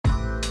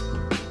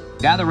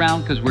Gather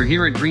round because we're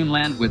here at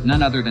Dreamland with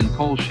none other than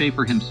Cole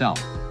Schaefer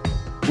himself.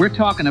 We're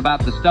talking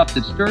about the stuff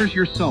that stirs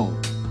your soul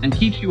and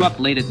keeps you up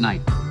late at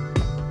night.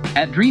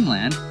 At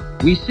Dreamland,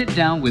 we sit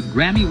down with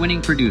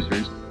Grammy-winning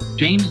producers,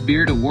 James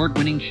Beard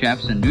award-winning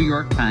chefs, and New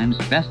York Times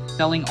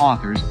best-selling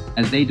authors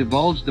as they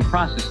divulge the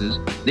processes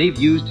they've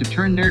used to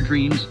turn their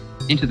dreams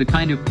into the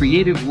kind of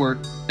creative work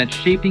that's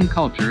shaping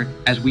culture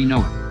as we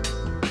know it.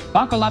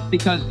 Buckle up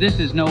because this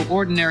is no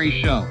ordinary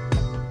show.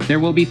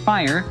 There will be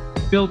fire,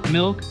 spilt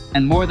milk,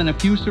 and more than a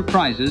few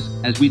surprises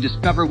as we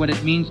discover what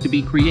it means to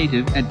be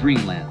creative at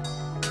Dreamland.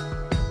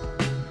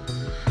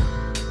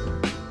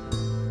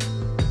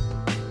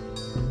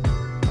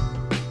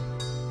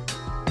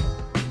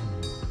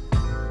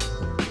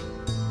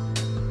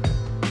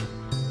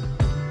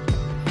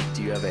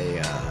 Do you have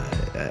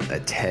a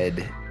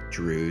Ted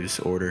Drew's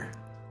order?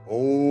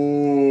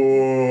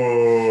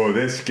 Oh,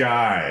 this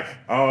guy.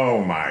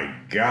 Oh my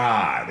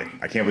God.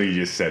 I can't believe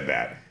you just said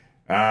that.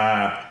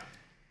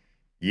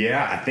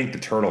 Yeah, I think the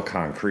Turtle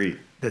Concrete.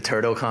 The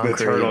Turtle Concrete?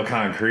 The Turtle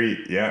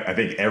Concrete. Yeah, I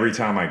think every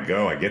time I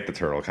go, I get the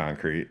Turtle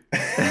Concrete.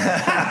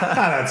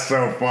 That's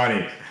so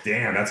funny.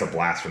 Damn, that's a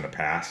blast from the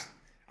past.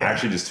 I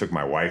actually just took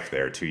my wife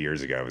there 2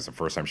 years ago. It was the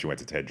first time she went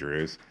to Ted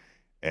Drew's.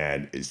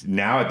 And it's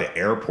now at the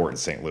airport in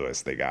St.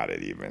 Louis, they got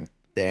it even.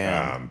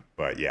 Damn.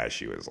 But yeah,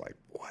 she was like,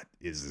 what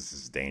is this?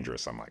 This is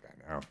dangerous. I'm like, I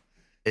know.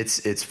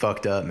 It's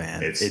fucked up,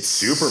 man. It's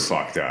super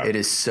fucked up. It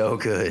is so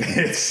good.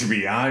 It's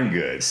beyond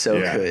good.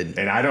 So good.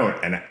 And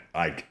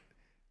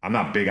I'm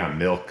not big on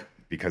milk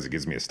because it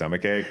gives me a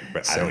stomach ache,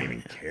 but I don't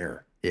even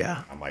care.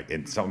 Yeah. I'm like,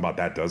 and something about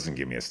that doesn't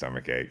give me a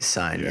stomach ache.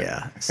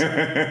 Yeah.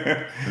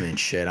 I mean,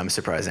 shit, I'm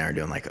surprised they aren't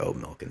doing like oat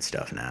milk and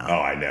stuff now.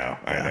 Oh, I know.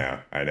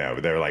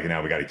 But they're like,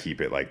 now we got to keep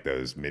it like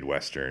those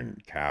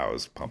Midwestern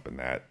cows pumping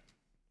that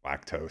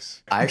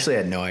lactose. I actually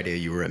had no idea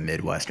you were a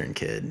Midwestern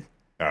kid.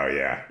 Oh,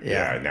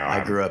 yeah. No,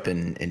 I grew up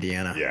in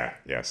Indiana.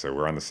 Yeah. So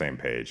we're on the same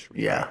page.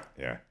 Yeah.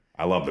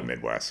 I love the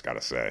Midwest,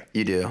 gotta say.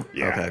 You do?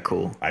 Yeah. Okay,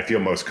 cool. I feel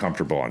most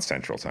comfortable on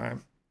Central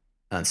Time.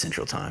 On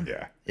Central Time.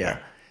 Yeah.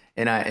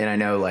 And I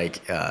know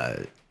like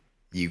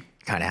you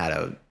kind of had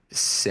a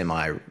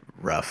semi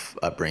rough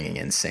upbringing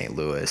in St.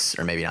 Louis,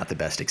 or maybe not the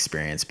best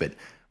experience, but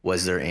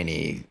was there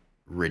any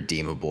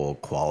redeemable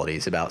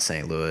qualities about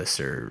St. Louis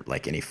or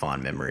like any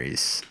fond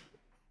memories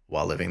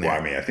while living there? Well,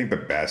 I mean, I think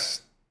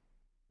the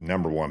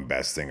number one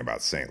best thing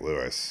about St.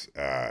 Louis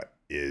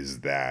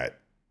is that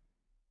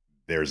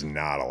there's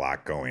not a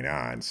lot going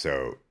on.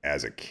 So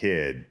as a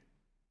kid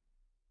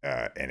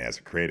and as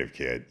a creative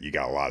kid, you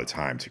got a lot of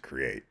time to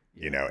create,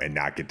 and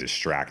not get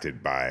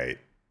distracted by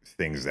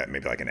things that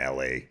maybe like an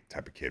LA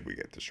type of kid we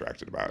get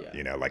distracted about.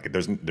 Like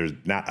there's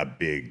not a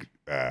big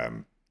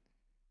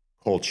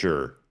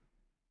culture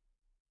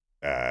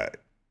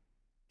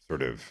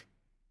sort of,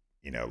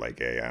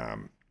 like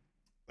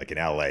in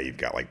LA, you've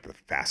got like the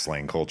fast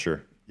lane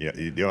culture.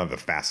 You don't have the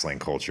fast lane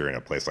culture in a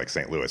place like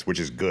St. Louis,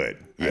 which is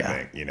good, I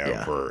think,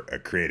 for a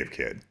creative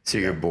kid. So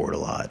you're bored a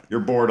lot.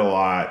 You're bored a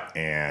lot,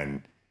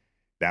 and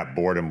that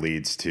boredom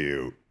leads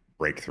to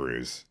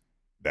breakthroughs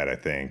that I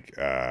think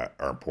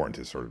are important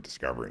to sort of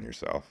discover in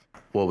yourself.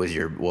 What was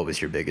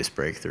your biggest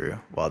breakthrough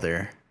while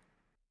there?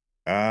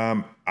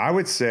 I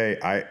would say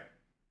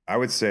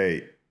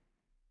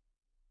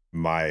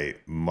my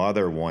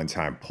mother one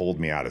time pulled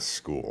me out of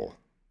school,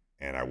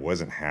 and I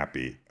wasn't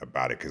happy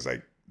about it because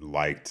I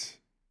liked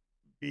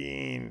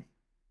being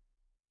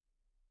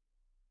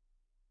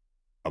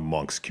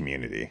amongst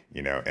community,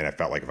 and I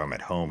felt like if I'm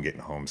at home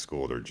getting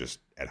homeschooled or just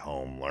at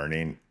home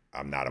learning,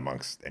 I'm not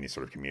amongst any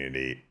sort of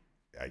community.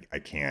 I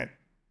can't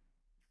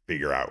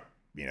figure out,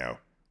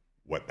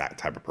 what that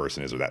type of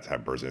person is or that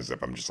type of person is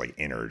if I'm just like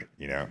inward,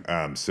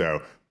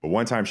 but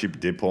one time she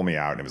did pull me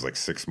out, and it was like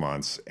 6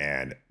 months,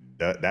 and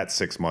that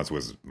 6 months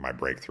was my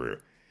breakthrough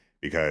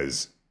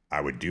because I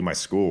would do my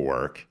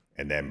schoolwork,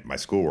 and then my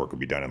schoolwork would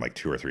be done in like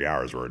 2 or 3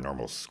 hours, where a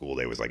normal school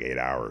day was like 8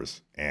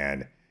 hours.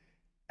 And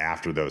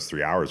after those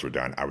 3 hours were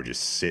done, I would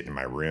just sit in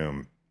my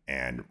room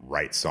and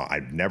write song.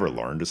 I'd never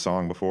learned a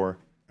song before.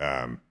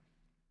 I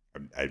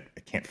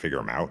can't figure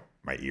them out.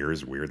 My ear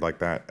is weird like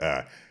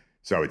that.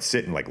 So I would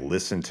sit and like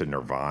listen to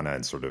Nirvana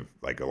and sort of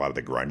like a lot of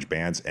the grunge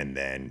bands, and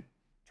then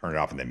turn it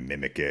off and then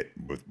mimic it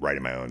with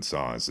writing my own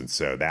songs. And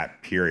so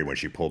that period when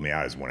she pulled me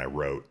out is when I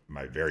wrote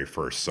my very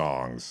first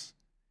songs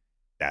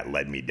that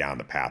led me down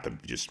the path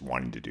of just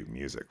wanting to do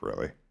music,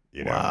 really,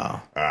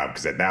 Wow.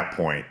 Because at that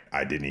point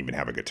I didn't even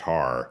have a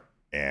guitar,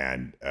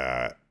 and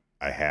I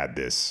had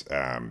this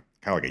kind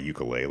of like a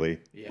ukulele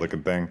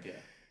looking thing.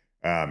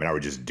 And I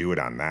would just do it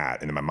on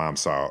that. And then my mom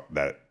saw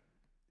that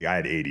I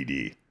had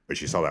ADD, but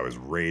she saw that I was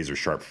razor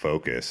sharp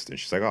focused, and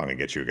she's like, "Oh, I'm gonna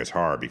get you a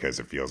guitar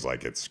because it feels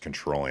like it's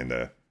controlling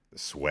the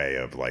sway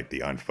of like the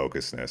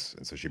unfocusedness."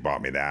 And so she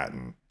bought me that,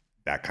 and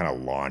that kind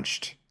of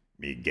launched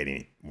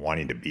me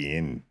wanting to be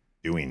in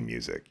doing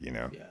music,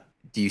 Yeah.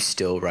 Do you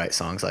still write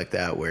songs like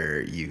that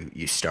where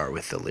you start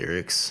with the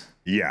lyrics?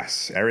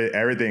 Yes.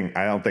 Everything.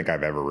 I don't think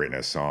I've ever written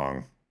a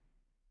song.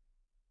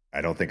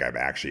 I don't think I've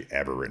actually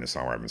ever written a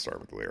song where I haven't started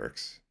with the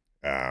lyrics.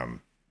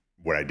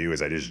 What I do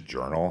is I just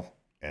journal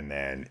And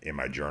then in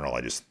my journal,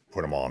 I just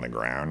put them all on the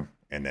ground.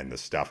 And then the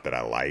stuff that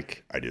I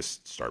like, I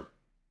just start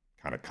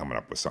kind of coming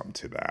up with something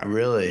to that.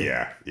 Really?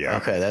 Yeah. Yeah.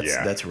 Okay.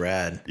 yeah. That's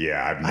rad.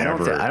 Yeah. I've I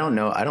never, don't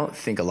know. I don't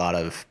think a lot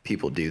of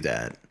people do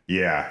that.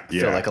 yeah. I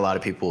feel like a lot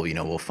of people,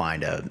 will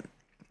find a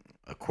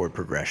chord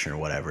progression or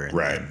whatever and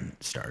Right. then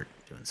start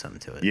doing something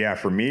to it. Yeah.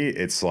 For me,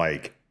 it's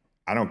like,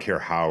 I don't care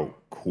how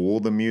cool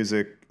the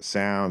music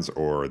sounds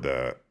or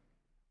the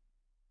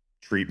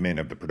treatment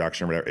of the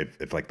production or whatever.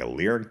 If like the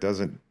lyric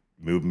doesn't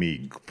move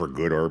me for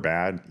good or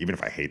bad, even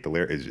if I hate the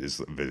lyric, if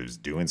it's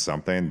doing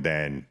something,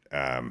 then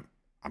I'm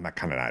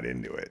not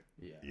into it.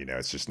 Yeah.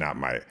 It's just not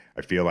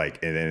I feel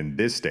like, and in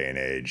this day and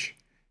age,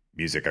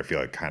 music, I feel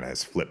like kind of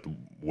has flipped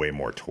way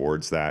more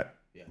towards that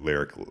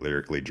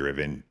lyrically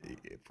driven,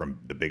 from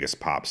the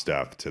biggest pop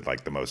stuff to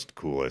like the most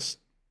coolest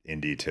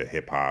indie to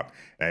hip hop.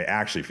 And I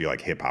actually feel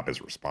like hip hop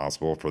is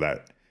responsible for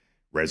that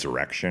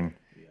resurrection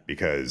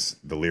because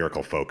the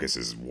lyrical focus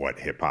is what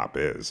hip hop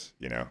is,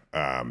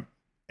 and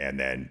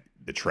then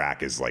the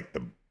track is like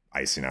the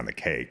icing on the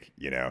cake,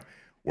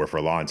 where for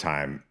a long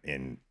time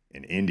in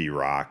indie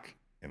rock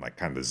and like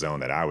kind of the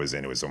zone that I was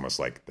in, it was almost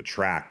like the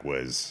track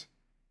was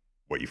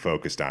what you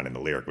focused on and the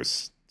lyric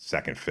was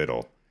second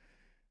fiddle.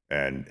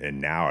 And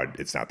now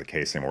it's not the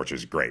case anymore, which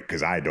is great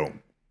because I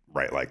don't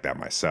write like that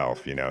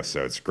myself,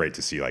 so it's great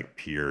to see like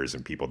peers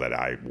and people that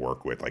I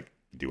work with like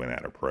doing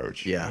that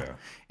approach. Yeah.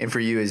 And for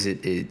you, is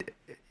it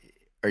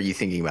are you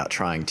thinking about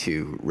trying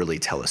to really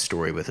tell a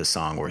story with a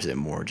song, or is it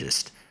more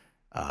just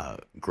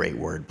great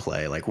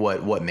wordplay? Like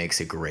what makes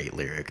a great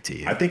lyric to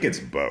you? I think it's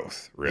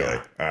both,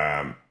 really.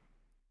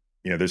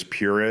 There's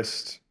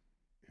purists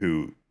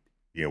who,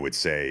 would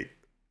say,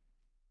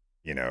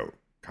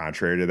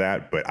 contrary to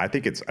that, but I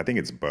think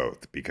it's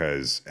both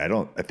because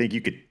I think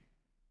you could,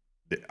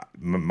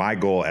 my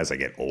goal as I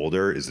get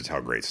older is to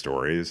tell great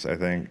stories, I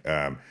think.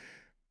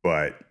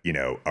 But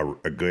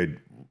a good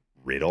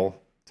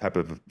riddle type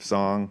of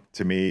song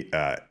to me,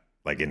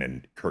 like in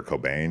a Kurt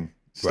Cobain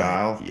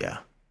style,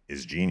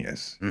 is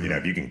genius. Mm-hmm.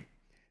 If you can,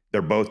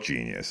 they're both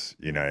genius.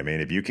 You know what I mean?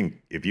 If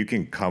you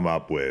can come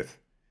up with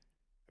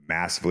a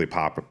massively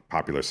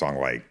popular song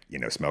like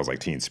Smells Like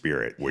Teen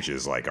Spirit, which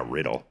is like a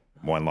riddle,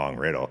 one long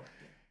riddle,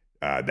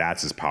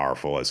 that's as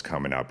powerful as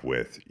coming up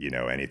with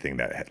anything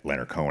that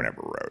Leonard Cohen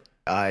ever wrote.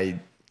 I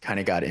kind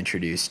of got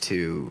introduced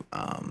to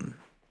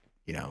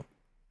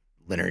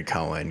Leonard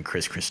Cohen,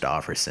 Chris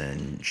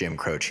Christopherson, Jim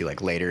Croce,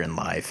 like later in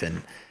life,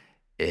 and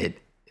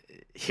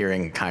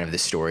hearing kind of the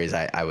stories,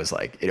 I was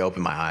like, it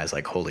opened my eyes,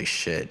 like, holy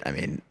shit. I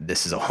mean,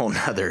 this is a whole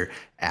nother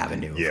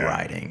avenue of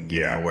writing,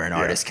 where an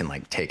artist can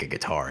like take a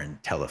guitar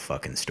and tell a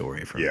fucking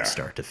story from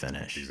start to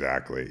finish.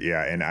 Exactly.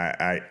 Yeah. And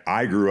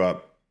I grew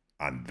up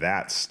on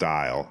that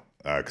style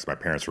because my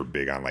parents were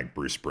big on like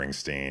Bruce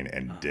Springsteen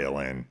and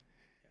Dylan,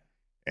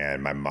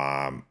 and my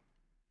mom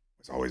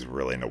was always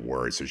really into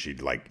words, so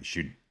she'd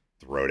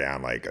throw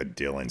down like a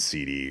Dylan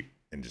CD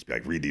and just be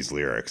like, read these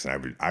lyrics,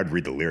 and I'd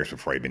read the lyrics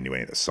before I even knew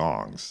any of the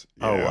songs.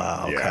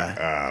 Wow. Okay.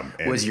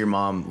 Yeah. Was your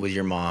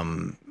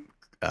mom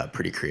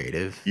pretty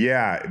creative?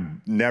 Yeah,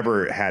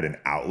 never had an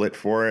outlet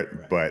for it,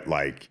 right. But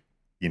like,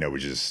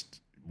 was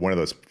just one of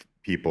those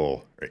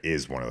people, or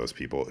is one of those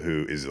people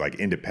who is like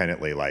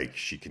independently, like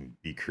she can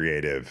be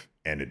creative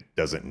and it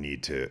doesn't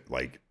need to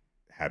like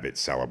have it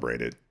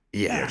celebrated.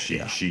 Yeah.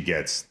 She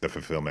gets the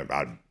fulfillment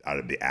out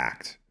of the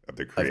act of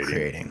the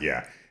creating.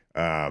 Yeah.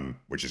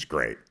 Which is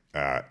great.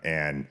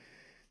 And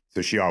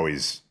so she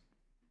always,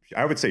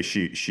 I would say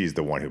she's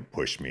the one who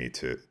pushed me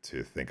to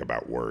think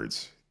about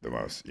words the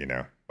most,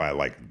 by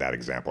like that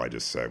example I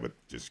just said, with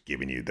just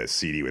giving you the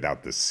CD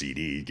without the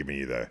CD, giving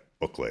you the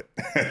booklet,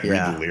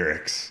 read the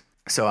lyrics.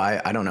 So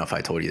I don't know if I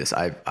told you this.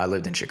 I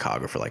lived in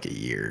Chicago for like a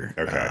year,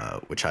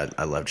 which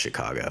I loved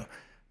Chicago.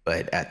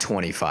 But at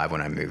 25,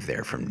 when I moved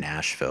there from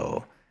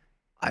Nashville,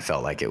 I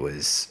felt like it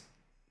was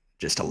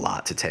just a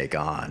lot to take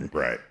on.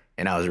 Right.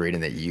 And I was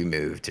reading that you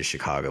moved to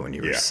Chicago when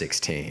you were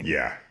 16.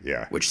 Yeah.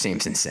 Which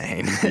seems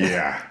insane.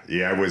 Yeah,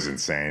 it was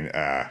insane.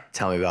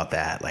 Tell me about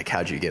that. Like,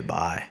 how'd you get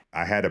by?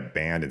 I had a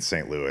band in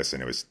St. Louis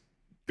and it was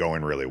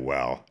going really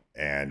well.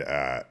 And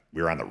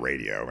we were on the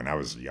radio, and I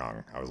was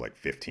young. I was like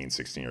 15,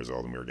 16 years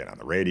old, and we were getting on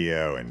the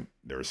radio, and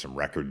there was some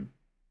record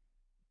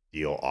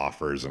deal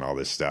offers and all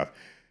this stuff.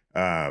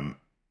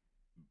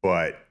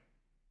 But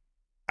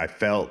I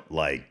felt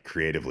like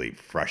creatively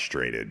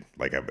frustrated.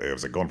 Like I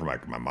was like going from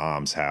my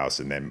mom's house,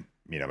 and then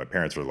my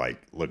parents were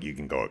like, "Look, you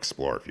can go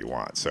explore if you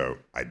want." So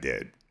I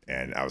did,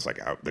 and I was like,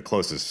 the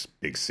closest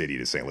big city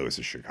to St. Louis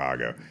is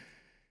Chicago.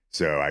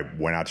 So I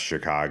went out to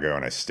Chicago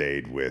and I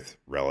stayed with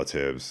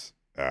relatives.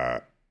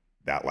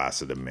 That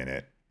lasted a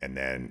minute, and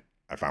then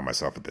I found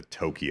myself at the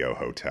Tokyo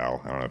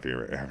Hotel. I don't know if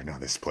you ever know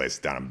this place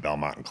down in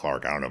Belmont and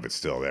Clark. I don't know if it's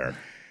still there.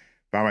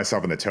 Found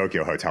myself in the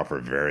Tokyo Hotel for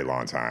a very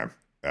long time,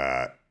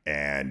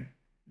 and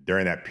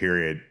during that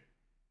period,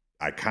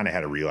 I kind of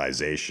had a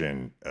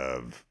realization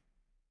of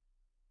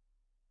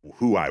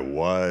who I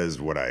was,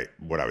 what I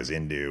was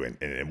into, and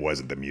it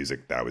wasn't the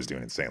music that I was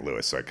doing in St.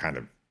 Louis. So I kind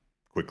of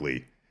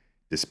quickly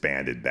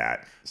disbanded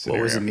that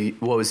scenario.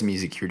 What was the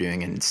music you were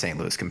doing in St.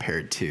 Louis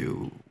compared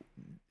to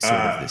sort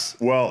of this?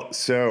 Well,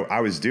 so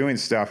I was doing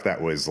stuff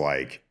that was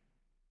like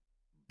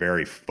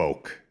very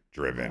folk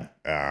driven,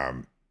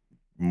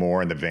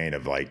 more in the vein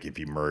of like if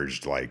you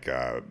merged like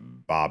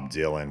Bob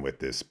Dylan with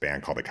this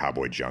band called the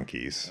Cowboy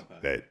Junkies.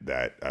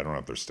 That I don't know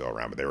if they're still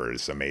around, but they were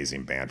this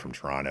amazing band from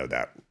Toronto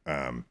that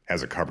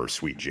has a cover of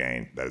Sweet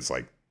Jane that is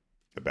like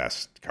the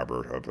best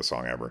cover of a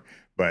song ever.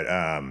 But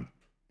kind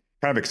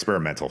of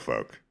experimental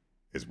folk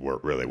is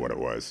really what it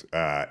was.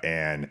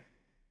 And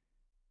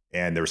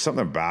there was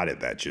something about it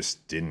that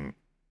just didn't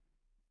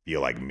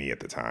feel like me at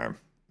the time.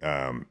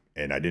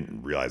 And I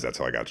didn't realize that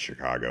till I got to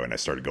Chicago, and I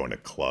started going to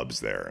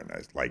clubs there, and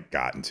I like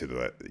got into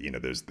the,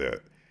 there's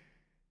the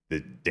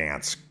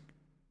dance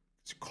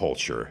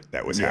culture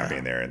that was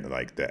happening there, and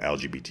like the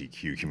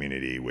LGBTQ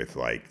community with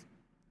like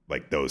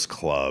those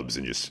clubs,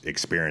 and just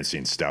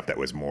experiencing stuff that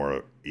was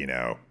more,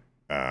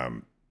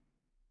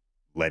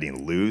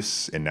 letting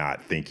loose and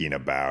not thinking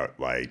about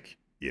like,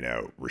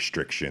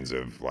 restrictions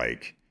of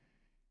like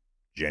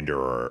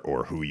gender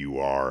or who you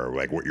are, or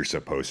like what you're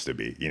supposed to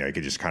be. You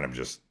could just kind of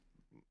just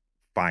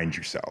find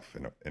yourself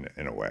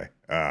in a way.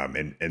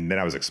 And then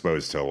I was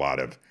exposed to a lot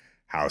of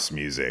house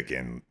music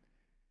and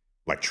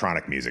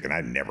electronic music, and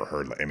I'd never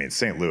heard,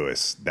 St.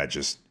 Louis, that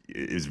just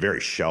is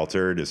very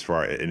sheltered as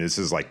far, and this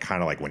is like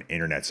kind of like when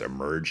internet's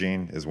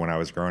emerging is when I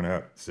was growing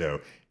up. So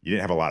you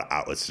didn't have a lot of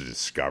outlets to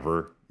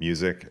discover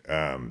music,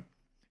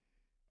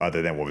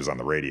 other than what was on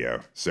the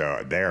radio.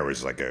 So there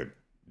was like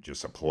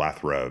just a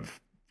plethora of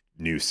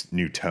new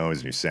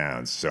tones, new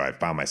sounds. So I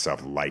found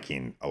myself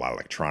liking a lot of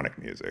electronic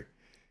music.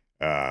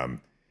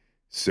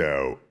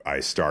 So I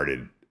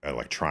started an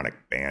electronic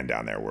band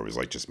down there where it was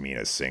like just me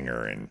and a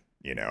singer, and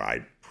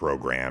I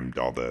programmed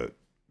all the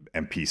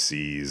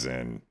MPCs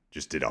and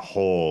just did a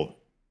whole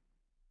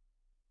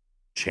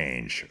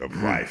change of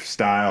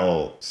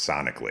lifestyle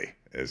sonically.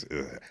 Is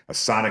a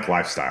sonic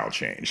lifestyle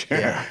change.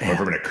 Yeah. Went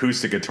from an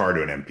acoustic guitar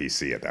to an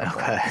MPC at that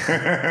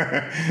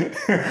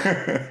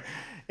point.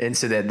 And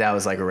so that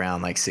was like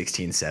around like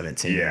 16,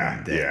 17.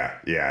 Yeah.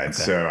 And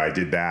so I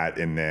did that,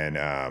 and then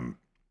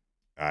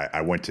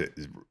I went to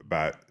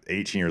about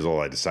 18 years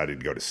old. I decided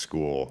to go to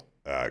school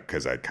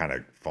because I'd kind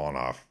of fallen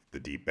off the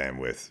deep end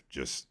with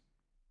just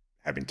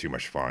having too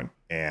much fun.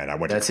 And I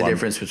went. That's the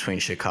difference between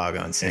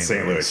Chicago and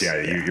St. Louis.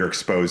 Yeah, you're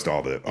exposed to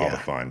all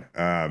the fun.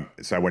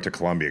 So I went to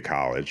Columbia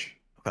College,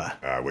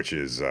 which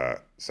is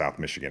South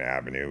Michigan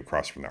Avenue,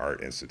 across from the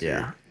Art Institute.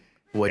 Yeah.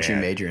 What'd you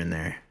major in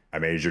there? I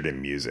majored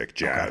in music,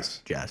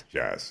 jazz. Okay.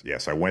 Jazz. Yeah.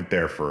 So I went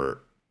there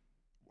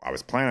I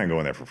was planning on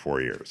going there for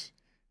 4 years.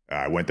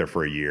 I went there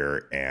for a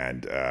year,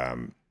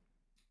 and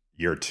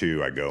year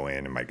 2, I go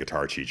in, and my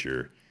guitar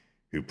teacher,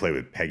 who played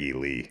with Peggy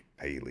Lee,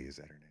 is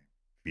that her name?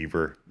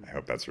 Beaver? I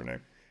hope that's her name.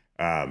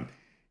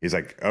 He's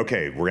like,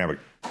 okay, we're gonna have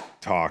a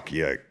talk.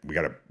 Yeah, we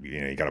gotta,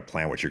 you gotta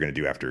plan what you're gonna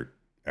do after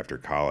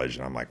college.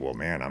 And I'm like, well,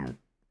 man, I'm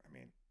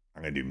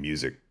gonna do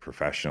music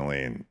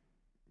professionally and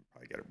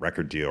probably get a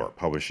record deal or a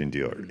publishing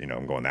deal, or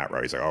I'm going that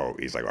route.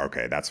 He's like,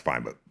 okay, that's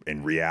fine, but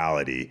in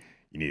reality,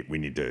 we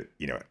need to,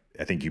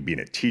 I think you being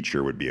a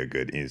teacher would be a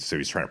good. So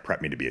he's trying to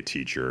prep me to be a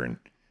teacher, and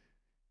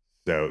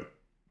so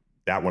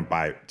that went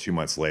by. 2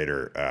 months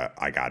later,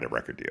 I got a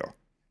record deal,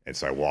 and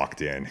so I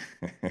walked in.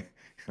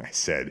 I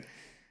said,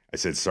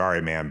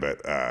 sorry, man,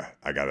 but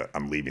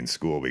I'm leaving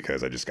school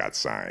because I just got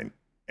signed.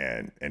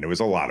 And it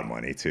was a lot of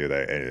money too.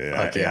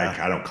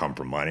 I don't come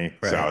from money.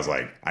 Right. So I was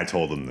like, I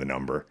told him the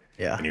number.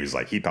 Yeah. And he was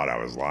like, he thought I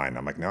was lying.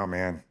 I'm like, no,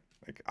 man,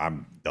 like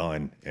I'm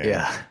done.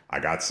 And I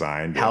got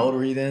signed. How old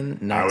were you then?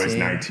 19? I was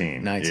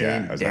 19. 19.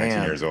 Yeah, I was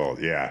 19 years old.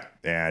 Yeah.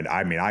 And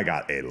I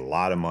got a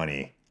lot of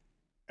money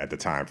at the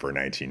time for a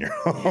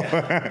 19-year-old.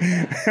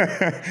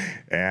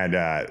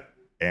 Yeah.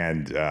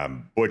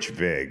 and Butch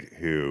Vig,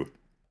 who,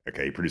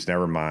 he produced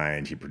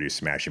Nevermind. He produced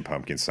Smashing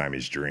Pumpkins,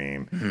 Siamese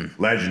Dream,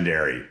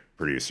 legendary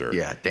producer.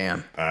 Yeah,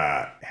 damn.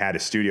 Had a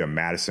studio in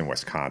Madison,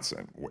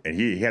 Wisconsin, and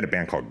he had a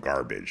band called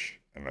Garbage.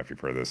 I don't know if you've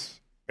heard of this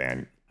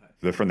band.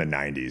 They're from the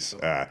 90s.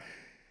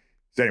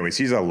 So anyways,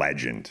 he's a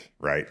legend,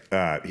 right?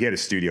 He had a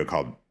studio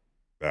called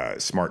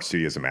Smart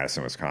Studios in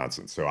Madison,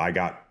 Wisconsin. So I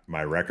got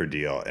my record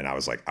deal, and I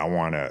was like, I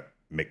want to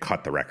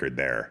cut the record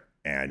there.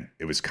 And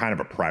it was kind of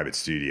a private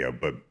studio,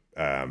 but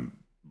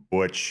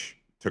Butch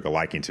took a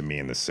liking to me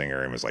and the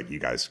singer and was like, you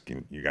guys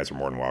are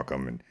more than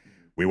welcome. And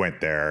we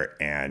went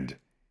there, and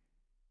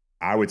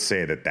I would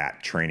say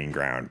that training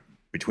ground,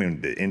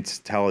 between the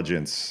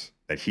intelligence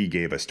that he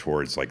gave us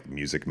towards like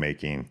music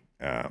making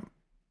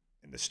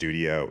in the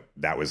studio,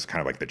 that was kind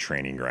of like the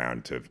training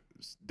ground to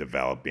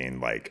developing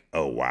like,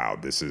 oh wow,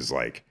 this is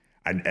like,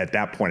 at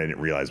that point I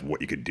didn't realize what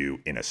you could do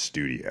in a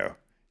studio,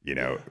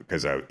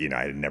 because I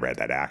had never had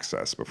that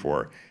access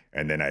before.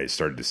 And then I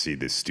started to see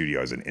this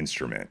studio as an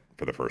instrument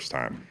for the first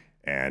time.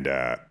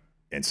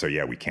 And so,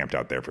 we camped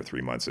out there for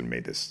 3 months and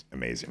made this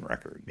amazing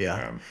record.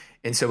 Yeah.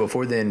 And so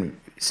before then,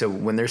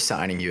 when they're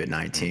signing you at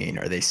 19,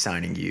 are they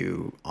signing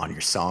you on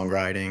your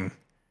songwriting,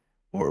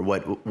 or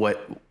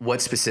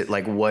what specific,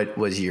 like what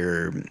was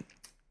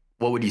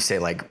what would you say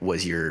like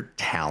was your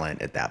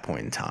talent at that point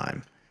in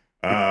time?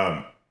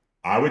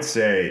 I would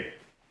say,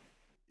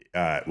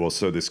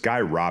 so this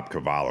guy, Rob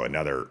Cavallo,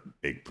 another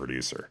big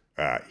producer,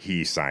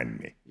 he signed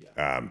me.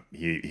 Yeah.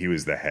 He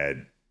was the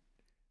head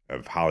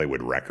of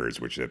Hollywood Records,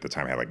 which at the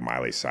time had like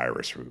Miley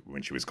Cyrus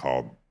when she was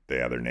called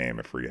the other name,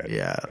 I forget.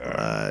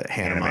 Yeah.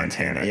 Hannah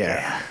Montana.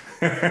 Yeah.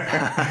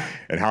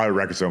 And Hollywood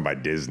Records owned by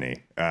Disney.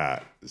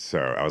 So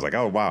I was like,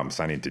 oh, wow, I'm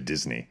signing to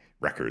Disney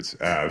Records.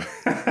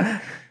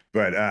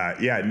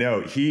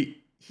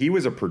 He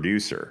was a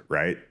producer,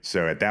 right?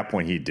 So at that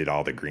point, he did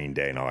all the Green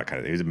Day and all that kind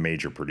of thing. He was a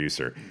major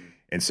producer.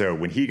 And so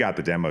when he got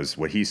the demos,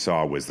 what he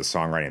saw was the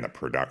songwriting and the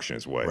production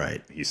is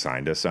what he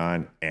signed us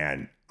on.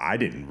 And I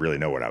didn't really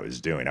know what I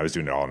was doing. I was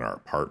doing it all in our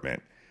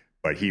apartment.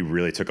 But he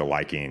really took a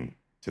liking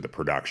to the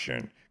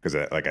production because,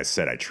 like I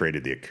said, I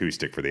traded the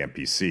acoustic for the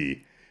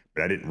MPC,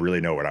 but I didn't really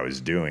know what I was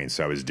doing.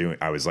 So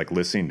I was like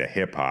listening to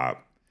hip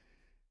hop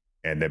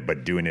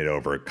but doing it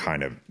over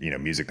kind of,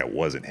 music that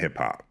wasn't hip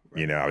hop.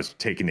 Right. I was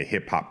taking the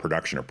hip hop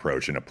production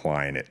approach and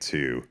applying it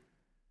to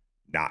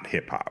not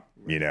hip hop,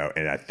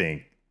 and I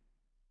think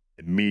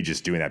me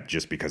just doing that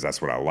just because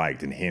that's what I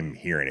liked and him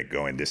hearing it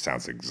going, this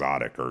sounds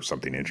exotic or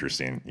something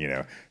interesting,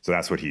 so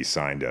that's what he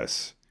signed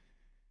us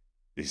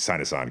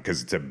on.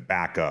 Because to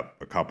back up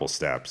a couple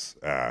steps,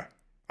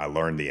 I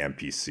learned the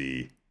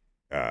MPC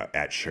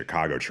at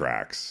Chicago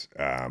Tracks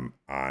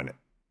on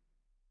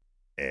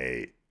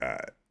a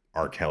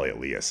R. Kelly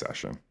Aaliyah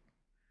session.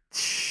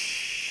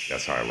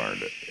 That's how I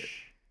learned it.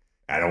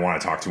 I don't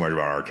want to talk too much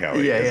about R.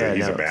 Kelly because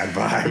he's a bad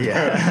vibe.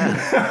 Yeah.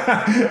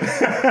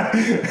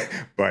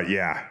 But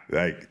yeah,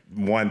 like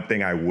one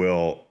thing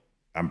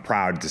I'm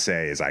proud to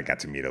say is I got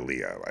to meet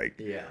Aaliyah.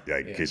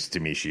 Because to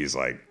me, she's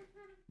like,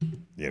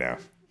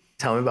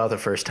 Tell me about the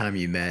first time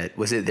you met.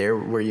 Was it there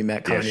where you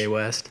met Kanye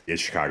West?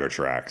 It's Chicago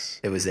Tracks.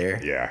 It was there?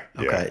 Yeah.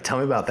 Okay. Tell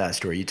me about that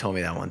story. You told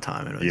me that one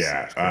time. And it was,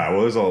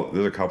 well,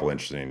 there's a couple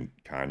interesting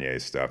Kanye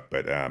stuff,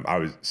 but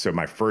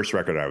my first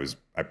record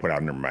I put out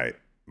under my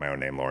own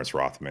name, Lawrence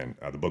Rothman.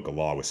 The Book of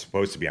Law was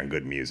supposed to be on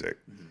Good Music.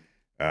 Mm-hmm.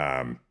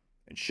 And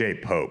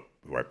Shay Pope,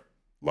 who I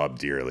love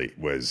dearly,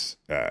 was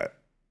the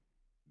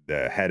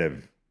head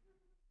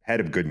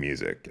of Good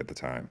Music at the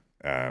time.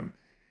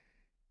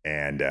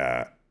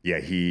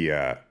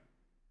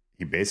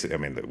 He basically,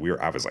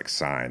 I was like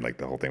signed, like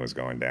the whole thing was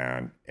going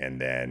down,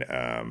 and then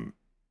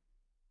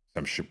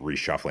some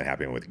reshuffling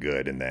happened with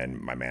Good, and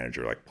then my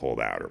manager like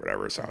pulled out or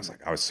whatever. So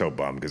I was so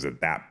bummed because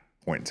at that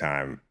point in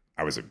time,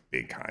 I was a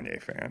big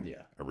Kanye fan.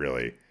 Yeah, I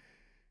really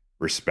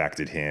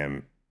respected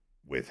him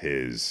with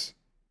his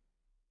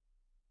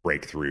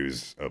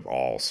breakthroughs of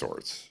all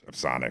sorts of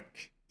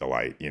sonic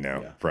delight.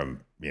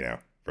 From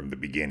the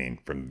beginning,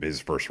 from his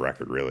first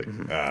record, really.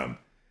 Mm-hmm.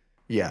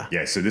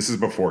 Yeah. So this is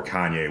before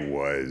Kanye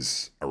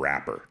was a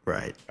rapper.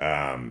 Right.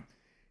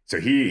 So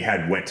he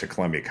went to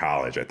Columbia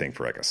College, I think,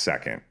 for like a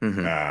second.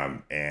 Mm-hmm.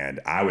 And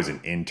I was an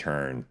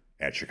intern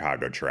at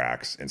Chicago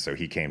Tracks. And so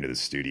he came to the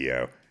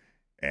studio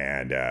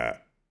and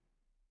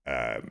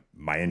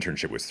my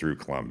internship was through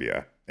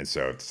Columbia. And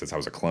so since I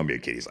was a Columbia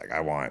kid, he's like, I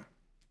want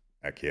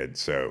that kid.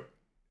 So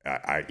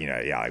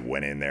I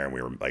went in there and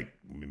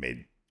we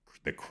made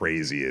the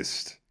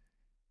craziest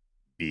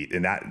beat,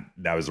 and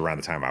that was around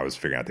the time I was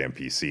figuring out the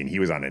MPC, and he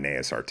was on an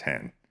ASR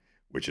 10,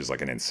 which is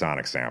like an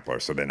Ensoniq sampler.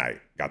 So then I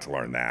got to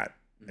learn that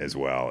as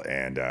well,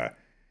 and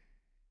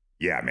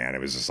man,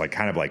 it was just like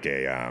kind of like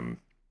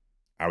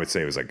I would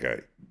say it was like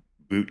a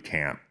boot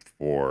camp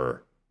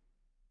for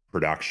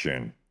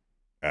production.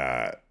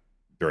 I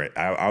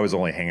was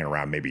only hanging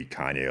around maybe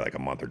Kanye like a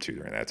month or two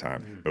during that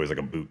time. Mm-hmm. It was like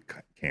a boot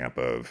camp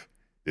of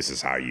this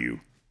is how you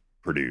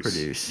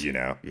produce.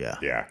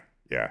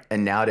 Yeah.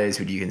 And nowadays,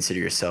 would you consider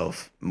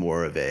yourself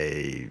more of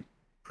a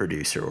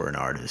producer or an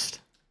artist?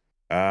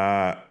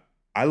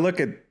 I look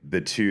at the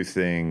two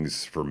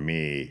things for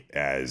me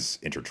as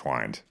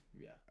intertwined.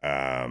 Yeah.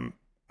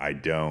 I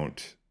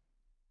don't,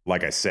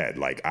 like I said,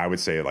 like I would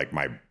say like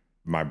my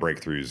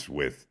breakthroughs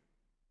with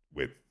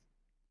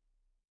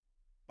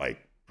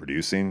like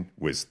producing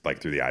was like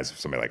through the eyes of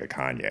somebody like a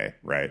Kanye,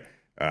 right?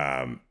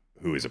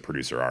 Who is a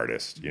producer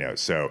artist,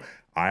 so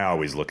I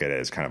always look at it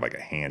as kind of like a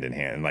hand in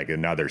hand. And like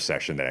another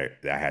session that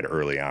I had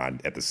early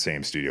on at the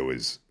same studio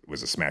was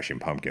a Smashing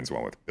Pumpkins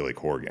one with Billy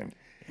Corgan.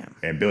 Yeah.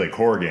 And Billy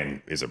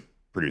Corgan is a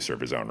producer of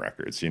his own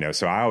records,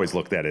 so I always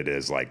looked at it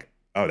as like,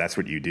 oh, that's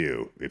what you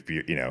do. If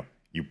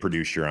you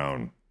produce your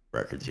own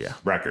records.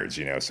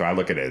 So I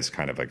look at it as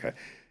kind of like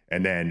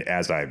and then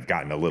as I've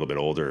gotten a little bit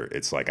older,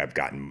 it's like I've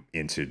gotten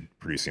into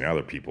producing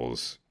other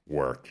people's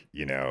work,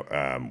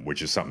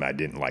 which is something I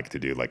didn't like to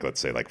do. Like, let's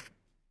say like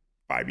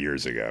 5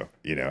 years ago,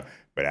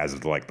 but as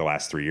of like the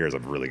last 3 years,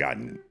 I've really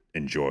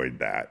enjoyed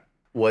that.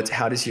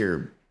 How does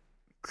your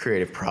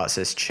creative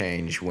process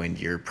change when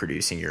you're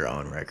producing your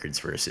own records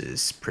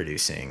versus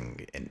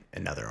producing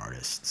another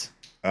artist's?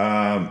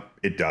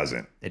 It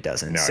doesn't. It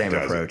doesn't. No, Same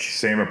it approach.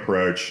 Same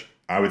approach.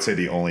 I would say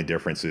the only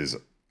difference is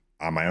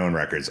on my own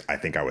records, I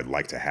think I would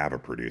like to have a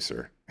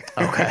producer.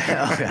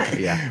 Okay.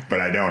 Yeah. But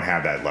I don't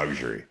have that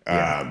luxury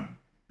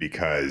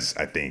because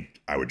I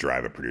think I would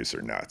drive a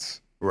producer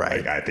nuts.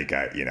 Right. Like I think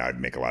I'd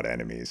make a lot of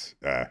enemies.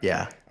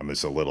 Yeah. I'm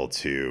just a little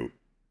too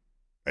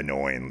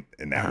annoying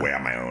in that way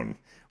on my own.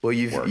 Well,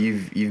 work.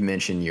 you've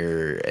mentioned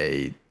you're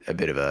a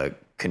bit of a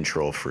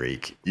control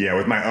freak. Yeah,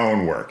 with my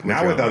own work,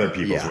 not with other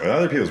people's. Yeah. With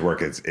other people's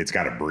work, it's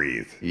got to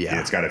breathe. Yeah.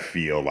 It's got to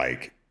feel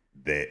like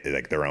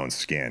their own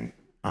skin,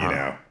 you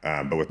know.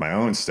 But with my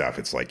own stuff,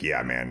 it's like,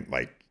 yeah, man,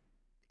 like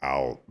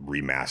I'll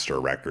remaster a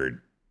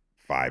record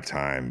 5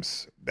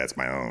 times. That's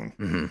my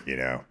own, you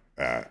know.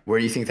 Where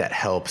do you think that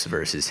helps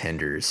versus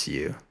hinders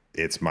you?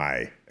 It's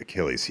my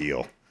Achilles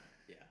heel.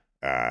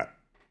 Yeah,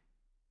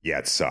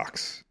 it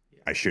sucks.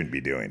 I shouldn't be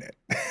doing it.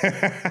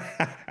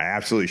 I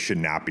absolutely should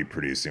not be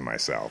producing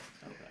myself.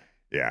 Okay.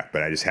 Yeah,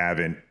 but I just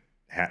haven't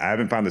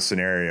found the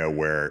scenario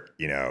where,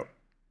 you know,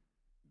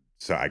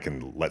 so I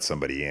can let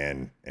somebody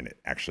in and it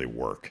actually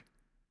work.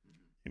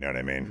 You know what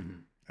I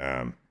mean?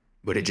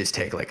 Would it just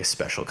take like a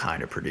special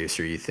kind of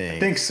producer, you think? I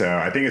think so.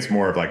 I think it's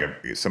more of like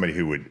somebody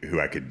who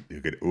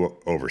could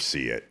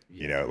oversee it.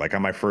 You know, like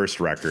on my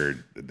first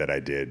record that I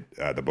did,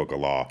 the Book of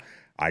Law,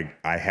 I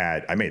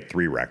made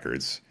 3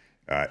 records,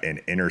 in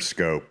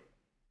Interscope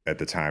at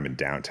the time in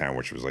Downtown,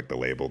 which was like the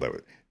label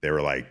that they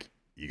were like,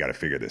 you got to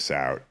figure this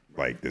out.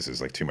 Like this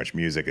is like too much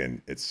music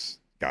and it's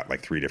got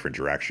like 3 different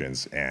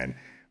directions. And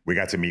we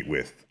got to meet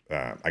with,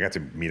 I got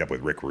to meet up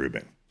with Rick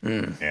Rubin.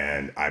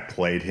 And I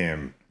played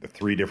him the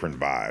 3 different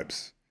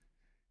vibes,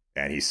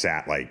 and he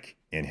sat like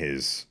in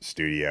his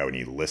studio and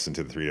he listened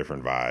to the 3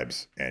 different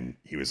vibes, and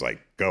he was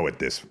like, go with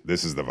this.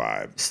 This is the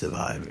vibe. It's the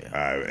vibe,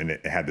 yeah. And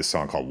it had this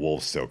song called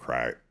Wolves Still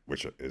Cry,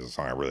 which is a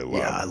song I really love.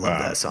 Yeah, I love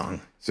that song.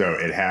 So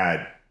it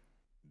had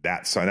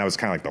that song. That was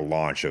kind of like the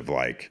launch of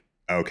like,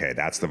 okay,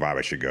 that's the vibe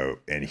I should go.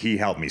 And he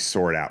helped me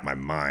sort out my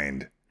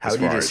mind. How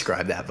do you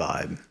describe that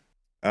vibe?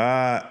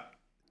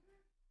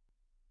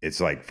 It's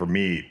like, for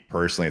me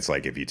personally, it's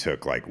like if you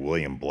took like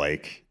William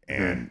Blake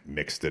and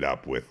mixed it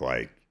up with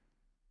like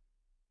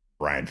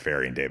Brian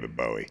Ferry and David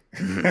Bowie.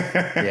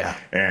 Yeah.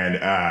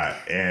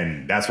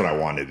 And that's what I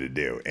wanted to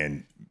do.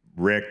 And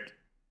Rick,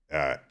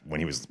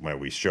 when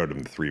we showed him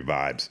the 3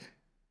 vibes,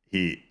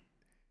 he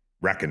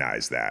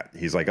recognized that.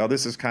 He's like, oh,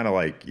 this is kind of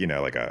like, you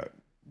know, like a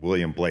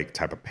William Blake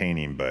type of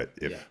painting, but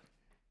if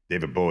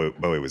David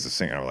Bowie was the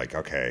singer, I'm like,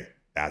 okay,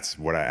 that's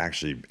what I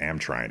actually am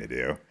trying to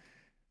do.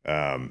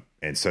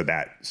 And so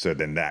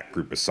then that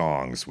group of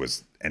songs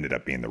ended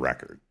up being the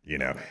record, you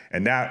know,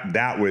 and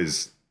that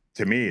was,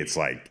 to me, it's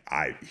like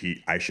I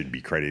should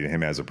be crediting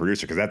him as a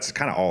producer, because that's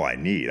kind of all I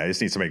need. I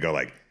just need somebody to go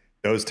like,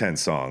 those 10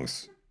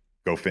 songs,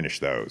 go finish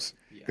those,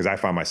 because I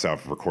find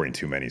myself recording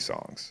too many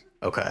songs.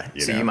 Okay,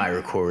 so you might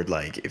record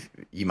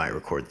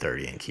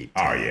 30 and keep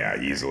 10. Oh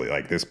yeah, easily.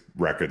 Like this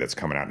record that's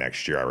coming out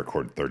next year, I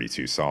recorded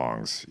 32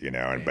 songs, you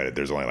know, but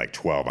there's only like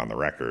 12 on the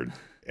record,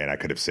 and I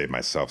could have saved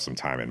myself some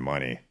time and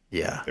money.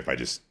 Yeah, if I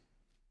just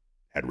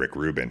had Rick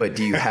Rubin. But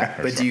do you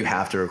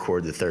have to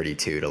record the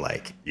 32 to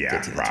like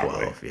get to the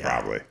 12? Yeah,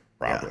 probably.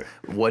 Yeah.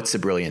 What's the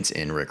brilliance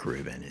in Rick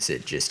Rubin? Is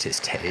it just his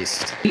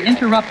taste? We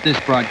interrupt this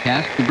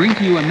broadcast to bring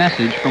to you a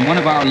message from one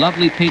of our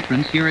lovely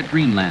patrons here at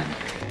Dreamland.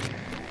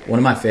 One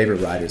of my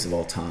favorite writers of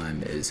all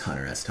time is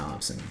Hunter S.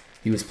 Thompson.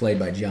 He was played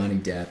by Johnny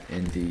Depp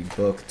in the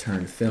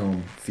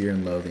book-turned-film Fear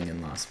and Loathing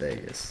in Las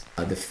Vegas.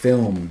 The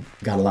film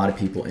got a lot of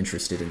people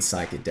interested in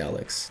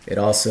psychedelics. It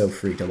also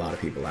freaked a lot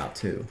of people out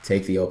too.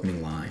 Take the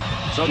opening line.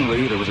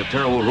 Suddenly, there was a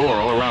terrible roar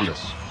all around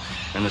us,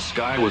 and the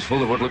sky was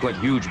full of what looked like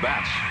huge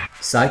bats.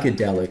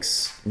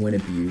 Psychedelics, when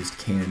abused,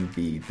 can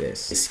be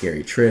this. A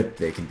scary trip,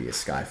 they can be a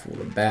sky full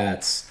of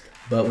bats,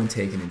 but when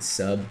taken in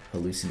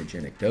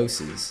sub-hallucinogenic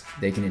doses,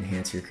 they can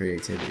enhance your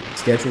creativity.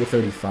 Schedule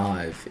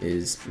 35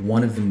 is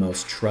one of the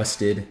most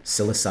trusted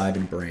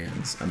psilocybin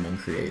brands among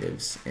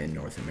creatives in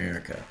North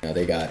America. Now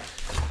they got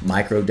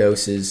micro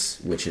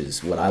doses, which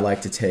is what I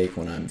like to take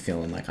when I'm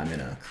feeling like I'm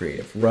in a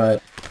creative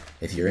rut.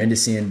 If you're into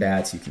seeing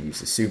bats, you can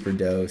use a super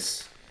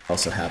dose.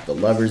 Also have the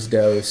lover's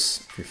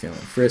dose if you're feeling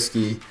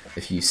frisky.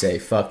 If you say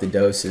fuck the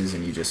doses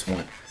and you just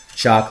want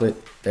chocolate,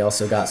 they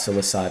also got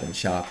psilocybin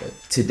chocolate.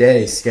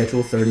 Today,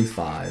 Schedule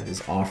 35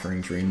 is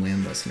offering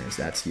Dreamland listeners,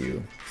 that's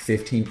you,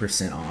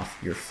 15% off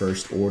your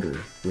first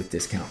order with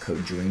discount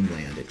code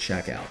DREAMLAND at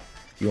checkout.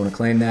 If you want to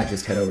claim that,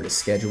 just head over to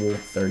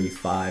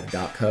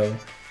schedule35.co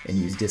and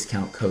use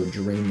discount code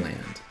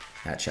DREAMLAND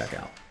at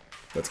checkout.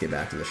 Let's get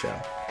back to the show.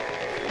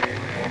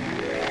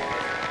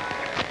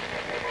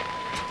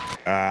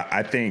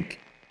 I think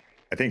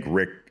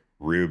Rick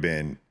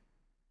Rubin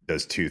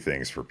does 2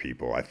 things for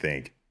people. I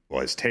think,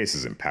 well, his taste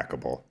is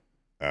impeccable.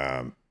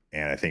 And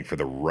I think for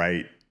the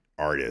right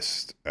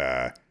artist,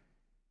 that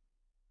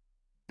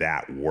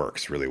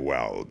works really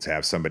well. To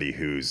have somebody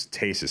whose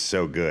taste is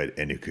so good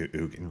and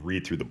who can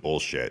read through the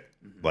bullshit,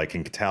 like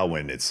can tell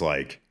when it's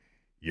like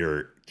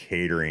you're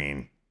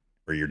catering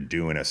or you're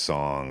doing a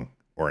song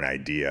or an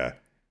idea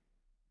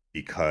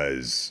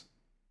because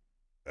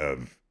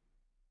of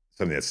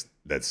something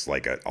that's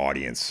like an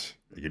audience.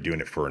 You're doing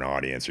it for an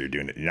audience, or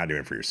you're not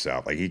doing it for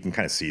yourself. Like he can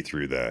kind of see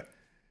through the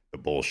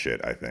bullshit,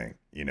 I think,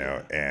 you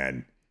know,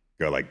 and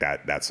go like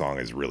that song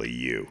is really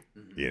you,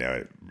 you know,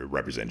 it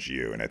represents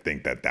you. And I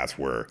think that's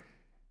where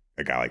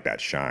a guy like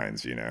that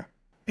shines, you know?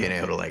 Being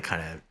able to like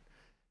kind of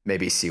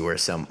maybe see where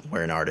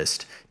an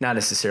artist, not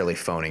necessarily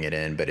phoning it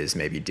in, but is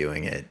maybe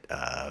doing it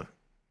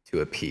to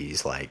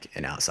appease like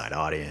an outside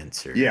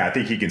audience. Or yeah, I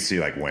think he can see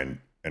like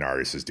when an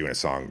artist is doing a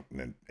song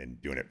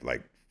and doing it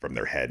like from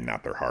their head,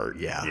 not their heart.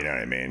 Yeah, you know what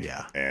I mean.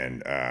 Yeah.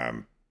 And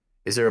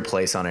is there a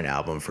place on an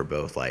album for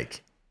both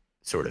like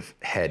sort of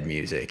head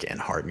music and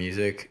heart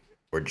music,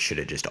 or should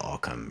it just all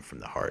come from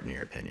the heart, in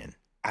your opinion?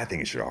 I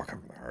think it should all come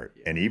from the heart.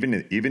 And even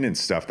in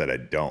stuff that I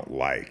don't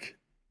like,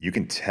 you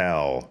can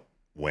tell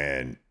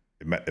when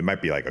it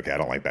might be like, okay, I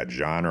don't like that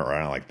genre, or I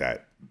don't like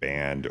that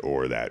band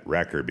or that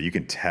record, but you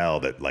can tell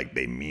that like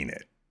they mean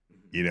it.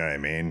 You know what I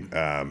mean?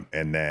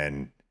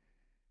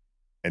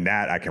 And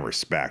that I can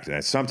respect.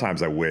 And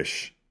sometimes I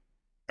wish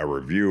a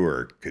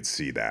reviewer could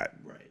see that.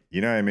 Right.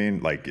 You know what I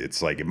mean? Like,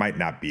 it's like, it might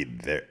not be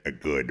a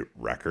good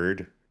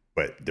record,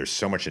 but there's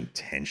so much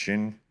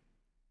intention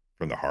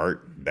from the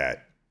heart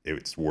that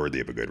it's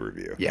worthy of a good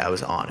review. Yeah, it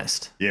was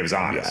honest. Yeah, it was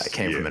honest. Yeah, it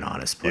came from an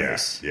honest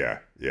place. Yeah.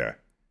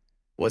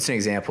 What's an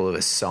example of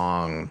a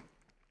song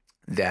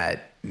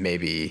that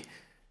maybe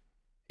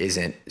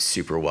isn't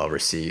super well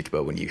received,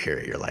 but when you hear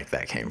it, you're like,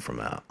 that came from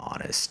an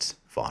honest,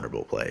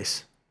 vulnerable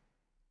place?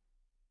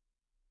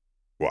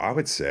 Well, I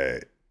would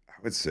say,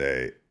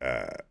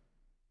 I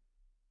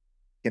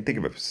can't think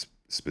of a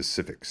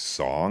specific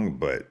song,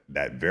 but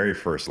that very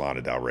first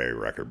Lana Del Rey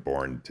record,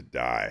 Born to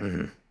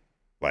Die,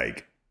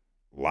 like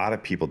a lot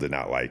of people did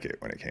not like it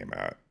when it came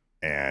out.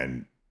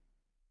 And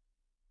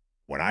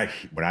when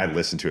I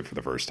listened to it for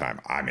the first time,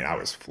 I mean, I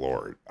was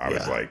floored. I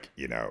was like,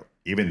 you know,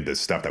 even the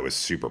stuff that was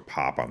super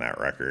pop on that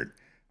record,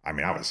 I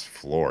mean, I was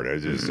floored. It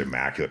was just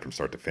immaculate from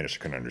start to finish. I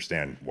couldn't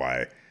understand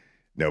why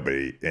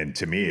nobody, and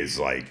to me is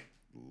like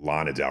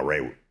Lana Del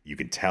Rey, you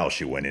could tell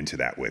she went into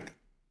that with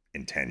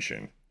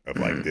intention of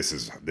like, this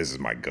is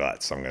my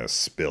guts. I'm going to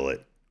spill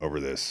it over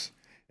this.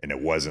 And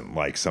it wasn't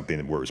like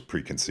something where it was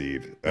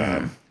preconceived.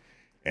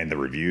 And the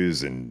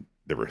reviews and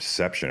the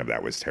reception of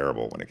that was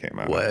terrible when it came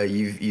out. Well,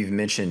 you've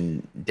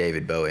mentioned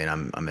David Bowie,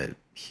 and I'm a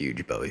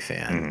huge Bowie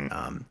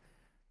fan.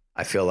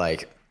 I feel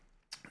like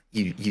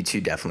you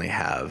two definitely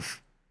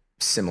have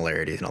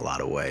similarities in a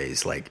lot of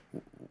ways. Like,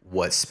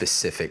 what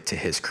specific to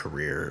his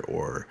career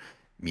or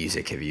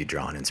music have you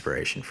drawn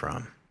inspiration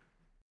from?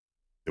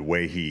 The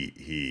way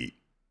he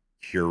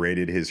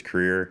curated his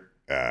career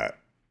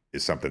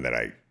is something that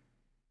I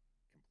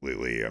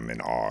completely am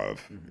in awe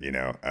of. You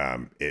know,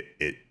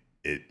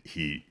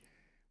 he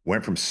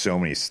went from so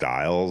many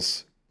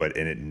styles, and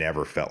it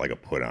never felt like a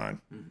put on.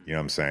 You know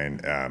what I'm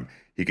saying?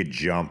 He could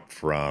jump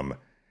from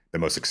the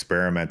most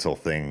experimental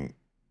thing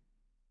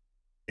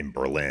in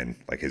Berlin,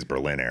 like his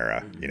Berlin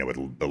era, you know,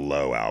 with the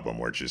Low album,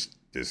 where it's just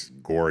this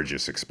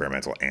gorgeous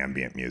experimental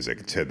ambient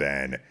music, to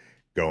then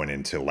going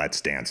into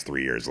Let's Dance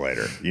 3 years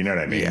later. You know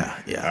what I mean?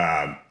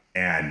 Yeah.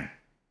 And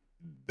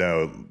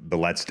though the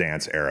Let's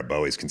Dance era,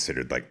 Bowie's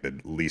considered like the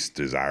least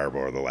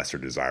desirable or the lesser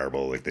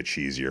desirable, like the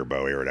cheesier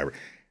Bowie or whatever.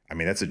 I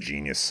mean, that's a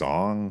genius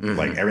song.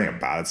 Like, everything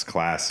about it's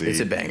classy.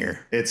 It's a banger.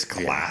 It's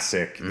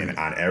classic and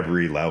on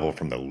every level,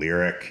 from the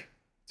lyric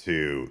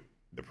to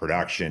the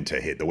production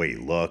to the way he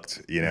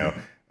looked, you know?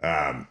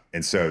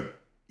 And so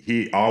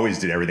he always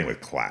did everything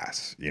with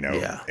class, you know?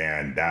 Yeah.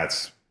 And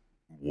that's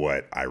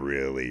what I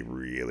really,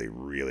 really,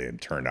 really am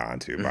turned on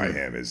to by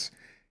him, is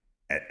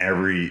at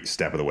every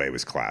step of the way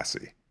was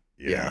classy,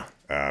 you know?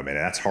 And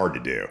that's hard to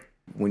do.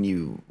 When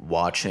you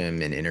watch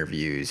him in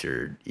interviews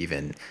or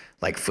even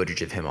like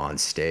footage of him on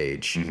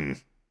stage,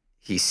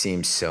 he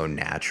seems so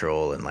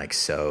natural and like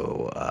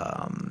so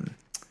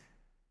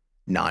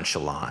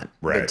nonchalant.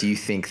 Right. But do you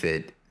think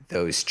that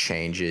those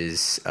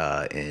changes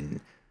in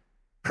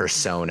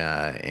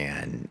persona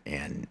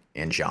and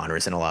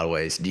genres in a lot of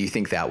ways, do you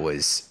think that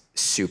was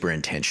super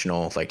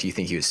intentional? Like, do you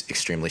think he was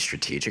extremely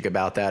strategic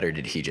about that, or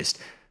did he just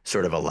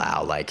sort of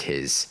allow like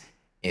his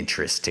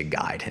interest to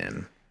guide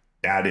him?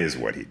 That is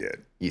what he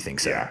did. You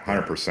think so? Yeah,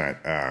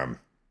 100%.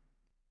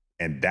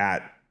 And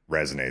that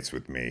resonates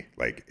with me,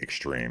 like,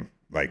 extreme.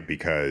 Like,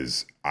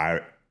 because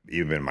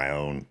even in my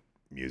own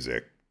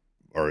music,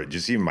 or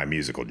just even my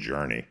musical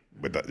journey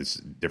with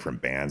the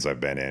different bands I've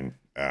been in,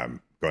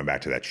 going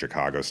back to that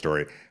Chicago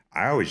story,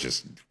 I always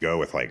just go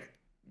with like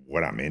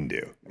what I'm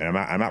into. And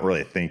I'm not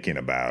really thinking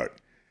about,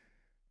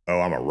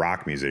 oh, I'm a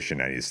rock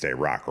musician, I need to stay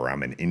rock, or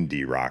I'm an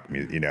indie rock,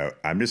 you know.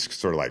 I'm just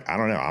sort of like, I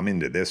don't know, I'm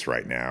into this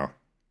right now,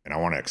 and I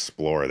want to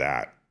explore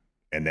that.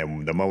 And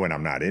then the moment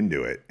I'm not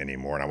into it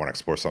anymore and I want to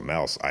explore something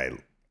else, I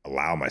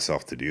allow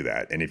myself to do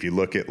that. And if you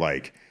look at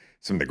like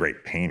some of the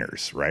great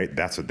painters, right,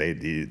 that's what they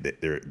do.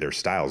 Their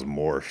styles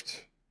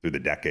morphed through the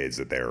decades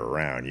that they were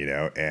around, you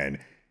know, and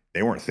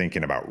they weren't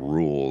thinking about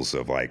rules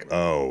of like,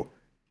 oh,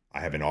 I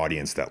have an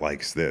audience that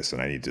likes this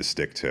and I need to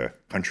stick to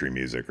country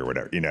music or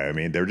whatever. You know what I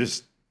mean? They're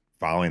just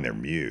following their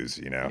muse,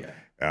 you know.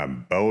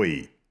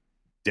 Bowie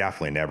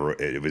definitely never,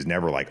 it was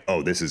never like,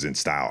 oh, this is in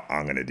style,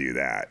 I'm going to do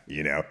that.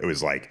 You know, it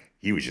was like,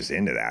 he was just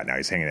into that. Now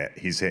he's hanging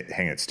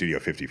at Studio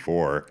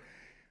 54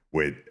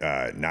 with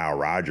Nile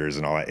Rodgers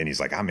and all that. And he's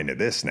like, I'm into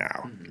this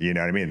now. You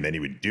know what I mean? And then he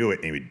would do it,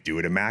 and he would do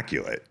it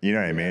immaculate. You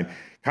know what I mean?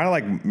 Kind of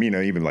like,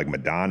 even like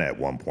Madonna at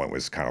one point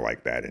was kind of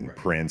like that, and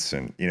Prince,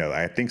 and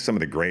I think some of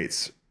the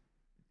greats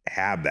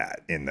have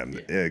that in them.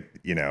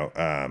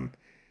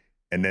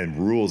 And then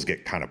rules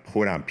get kind of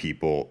put on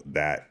people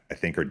that I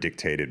think are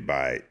dictated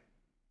by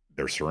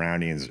their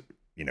surroundings.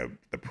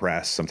 The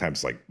press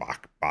sometimes like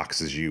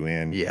boxes you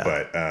in. Yeah.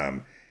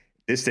 But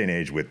this day and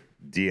age with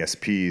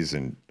DSPs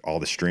and all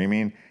the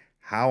streaming,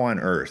 how on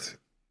earth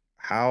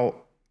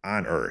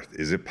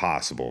is it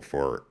possible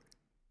for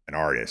an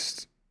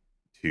artist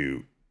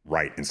to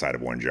write inside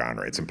of one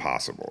genre? It's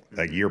impossible.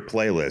 Like your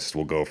playlist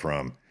will go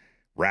from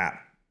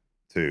rap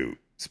to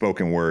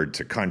spoken word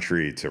to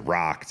country to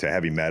rock to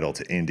heavy metal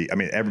to indie. I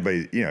mean,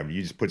 everybody,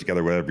 you just put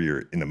together whatever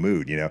you're in the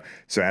mood,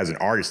 So as an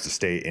artist to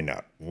stay in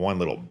one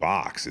little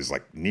box is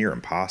like near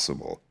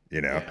impossible,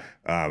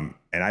 And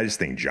I just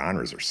think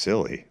genres are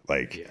silly.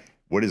 Like,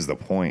 what is the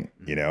point?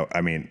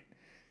 I mean,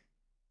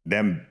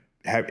 them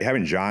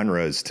having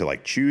genres to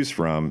like choose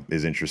from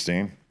is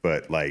interesting,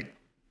 but like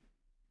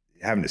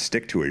having to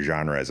stick to a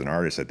genre as an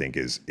artist, I think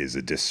is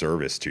a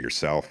disservice to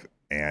yourself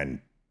and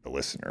the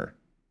listener,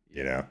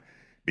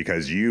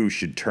 because you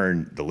should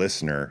turn the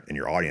listener and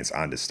your audience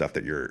onto stuff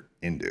that you're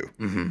into,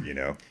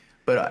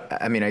 But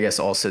I mean, I guess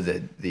also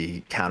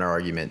the counter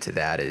argument to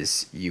that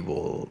is you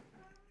will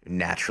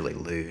naturally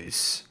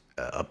lose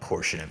a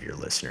portion of your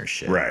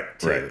listenership. Right.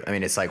 Too. Right. I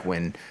mean, it's like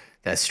when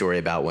that story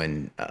about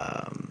when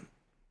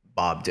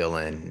Bob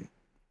Dylan,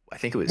 I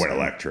think it was Went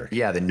electric.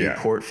 Yeah, the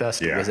Newport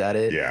Festival, was that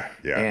it? Yeah.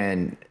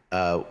 And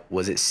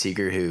was it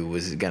Seeger who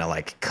was gonna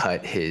like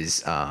cut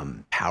his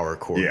power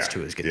chords to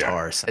his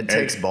guitar? So it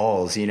takes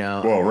balls,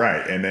 Well,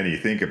 right. And then you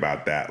think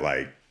about that,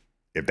 like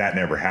if that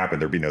never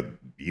happened, there'd be no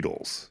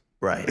Beatles.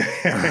 Right.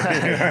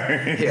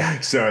 Yeah.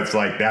 So it's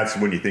like, that's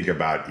when you think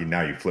about,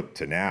 now you flip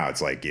to now.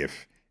 It's like,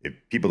 if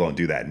people don't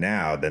do that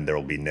now, then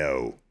there'll be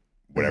no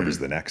whatever's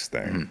the next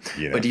thing.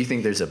 But do you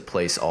think there's a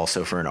place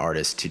also for an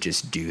artist to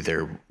just do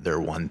their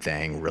one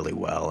thing really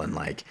well and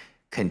like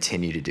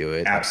continue to do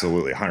it?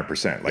 Absolutely.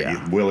 100%.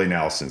 Like Willie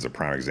Nelson's a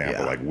prime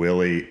example. Like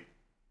Willie,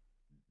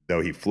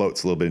 though he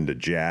floats a little bit into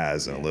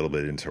jazz and a little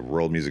bit into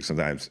world music,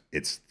 sometimes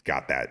it's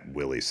got that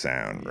Willie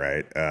sound,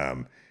 right?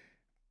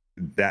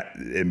 That,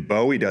 and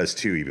Bowie does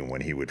too, even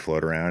when he would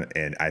float around.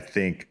 And I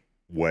think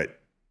what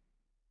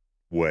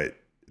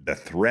the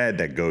thread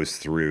that goes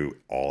through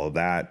all of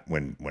that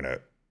when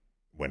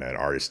an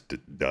artist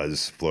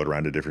does float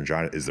around to different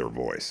genres is their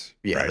voice.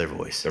 Yeah, right? their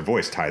voice. Their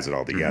voice ties it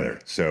all together.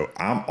 So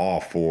I'm all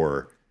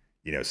for,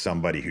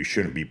 somebody who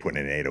shouldn't be putting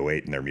an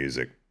 808 in their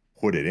music,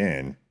 put it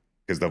in,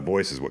 because the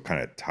voice is what kind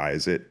of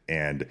ties it.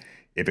 And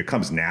if it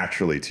comes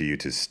naturally to you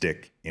to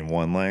stick in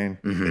one lane,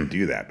 then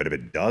do that. But if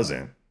it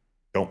doesn't,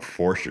 don't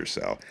force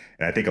yourself.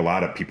 And I think a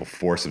lot of people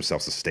force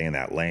themselves to stay in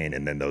that lane,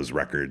 and then those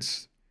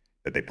records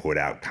that they put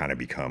out kind of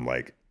become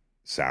like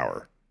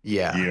sour.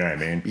 Yeah. You know what I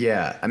mean?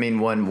 Yeah. I mean,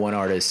 one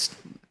artist,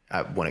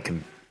 I want to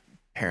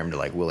compare him to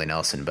like Willie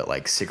Nelson, but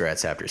like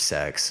Cigarettes After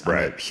Sex.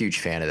 I'm a huge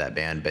fan of that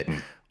band, but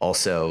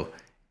also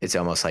it's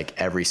almost like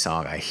every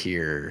song I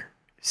hear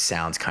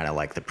sounds kind of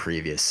like the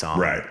previous song.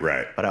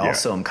 Right. But I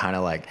also am kind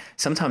of like,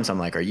 sometimes I'm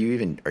like, are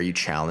you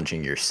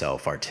challenging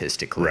yourself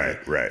artistically?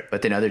 Right.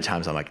 But then other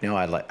times I'm like, no,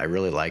 I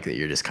really like that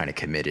you're just kind of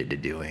committed to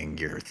doing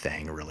your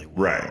thing really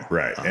well.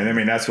 Right. And I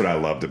mean, that's what I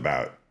loved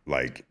about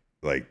like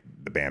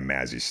the band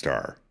Mazzy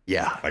Star.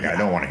 Yeah. Like, I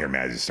don't want to hear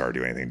Mazzy Star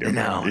do anything different.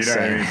 No, you know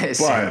what I mean? But,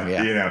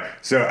 same,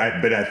 so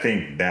I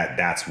think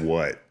that's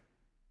what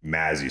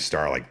Mazzy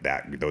Star, like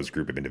those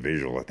group of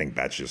individuals, I think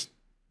that's just,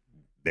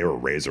 they were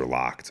razor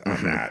locked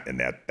on that. And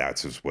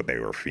that's just what they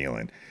were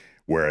feeling.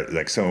 Where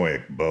like someone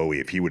like Bowie,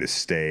 if he would have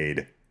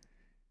stayed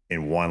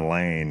in one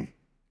lane,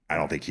 I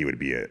don't think he would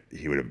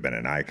have been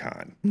an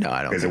icon. No,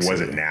 I don't think so. Because it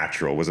wasn't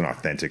natural, it wasn't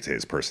authentic to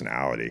his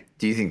personality.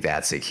 Do you think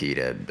that's the key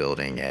to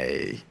building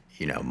a,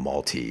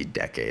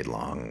 multi-decade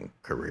long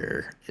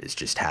career, is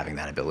just having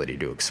that ability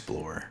to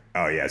explore?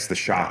 Oh yeah, it's the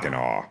shock and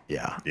awe.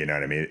 Yeah. You know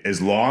what I mean?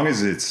 As long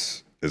as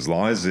it's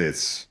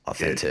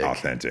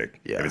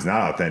authentic. Yeah. If it's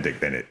not authentic,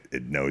 then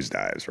it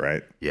nosedives,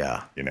 right?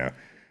 Yeah.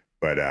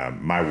 But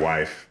my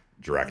wife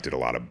directed a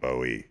lot of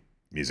Bowie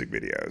music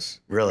videos.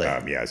 Really?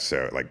 Yeah.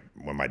 So like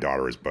when my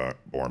daughter was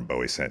born,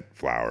 Bowie sent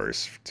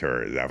flowers to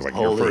her. That was like,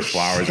 Holy your first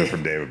flowers are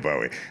from David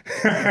Bowie.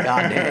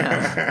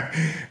 Goddamn.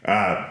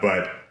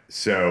 But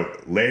so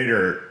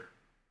later,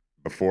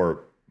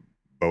 before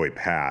Bowie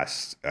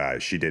passed,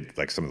 she did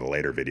like some of the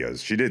later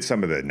videos. She did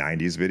some of the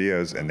 90s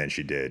videos, and then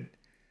she did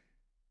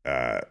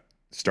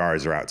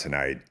Stars Are Out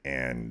Tonight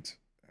and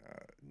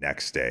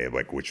Next Day,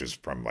 like, which was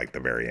from like the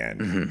very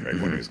end, right,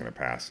 when he was going to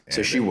pass.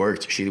 So she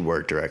worked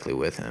directly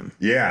with him.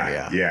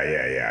 Yeah.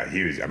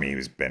 He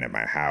was been at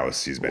my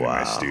house. He's been in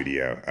my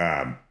studio.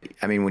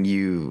 I mean, when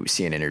you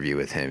see an interview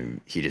with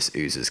him, he just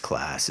oozes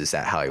class. Is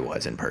that how he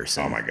was in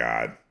person? Oh my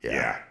God.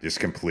 Yeah.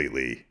 Just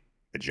completely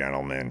a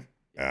gentleman.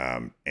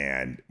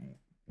 And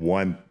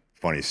one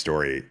funny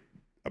story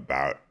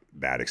about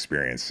that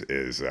experience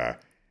is,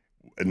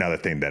 another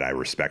thing that I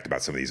respect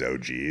about some of these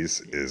OGs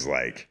is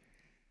like,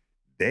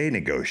 they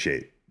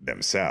negotiate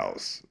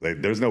themselves.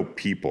 Like, there's no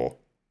people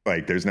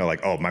Like, there's no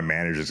like, oh, my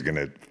manager's going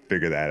to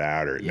figure that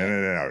out. Or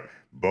no.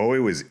 Bowie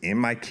was in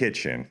my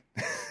kitchen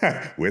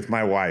with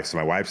my wife. So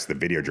my wife's the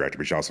video director,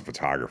 but she's also a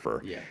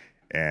photographer. Yeah.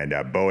 And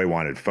Bowie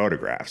wanted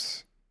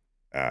photographs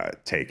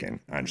taken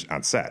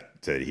on set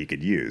so that he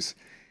could use.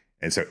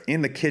 And so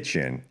in the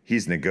kitchen,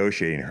 he's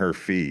negotiating her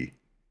fee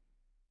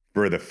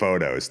for the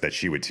photos that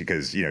she would,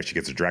 because, you know, she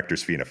gets a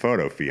director's fee and a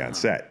photo fee on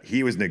set.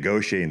 He was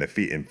negotiating the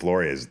fee, and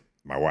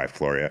my wife,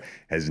 Floria,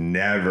 has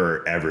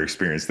never, ever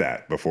experienced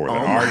that before with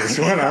an artist.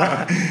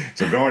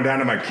 So going down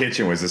to my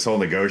kitchen was this whole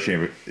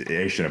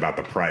negotiation about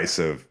the price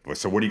of,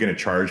 so what are you going to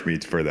charge me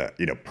for the,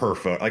 you know, per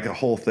photo, like a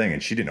whole thing.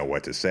 And she didn't know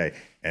what to say.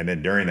 And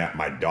then during that,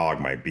 my dog,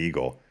 my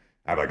beagle,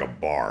 I have like a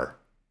bar.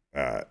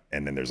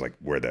 And then there's like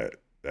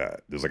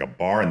there's like a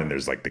bar, and then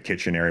there's like the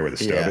kitchen area where the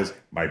stove is.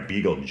 My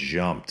beagle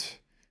jumped.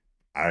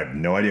 I have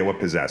no idea what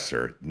possessed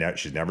her.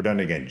 She's never done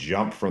it again.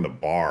 Jumped from the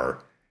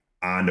bar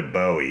onto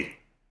Bowie,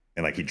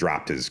 and like he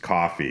dropped his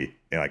coffee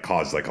and like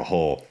caused like a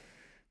whole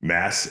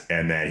mess.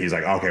 And then he's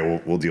like,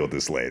 okay, we'll deal with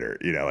this later.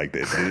 You know, like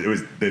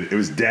it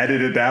was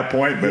deaded at that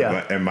point.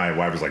 But and my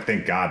wife was like,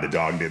 thank God the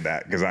dog did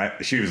that,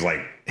 because she was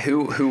like,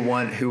 who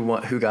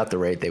got the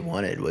rate they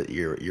wanted? With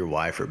your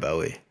wife or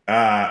Bowie?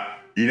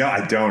 You know,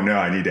 I don't know.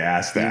 I need to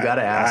ask that. You got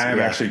to ask. I'm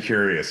actually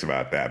curious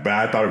about that. But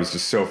I thought it was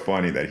just so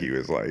funny that he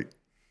was like,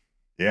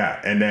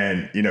 yeah. And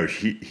then, you know,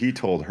 he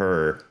told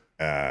her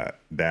that,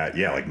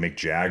 like Mick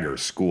Jagger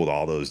schooled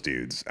all those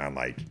dudes on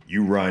like,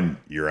 you run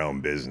your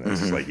own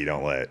business. Like, you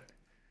don't let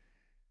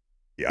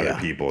the other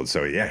people.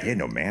 So he had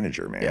no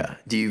manager, man. Yeah.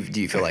 Do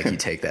you feel like you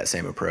take that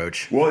same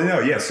approach? Well,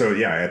 no, yeah. So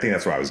I think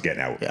that's what I was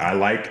getting at. Yeah.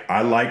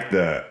 I like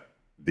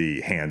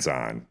the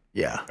hands-on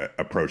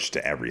approach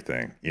to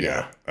everything, you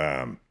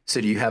know. So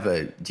do you have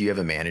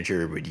a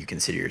manager, or would you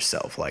consider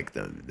yourself like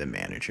the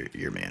manager,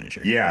 your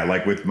manager? Yeah,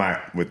 like with my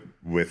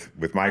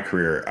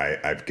career,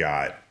 I've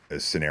got a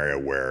scenario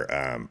where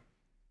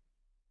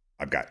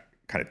I've got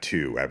kind of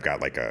two. I've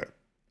got like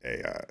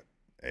an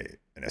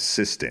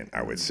assistant,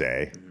 I would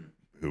say,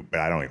 who,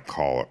 but I don't even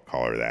call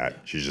her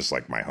that. She's just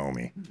like my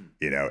homie,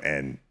 you know,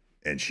 and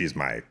she's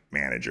my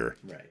manager,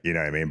 right? You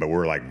know what I mean? But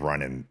we're like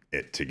running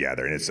it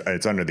together, and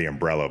it's under the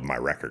umbrella of my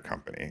record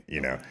company,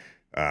 you know,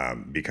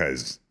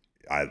 because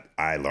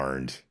I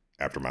learned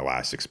after my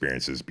last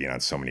experiences being on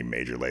so many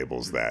major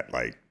labels that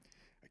like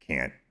I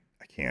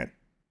can't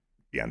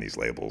be on these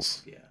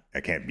labels. Yeah. I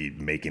can't be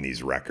making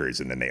these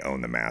records and then they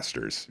own the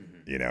masters.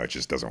 You know, it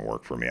just doesn't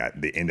work for me.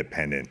 The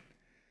independent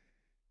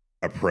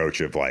approach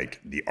of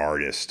like the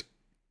artist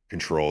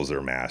controls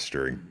their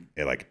mastering,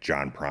 and like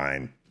John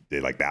Prine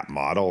did, like that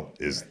model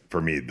is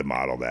for me the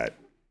model that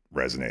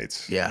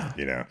resonates. Yeah.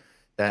 You know,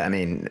 that, I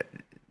mean,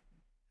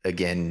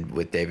 again,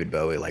 with David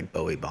Bowie, like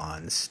Bowie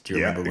Bonds. Do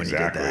you remember when he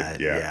did that?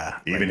 Yeah.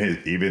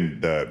 Even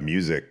the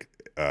music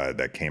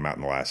that came out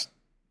in the last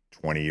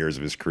 20 years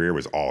of his career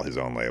was all his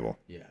own label.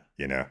 Yeah.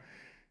 You know?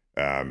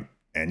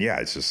 And yeah,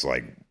 it's just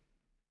like,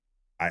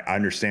 I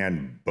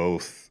understand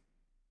both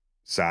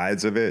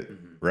sides of it,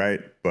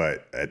 right?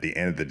 But at the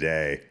end of the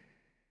day,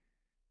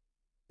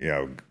 you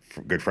know,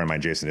 good friend of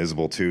mine, Jason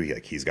Isbell too,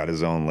 he's got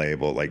his own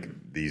label. Like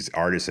these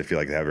artists, I feel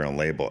like they have their own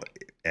label.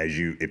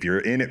 If you're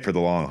in it for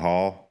the long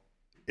haul,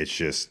 it's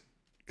just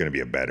going to be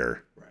a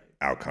better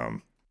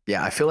outcome.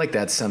 Yeah, I feel like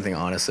that's something,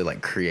 honestly,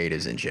 like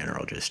creatives in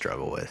general just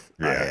struggle with.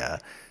 Yeah.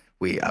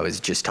 I was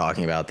just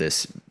talking about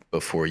this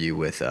before you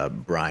with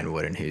Brian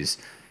Wooden, who's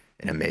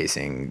an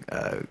amazing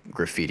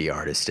graffiti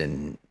artist,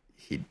 and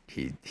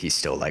he's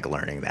still like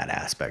learning that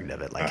aspect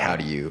of it. Like, how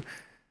do you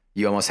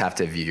almost have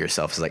to view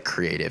yourself as like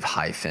creative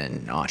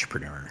hyphen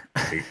entrepreneur.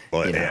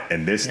 Well,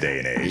 in this day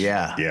and age.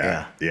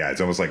 Yeah. It's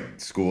almost like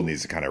school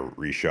needs to kind of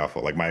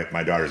reshuffle. Like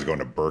my daughter's going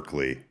to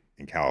Berkeley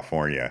in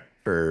California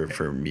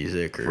for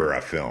music or for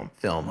a film.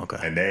 Okay.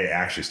 And they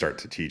actually start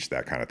to teach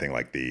that kind of thing.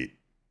 Like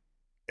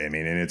and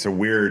it's a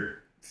weird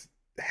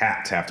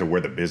hat to have to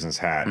wear the business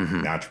hat,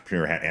 the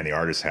entrepreneur hat, and the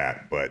artist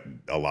hat. But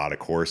a lot of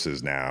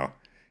courses now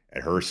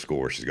at her school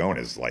where she's going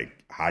is like,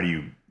 how do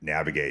you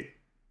navigate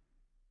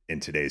in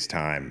today's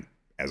time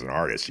as an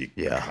artist? You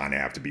kind of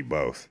have to be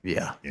both.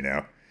 Yeah. You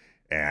know,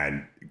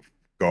 and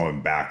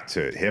going back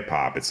to hip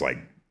hop, it's like,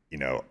 you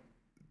know,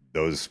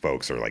 those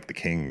folks are like the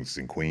kings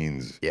and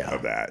queens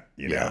of that,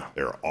 you know,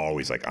 they're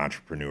always like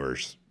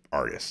entrepreneurs,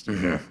 artists, you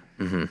know,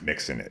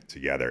 mixing it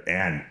together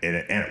and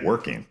it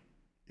working,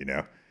 you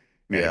know,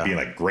 and it being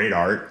like great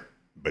art,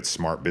 but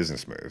smart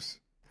business moves.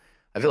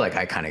 I feel like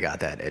I kind of got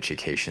that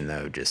education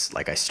though, just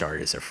like I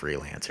started as a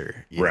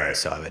freelancer, you know,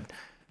 so I would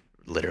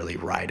literally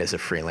write as a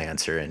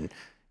freelancer, and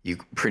you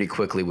pretty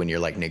quickly, when you're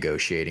like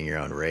negotiating your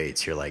own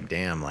rates, you're like,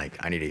 damn,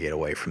 like I need to get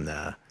away from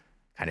the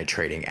kind of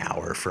trading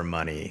hour for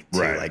money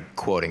to like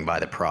quoting by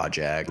the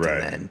project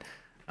and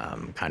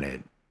then kind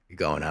of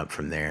going up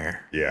from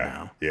there.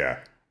 Yeah. You know?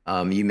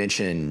 Yeah. You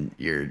mentioned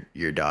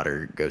your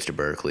daughter goes to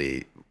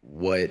Berkeley.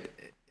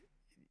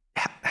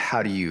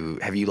 Have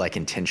you like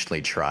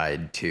intentionally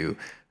tried to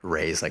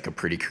raise like a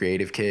pretty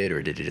creative kid,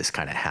 or did it just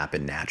kind of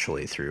happen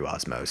naturally through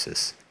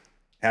osmosis?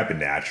 Happened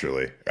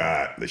naturally.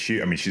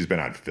 She's been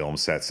on film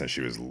sets since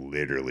she was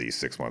literally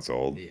 6 months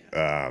old.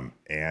 Yeah.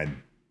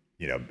 And,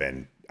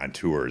 been on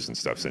tours and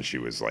stuff since she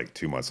was like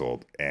 2 months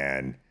old.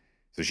 And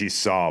so she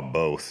saw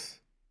both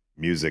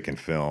music and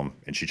film,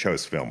 and she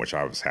chose film, which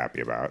I was happy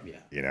about,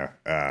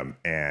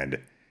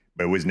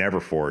 but it was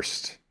never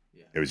forced.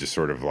 Yeah. It was just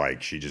sort of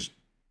like, she just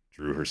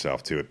drew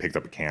herself to it, picked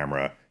up a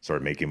camera,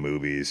 started making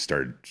movies,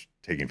 started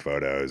taking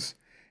photos.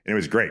 And it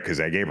was great because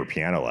I gave her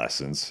piano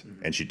lessons,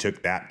 and she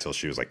took that till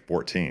she was like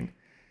 14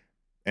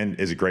 and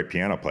is a great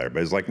piano player.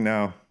 But it's like,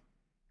 no,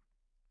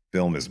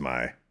 film is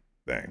my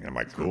thing. And I'm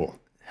like, cool.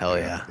 Hell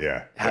yeah.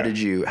 Yeah. How did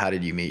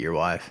you meet your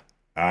wife?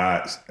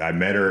 I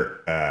met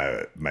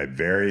her, my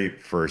very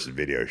first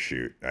video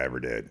shoot I ever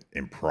did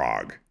in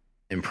Prague.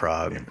 In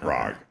Prague.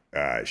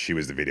 She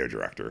was the video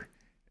director.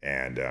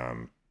 And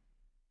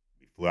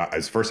we flew out. It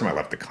was the first time I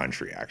left the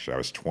country, actually. I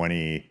was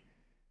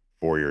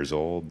 24 years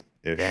old.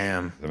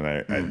 Damn.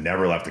 I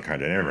never left the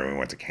country. I never even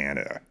went to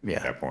Canada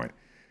at that point.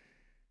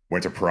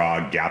 Went to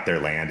Prague, got there,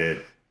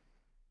 landed.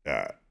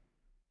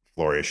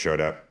 Floria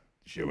showed up.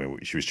 She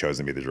was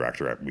chosen to be the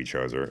director. We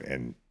chose her.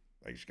 And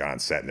like, she got on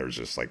set, and there was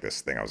just like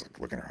this thing. I was like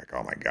looking at her like,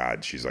 oh my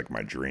God, she's like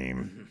my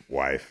dream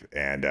wife.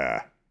 And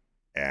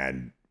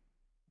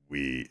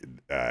we,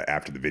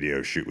 after the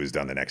video shoot was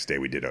done the next day,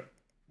 we did a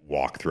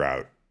walk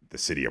throughout the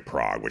city of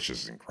Prague, which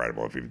is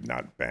incredible. If you've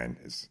not been,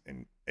 it's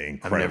an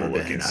incredible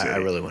looking city. I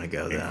really want to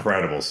go there.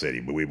 Incredible city.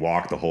 But we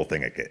walked the whole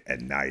thing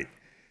at night.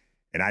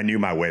 And I knew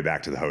my way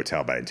back to the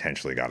hotel, but I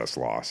intentionally got us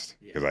lost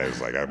because I was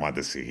like, I want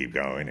this to keep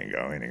going and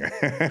going.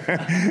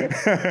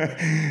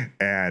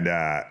 And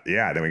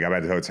then we got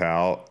back to the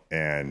hotel,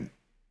 and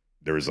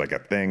there was like a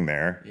thing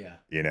there.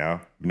 Yeah.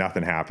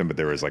 Nothing happened, but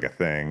there was like a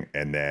thing.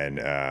 And then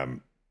a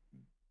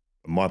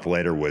month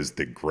later was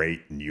the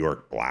great New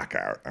York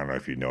blackout. I don't know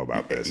if you know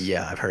about this.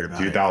 Yeah, I've heard about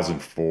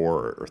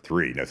 2004 or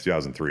 3. No,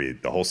 2003.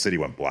 The whole city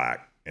went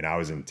black, and I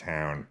was in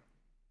town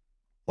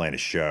playing a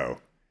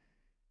show.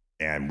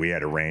 And we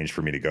had arranged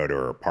for me to go to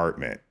her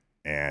apartment.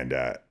 And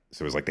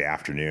so it was like the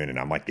afternoon, and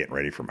I'm like getting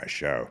ready for my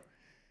show.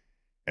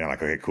 And I'm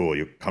like, okay, cool.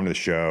 You come to the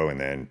show. And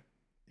then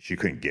she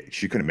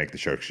couldn't make the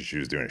show because she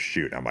was doing a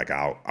shoot. And I'm like,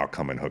 I'll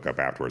come and hook up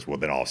afterwards. Well,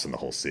 then all of a sudden the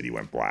whole city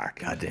went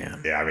black.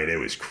 Goddamn. Yeah, I mean, it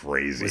was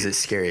crazy. Was it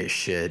scary as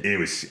shit?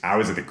 I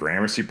was at the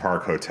Gramercy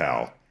Park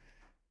Hotel,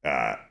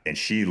 and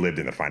she lived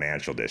in the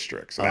financial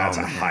district. So that's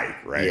a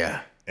hike, right? Yeah.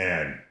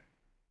 And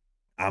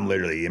I'm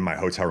literally in my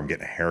hotel room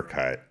getting a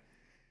haircut,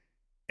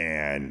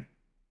 and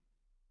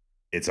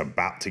it's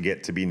about to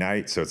get to be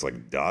night, so it's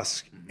like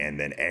dusk, and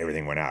then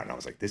everything went out, and I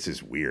was like, "This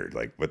is weird."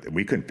 Like, but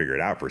we couldn't figure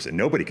it out for a second.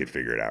 Nobody could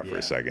figure it out for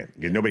a second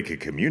because nobody could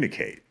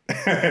communicate. You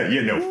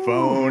had no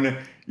phone,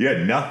 you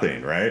had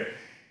nothing, right?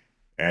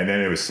 And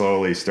then it was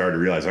slowly started to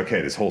realize,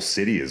 okay, this whole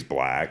city is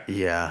black.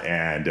 Yeah,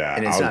 and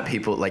it's not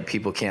people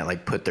can't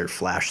like put their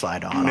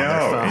flashlight on no,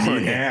 their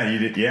phone. And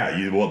you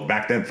did, well,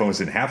 back then phones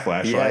didn't have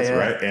flashlights,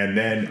 right? And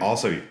then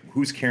also,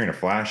 who's carrying a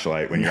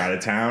flashlight when you're out of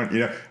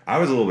town? I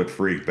was a little bit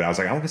freaked, but I was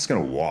like, I'm just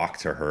gonna walk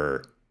to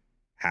her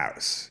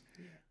house.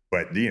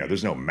 But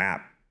there's no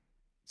map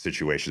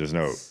situation. There's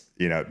no,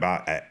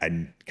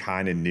 I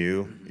kind of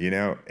knew,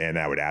 and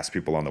I would ask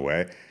people on the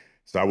way.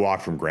 So I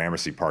walked from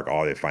Gramercy Park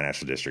all the way to the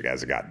financial district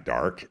as it got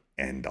dark,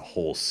 and the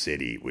whole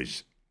city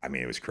was,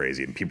 it was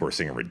crazy. And people were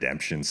singing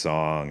Redemption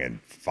Song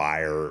and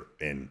fire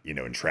and,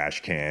 in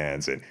trash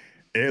cans. And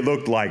it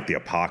looked like the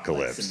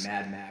apocalypse. Like some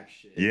Mad Max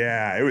shit.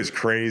 Yeah, it was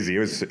crazy. It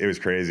was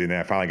crazy. And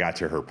then I finally got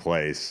to her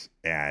place.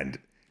 And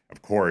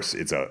of course,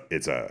 it's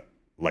a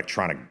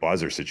electronic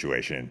buzzer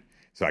situation.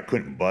 So I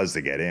couldn't buzz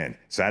to get in.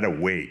 So I had to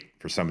wait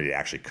for somebody to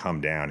actually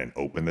come down and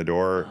open the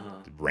door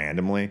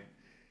randomly.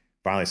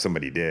 Finally,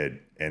 somebody did,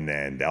 and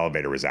then the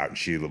elevator was out, and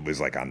she was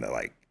like on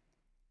the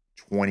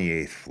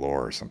 28th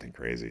floor or something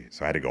crazy.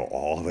 So I had to go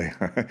all the way.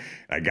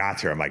 I got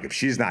to her. I'm like, if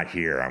she's not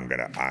here, I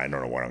don't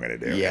know what I'm gonna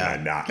do.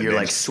 Yeah, you're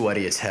like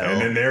sweaty as hell. And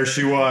then there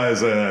she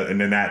was, and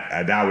then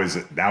that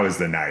was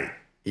the night.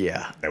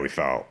 Yeah, that we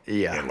fell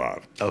in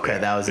love. Okay,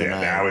 that was the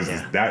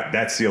night.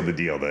 That sealed the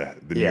deal. The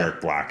New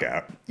York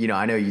blackout.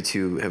 I know you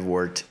two have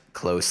worked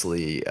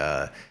closely,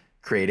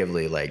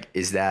 creatively. Like,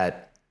 is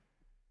that?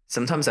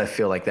 Sometimes I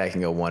feel like that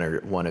can go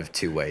one of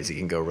two ways. It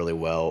can go really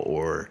well,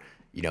 or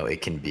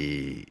it can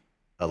be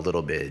a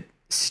little bit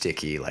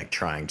sticky, like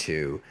trying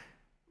to,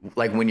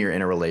 like when you're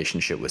in a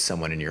relationship with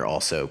someone and you're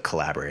also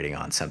collaborating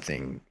on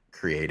something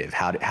creative.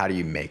 How do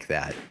you make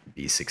that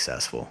be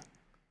successful?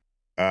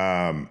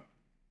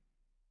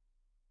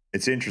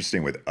 It's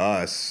interesting with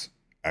us.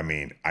 I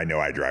mean, I know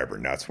I drive her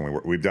nuts when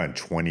we've done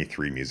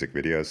 23 music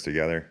videos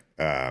together,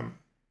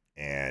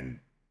 and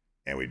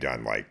we've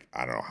done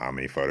I don't know how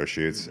many photo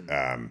shoots.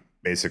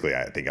 Basically,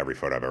 I think every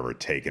photo I've ever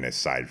taken,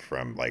 aside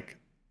from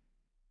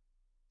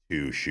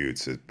 2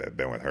 shoots, has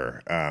been with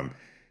her.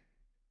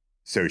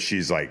 So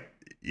she's like,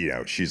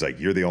 you're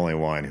the only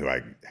one who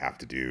I have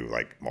to do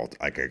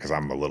because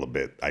I'm a little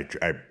bit. I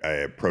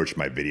approach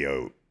my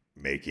video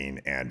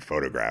making and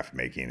photograph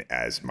making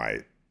as my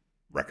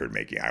record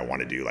making. I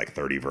want to do like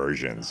 30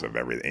 versions of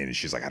everything. And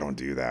she's like, I don't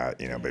do that,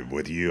 but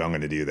with you, I'm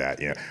going to do that,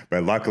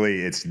 but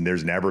luckily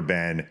there's never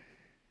been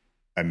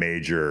a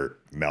major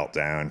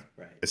meltdown,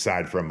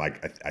 aside from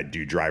like, I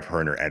do drive her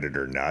and her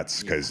editor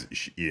nuts because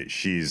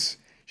she's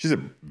a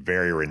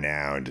very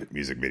renowned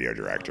music video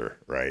director.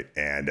 Right.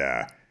 And,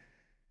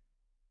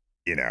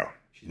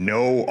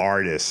 no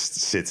artist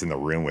sits in the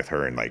room with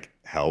her and like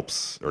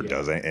helps or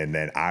doesn't. And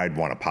then I'd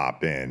want to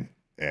pop in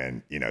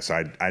and,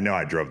 so I know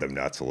I drove them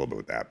nuts a little bit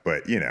with that,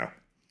 but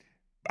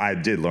I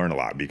did learn a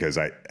lot because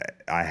I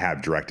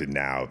have directed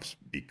now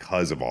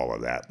because of all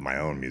of that, my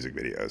own music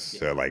videos.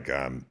 So like,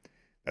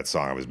 that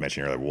song I was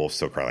mentioning earlier, Wolves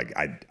Still Cry, like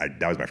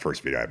that was my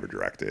first video I ever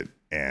directed.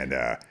 And,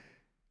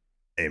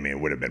 it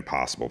would have been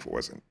possible if it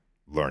wasn't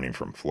learning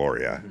from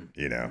Floria,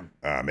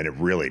 and it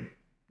really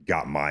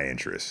got my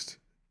interest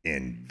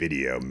in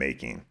video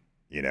making,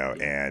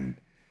 and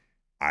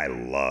I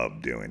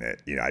love doing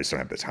it. I just don't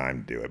have the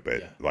time to do it,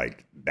 but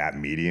like that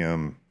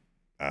medium,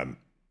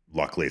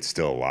 luckily it's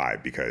still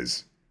alive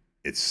because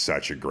it's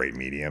such a great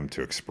medium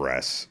to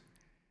express.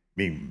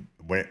 I mean,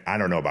 I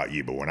don't know about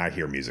you, but when I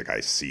hear music,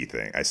 I see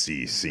things, I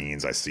see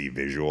scenes, I see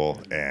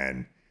visual,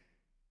 and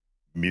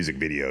music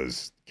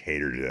videos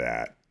cater to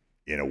that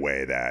in a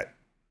way that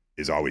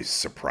is always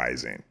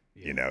surprising.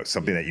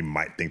 Something that you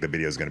might think the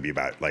video is going to be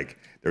about. Like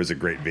there was a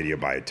great video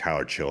by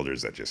Tyler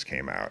Childers that just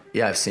came out.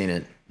 Yeah, I've seen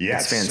it. Yeah,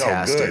 it's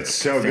fantastic. So good.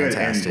 So good.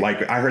 And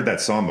like I heard that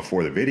song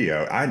before the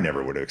video. I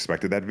never would have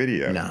expected that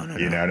video. No.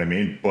 You know what I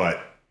mean? But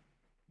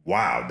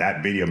wow,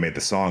 that video made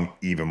the song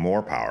even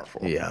more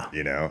powerful. Yeah.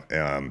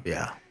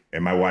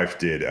 And my wife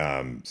did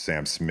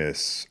Sam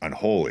Smith's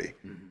Unholy.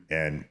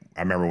 And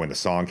I remember when the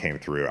song came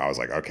through, I was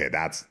like, okay,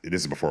 this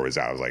is before it was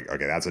out. I was like,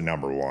 okay, that's a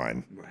number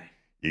one. Right.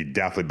 You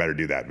definitely better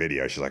do that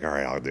video. She's like, all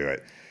right, I'll do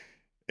it.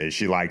 And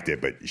she liked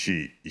it, but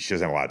she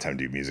doesn't have a lot of time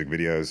to do music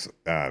videos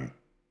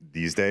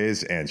these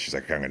days. And she's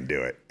like, okay, I'm going to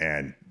do it.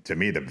 And to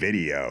me, the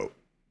video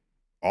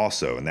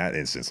also in that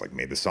instance, like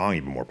made the song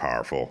even more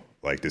powerful.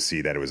 Like to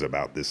see that it was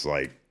about this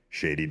like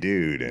shady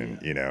dude and,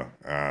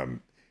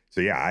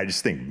 so yeah, I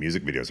just think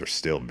music videos are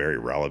still very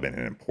relevant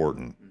and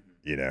important,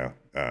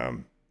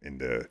 in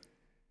the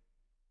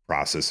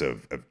process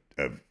of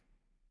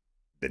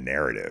the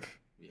narrative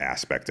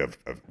aspect of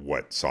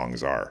what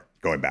songs are.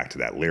 Going back to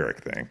that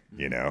lyric thing,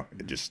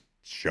 just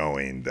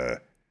showing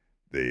the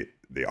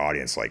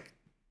audience like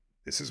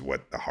this is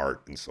what the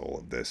heart and soul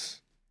of this.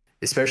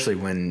 Especially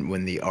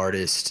when the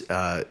artist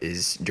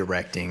is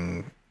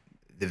directing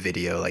the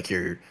video, like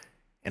you're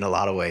in a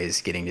lot of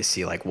ways getting to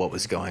see like what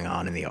was going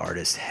on in the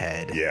artist's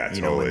head. Yeah,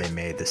 totally. When they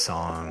made the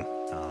song.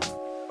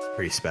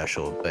 Pretty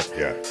special, but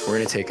yeah, we're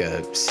gonna take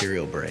a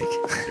cereal break. All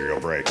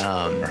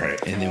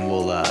right, and then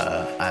we'll.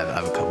 I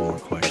have a couple more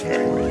questions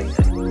for you.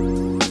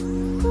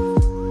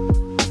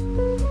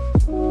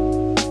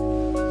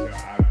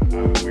 So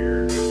I'm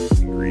weird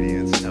with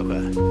ingredients.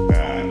 Okay.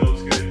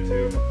 Milk's good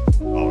too.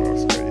 All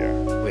milk's good.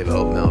 Yeah. We have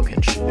oat milk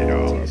and shit.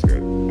 All milk's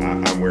good.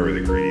 I'm weird with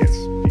ingredients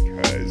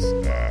because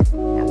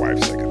my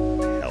wife's like a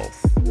health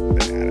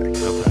fanatic.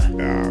 Okay.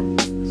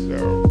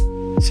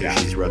 So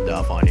she's rubbed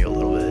off on you a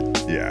little bit.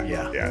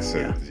 Yeah.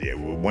 So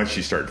once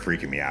she started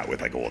freaking me out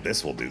with like, well,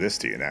 this will do this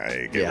to you, and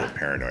I get a little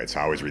paranoid. So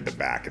I always read the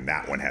back, and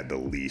that one had the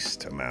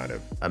least amount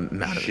of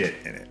shit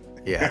in it.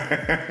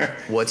 Yeah.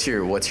 What's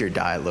your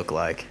diet look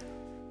like?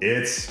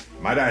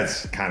 My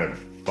diet's kind of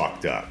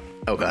fucked up.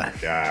 Okay.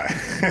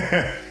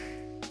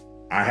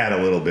 I had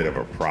a little bit of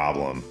a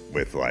problem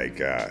with like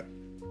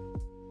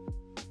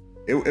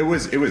it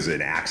was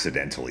an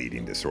accidental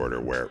eating disorder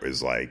where it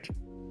was like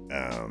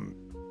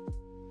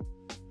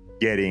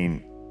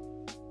getting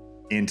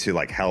into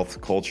like health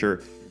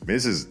culture.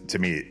 This is to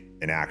me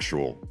an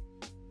actual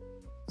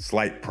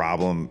slight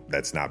problem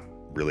that's not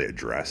really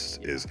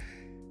addressed is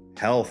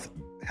health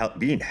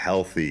being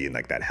healthy and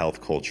like that health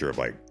culture of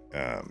like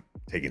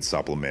taking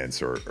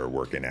supplements or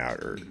working out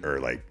or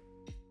like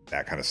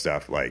that kind of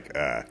stuff. Like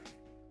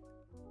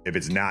if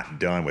it's not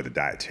done with a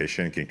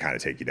dietitian, it can kind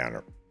of take you down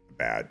a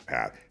bad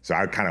path. So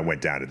I kind of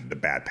went down to the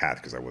bad path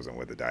because I wasn't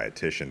with a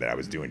dietitian, that I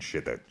was doing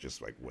shit that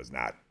just like was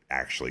not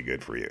actually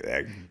good for you.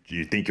 Like,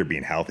 you think you're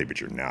being healthy, but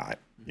you're not,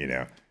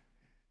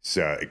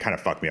 So it kind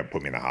of fucked me up,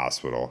 put me in the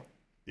hospital.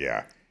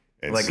 Yeah.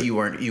 And like so, you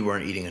weren't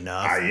eating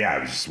enough. I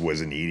just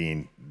wasn't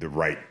eating the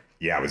right.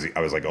 Yeah. I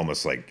was like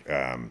almost like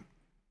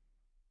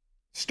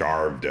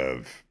starved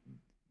of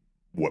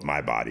what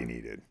my body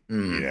needed,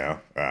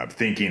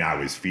 thinking I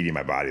was feeding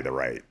my body the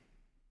right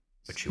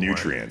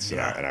nutrients and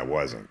I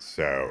wasn't.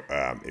 So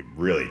it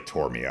really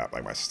tore me up,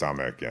 like my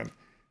stomach.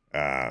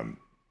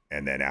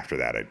 And then after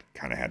that, I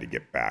kind of had to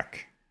get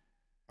back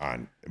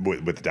on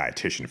with the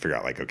dietitian to figure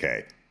out like,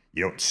 okay,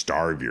 you don't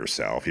starve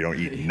yourself. You don't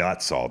eat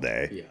nuts all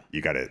day. Yeah.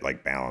 You got to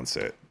like balance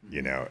it,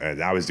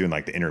 and I was doing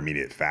like the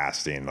intermediate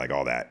fasting, like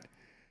all that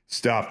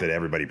stuff that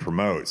everybody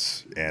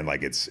promotes. And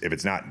like, if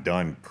it's not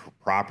done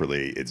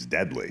properly, it's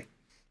deadly.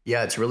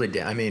 Yeah. It's really,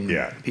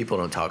 people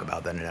don't talk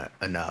about that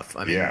enough.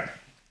 I mean,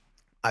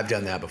 I've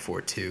done that before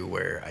too,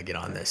 where I get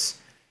on this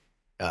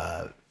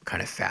kind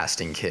kind of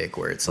fasting kick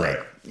where it's Right.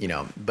 like, you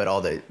know, but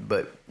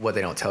what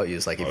they don't tell you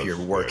is like if you're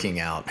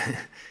working out,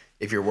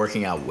 if you're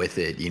working out with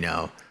it, you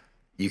know,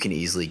 you can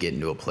easily get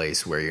into a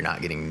place where you're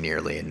not getting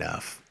nearly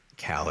enough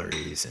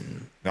calories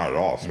and Not at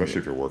all, especially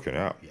if you're working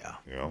out. yeah,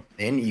 You know?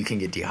 and you can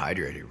get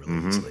dehydrated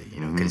really easily,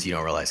 you know, because you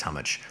don't realize how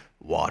much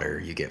water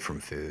you get from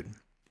food.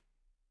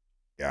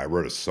 Yeah, I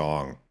wrote a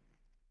song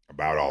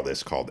about all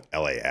this called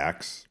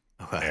LAX.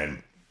 Okay.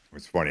 And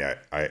it's funny,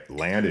 I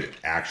landed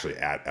actually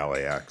at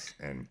LAX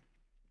and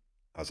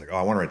I was like, oh,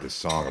 I want to write this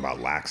song about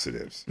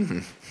laxatives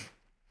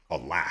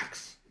called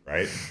Lax,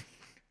 right?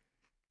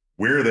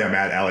 Weirdly, I'm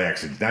at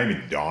LAX. It's not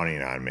even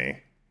dawning on me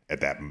at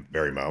that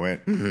very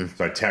moment.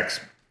 So I text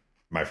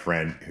my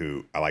friend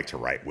who I like to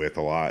write with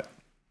a lot.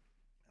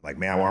 Like,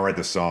 man, I want to write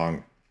this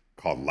song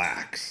called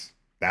Lax.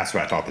 That's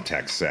what I thought the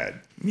text said.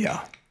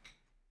 Yeah.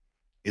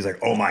 He's like,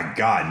 oh my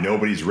God,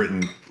 nobody's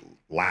written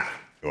lax.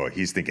 Well,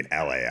 he's thinking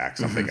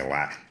LAX. I'm thinking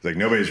lax. He's like,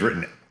 nobody's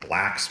written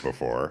lax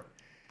before.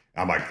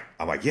 I'm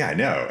like, yeah, I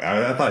know.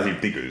 I thought he'd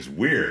think it was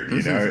weird,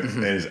 you know.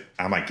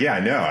 I'm like, yeah,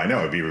 I know,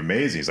 it'd be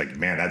amazing. He's like,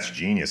 man, that's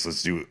genius.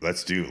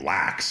 Let's do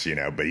lax, you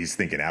know. But he's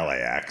thinking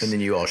LAX. And then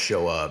you all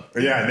show up.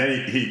 Yeah, and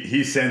then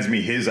he sends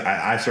me his.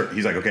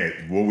 He's like,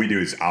 okay, what we do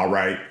is I'll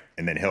write,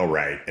 and then he'll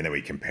write, and then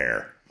we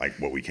compare like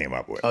what we came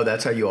up with. Oh,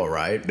 that's how you all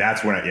write?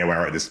 That's when I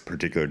write this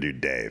particular dude,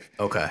 Dave.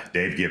 Okay.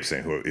 Dave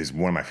Gibson, who is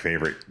one of my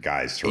favorite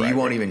guys to write. You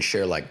won't with. even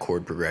share like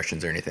chord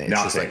progressions or anything. It's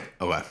Nothing. just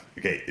like,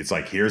 Okay, it's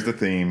like, here's the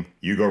theme.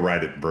 You go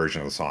write a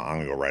version of the song. I'm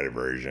going to go write a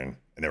version.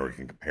 And then we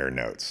can compare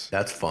notes.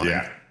 That's fun.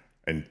 Yeah.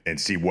 And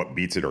see what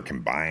beats it or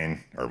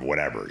combine or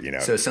whatever, you know.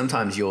 So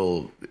sometimes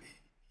you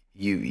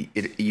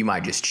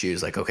might just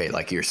choose like, okay,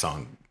 like your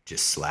song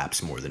just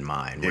slaps more than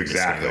mine. We're just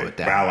exactly. gonna go with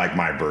that. But I like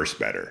my verse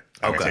better.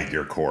 I'm going to take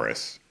your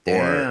chorus. Or,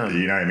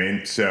 you know what I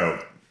mean?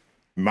 So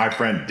my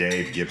friend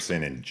Dave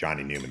Gibson and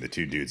Johnny Newman, the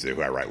two dudes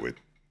who I write with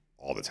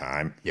all the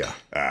time. Yeah.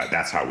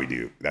 That's how we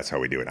do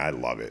it. And I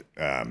love it.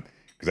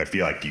 Because I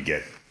feel like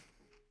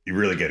you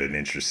really get an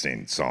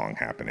interesting song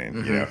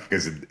happening, you know,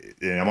 because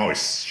I'm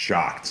always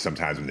shocked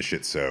sometimes when the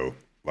shit's so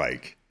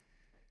like,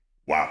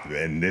 wow,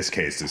 in this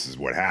case, this is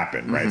what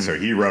happened, right? So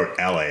he wrote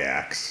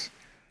LAX.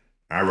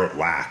 I wrote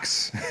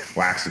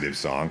laxative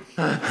song.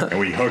 And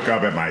we hook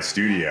up at my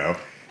studio.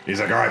 He's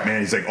like, all right,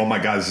 man. He's like, oh my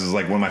God, this is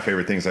like one of my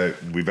favorite things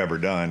we've ever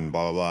done,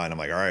 blah, blah, blah. And I'm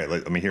like, all right,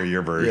 let me hear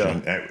your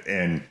version. Yeah.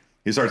 And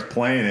he starts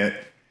playing it.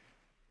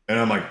 And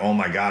I'm like, oh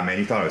my God, man.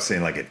 He thought I was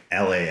saying like an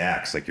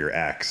LAX, like your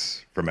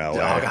ex from LA.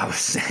 Dog, I was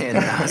saying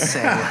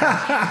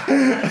that.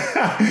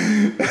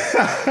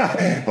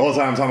 The whole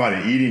time I'm talking about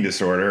an eating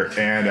disorder.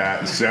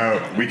 And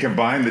so we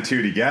combined the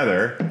two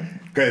together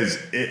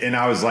and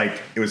I was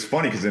like, it was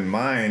funny because in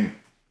mine,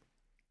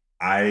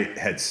 I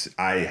had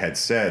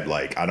said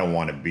like, I don't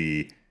want to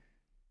be,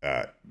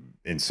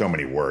 in so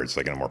many words,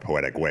 like in a more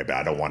poetic way, but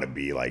I don't want to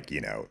be like, you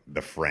know,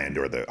 the friend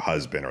or the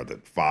husband or the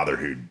father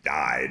who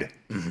died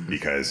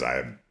because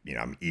I'm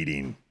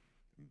eating,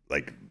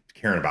 like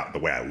caring about the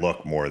way I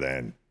look more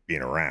than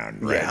being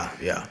around. Right?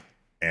 Yeah.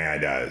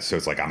 And so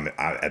it's like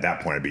at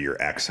that point I'd be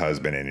your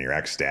ex-husband and your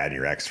ex-dad and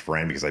your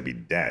ex-friend because I'd be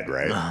dead,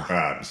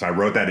 right? So I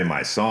wrote that in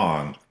my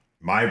song,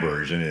 my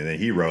version, and then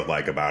he wrote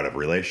like about a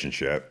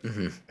relationship,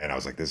 and I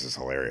was like, this is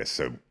hilarious.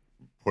 So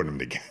put them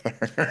together.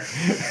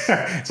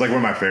 It's like one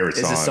of my favorite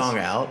songs. Is the song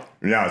out?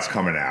 No, it's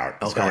coming out.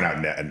 It's Okay.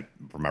 coming out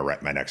for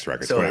my next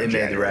record. So it's it made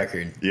the January.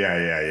 record.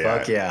 Yeah.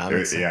 Fuck yeah.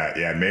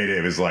 It made it.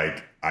 It was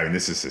like, I mean,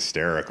 this is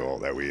hysterical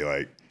that we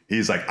like,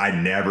 he's like, I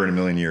never in a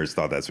million years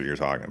thought that's what you're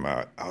talking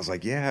about. I was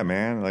like, yeah,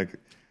 man. Like,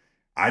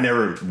 I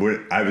never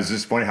would. I was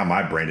just funny how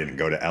my brain didn't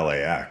go to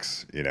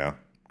LAX, you know,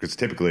 because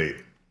typically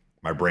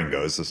my brain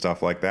goes to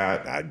stuff like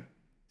that. I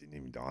didn't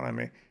even dawn on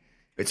me.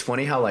 It's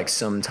funny how like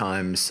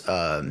sometimes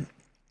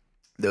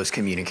those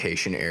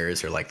communication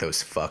errors or like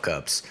those fuck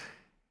ups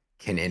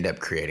can end up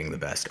creating the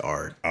best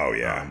art. Oh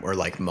yeah. Or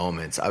like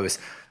moments. I was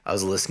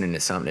listening to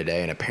something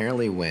today, and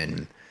apparently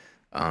when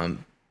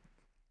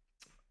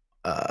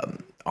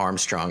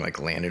Armstrong like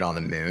landed on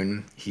the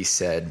moon, he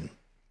said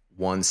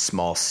one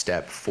small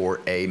step for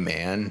a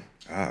man.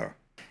 Oh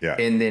yeah.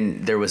 And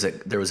then there was a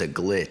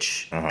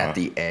glitch at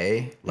the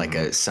A, like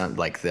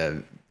like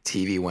the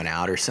TV went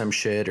out or some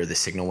shit, or the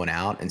signal went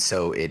out, and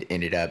so it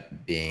ended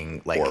up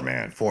being like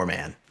four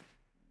man.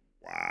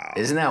 Wow.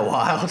 Isn't that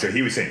wild? So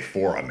he was saying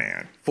for a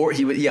man.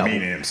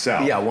 Meaning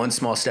himself. Yeah, one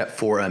small step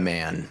for a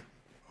man.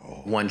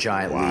 One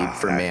giant leap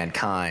for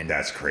mankind.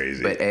 That's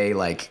crazy. But A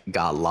like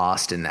got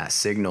lost in that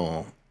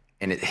signal,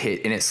 and it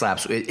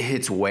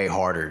hits way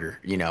harder,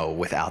 you know,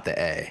 without the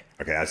A.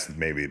 Okay, that's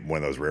maybe one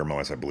of those rare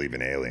moments I believe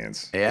in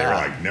aliens. Yeah. They were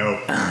like, nope,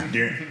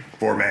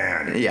 for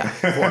man. Yeah,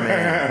 for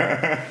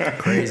man.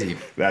 Crazy.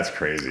 That's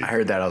crazy. I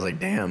heard that. I was like,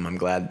 damn, I'm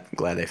glad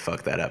they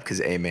fucked that up, because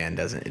A man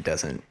doesn't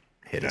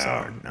hit as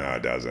hard. No,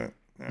 it doesn't.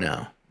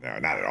 No,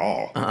 not at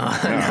all.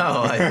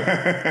 no,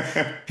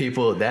 like,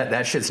 people,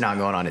 that shit's not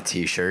going on a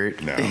t-shirt.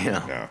 No, you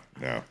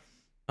know?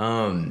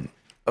 no.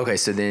 Okay,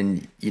 so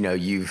then, you know,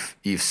 you've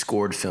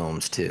scored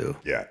films too.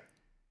 Yeah.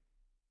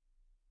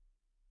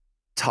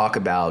 talk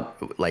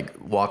about, like,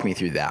 walk me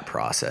through that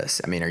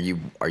process. I mean,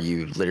 are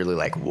you literally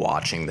like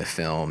watching the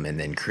film and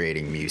then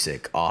creating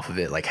music off of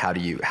it? Like, how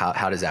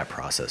does that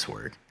process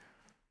work?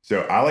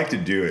 So I like to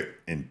do it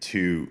in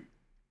 2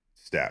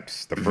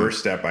 steps. The first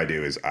step I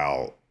do is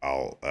I'll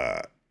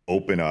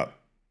open up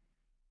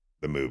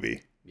the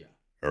movie,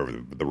 or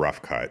the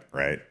rough cut,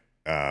 right?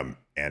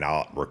 And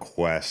I'll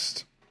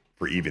request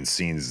for even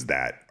scenes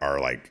that are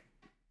like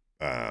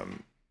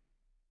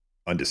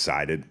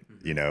undecided,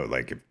 you know,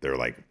 like if they're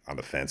like on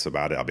the fence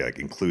about it, I'll be like,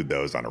 include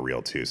those on a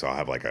reel too. So I'll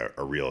have like a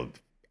reel of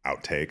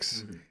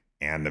outtakes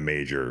and the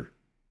major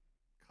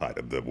cut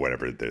of the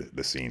whatever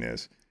the scene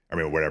is. I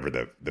mean, whatever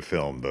the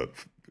film, the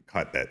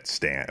cut that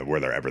stand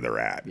wherever they're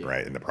at,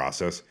 right, in the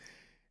process.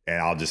 And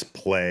I'll just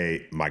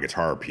play my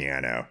guitar or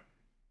piano,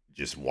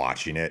 just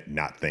watching it,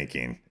 not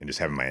thinking, and just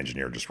having my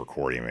engineer just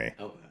recording me,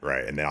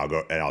 right? And then I'll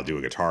go and I'll do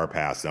a guitar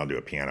pass, then I'll do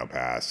a piano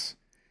pass,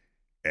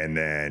 and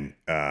then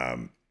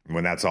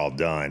when that's all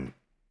done,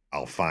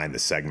 I'll find the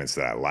segments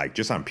that I like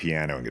just on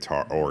piano and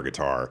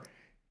guitar,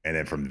 and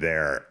then from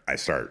there I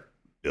start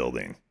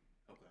building.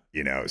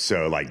 You know,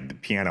 so like the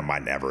piano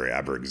might never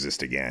ever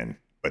exist again,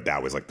 but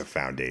that was like the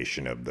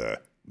foundation of the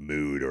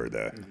mood or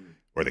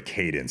the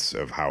cadence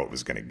of how it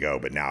was going to go.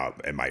 But now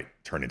it might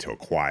turn into a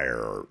choir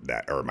or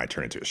it might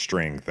turn into a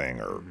string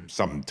thing or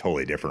something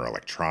totally different or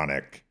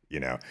electronic, you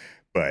know.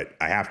 But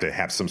I have to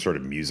have some sort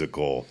of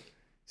musical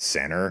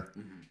center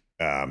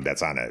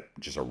that's on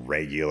just a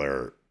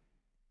regular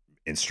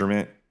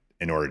instrument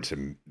in order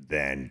to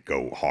then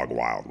go hog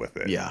wild with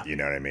it. Yeah. You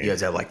know what I mean? You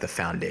guys have like the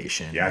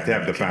foundation. You have to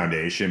have the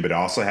foundation, but it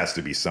also has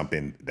to be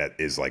something that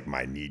is like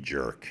my knee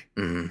jerk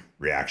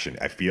reaction.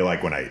 I feel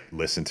like when I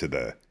listen to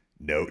the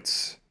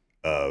notes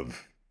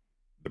of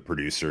the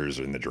producers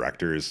and the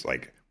directors,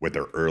 like what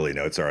their early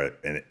notes are,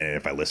 and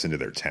if I listen to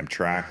their temp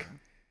track,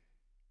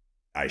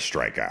 I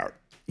strike out.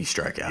 You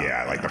strike out.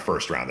 Yeah, like the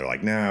first round, they're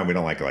like, "No, we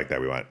don't like it like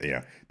that. We want,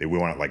 we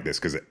want it like this."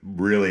 Because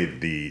really,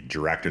 the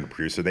director and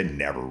producer, they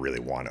never really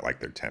want it like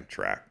their temp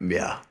track.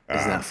 Yeah,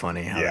 isn't that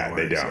funny? How that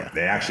works? They don't. Yeah.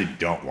 They actually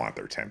don't want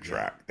their temp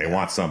track. They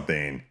want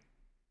something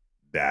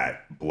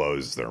that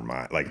blows their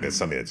mind, like that's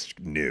something that's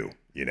new.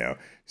 You know.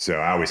 So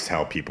I always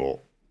tell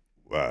people,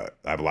 I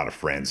have a lot of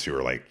friends who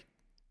are like,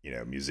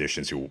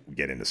 musicians who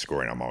get into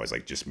scoring. I'm always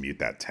like, just mute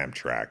that temp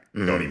track.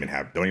 Don't even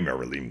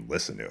ever even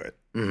listen to it.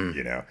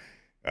 You know.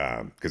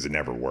 Because it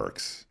never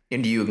works.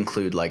 And do you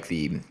include like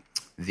the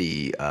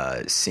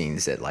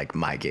scenes that like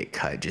might get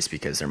cut just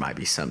because there might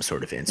be some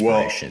sort of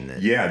inspiration?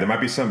 There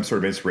might be some sort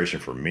of inspiration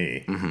for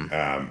me.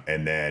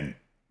 And then,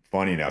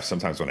 funny enough,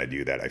 sometimes when I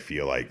do that, I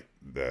feel like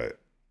the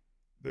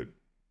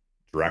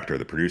director,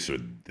 the producer,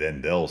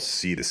 then they'll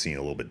see the scene a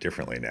little bit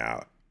differently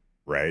now,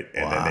 right?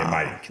 And then they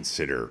might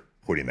consider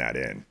putting that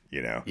in,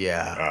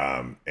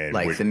 Yeah. And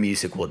like the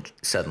music will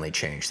suddenly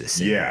change the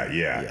scene.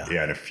 Yeah.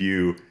 And a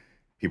few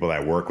people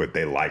that I work with,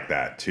 they like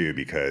that too,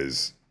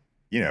 because,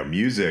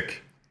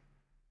 music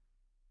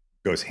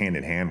goes hand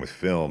in hand with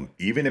film,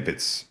 even if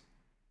it's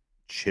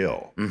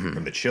chill,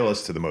 from the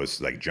chillest to the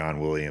most like John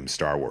Williams,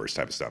 Star Wars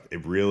type of stuff.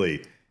 It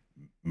really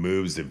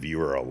moves the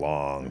viewer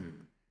along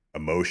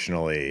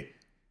emotionally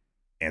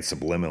and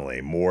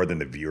subliminally more than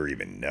the viewer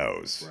even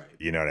knows. Right.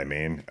 You know what I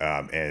mean?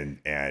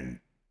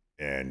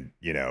 And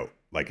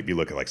like if you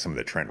look at like some of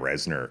the Trent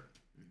Reznor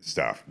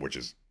stuff, which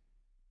is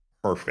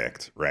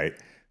perfect, right?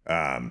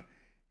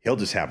 He'll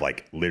just have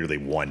like literally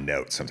one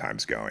note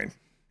sometimes going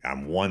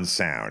on one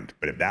sound.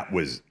 But if that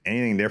was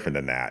anything different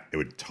than that, it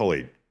would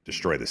totally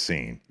destroy the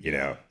scene,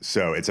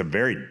 So it's a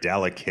very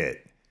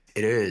delicate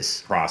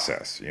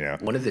process,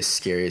 One of the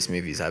scariest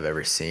movies I've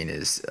ever seen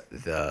is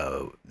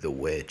The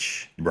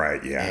Witch.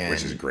 Right, yeah, and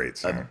which is great.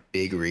 So. A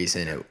big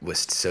reason it was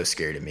so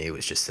scary to me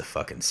was just the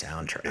fucking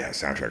soundtrack. Yeah,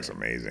 soundtrack's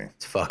amazing.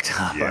 It's fucked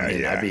up.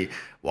 Yeah, I'd be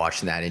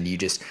watching that and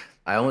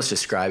I almost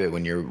describe it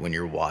when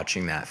you're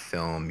watching that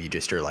film, you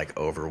just are like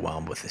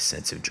overwhelmed with a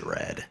sense of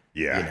dread.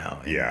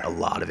 Yeah. And a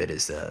lot of it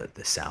is the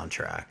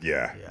soundtrack.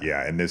 Yeah.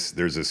 And there's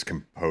this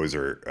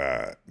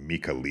composer,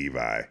 Mika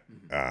Levi,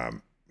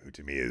 who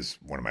to me is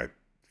one of my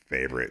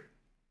favorite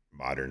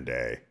modern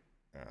day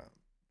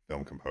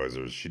film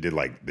composers. She did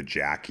like the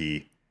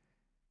Jackie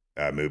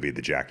movie,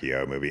 the Jackie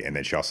O movie, and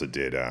then she also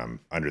did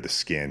Under the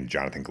Skin,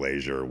 Jonathan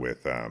Glazer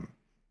with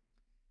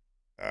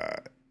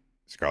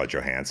Scarlett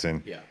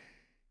Johansson. Yeah.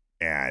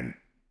 And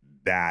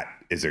that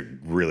is a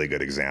really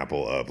good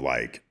example of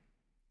like,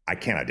 I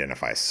can't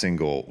identify a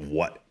single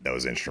what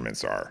those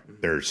instruments are.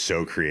 They're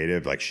so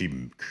creative. Like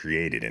she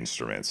created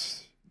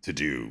instruments to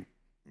do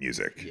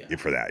music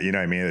for that. You know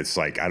what I mean? It's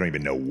like, I don't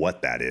even know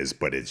what that is,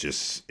 but it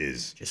just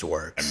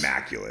works.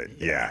 Immaculate.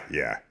 Yeah.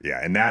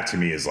 And that to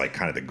me is like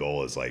kind of the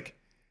goal is like,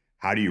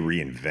 how do you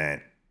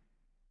reinvent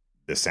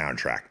the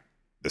soundtrack,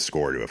 the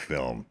score to a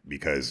film?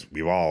 Because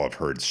we've all have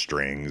heard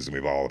strings and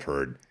we've all have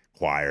heard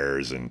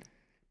choirs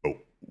but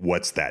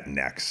what's that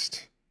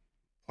next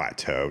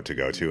plateau to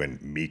go to?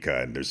 And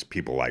Mika, and there's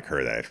people like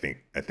her that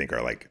I think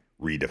are like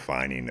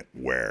redefining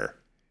where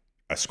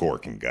a score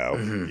can go,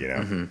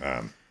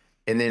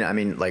 And then, I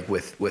mean, like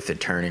with the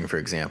turning, for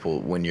example,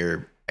 when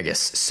you're, I guess,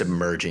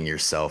 submerging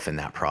yourself in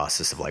that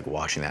process of like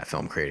watching that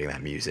film, creating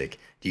that music,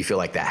 do you feel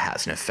like that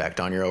has an effect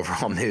on your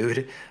overall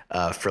mood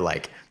for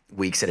like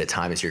weeks at a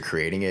time as you're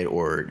creating it?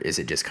 Or is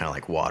it just kind of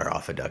like water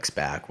off a duck's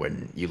back?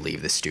 When you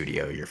leave the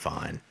studio, you're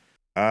fine?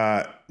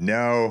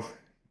 No.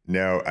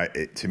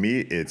 To me,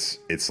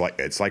 it's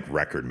like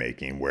record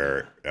making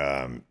where,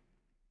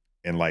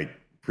 and like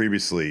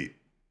previously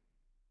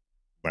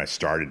when I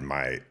started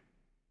my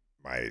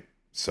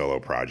solo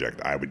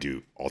project, I would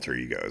do alter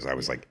egos. I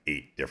was like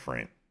 8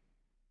 different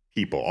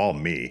people, all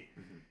me.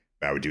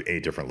 I would do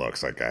 8 different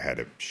looks. Like I had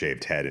a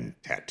shaved head and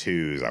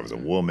tattoos. I was a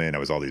woman. I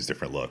was all these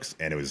different looks.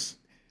 And it was,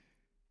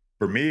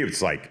 for me,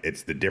 it's like,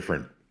 it's the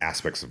different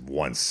aspects of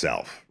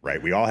oneself,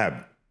 right? We all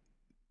have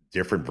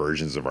different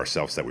versions of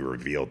ourselves that we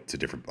reveal to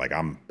different, like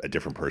I'm a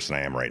different person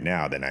I am right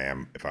now than I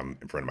am if I'm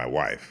in front of my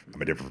wife.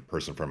 I'm a different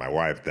person in front of my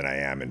wife than I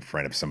am in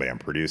front of somebody I'm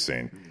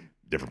producing.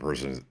 Different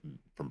person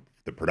from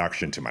the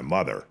production to my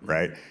mother,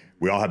 right?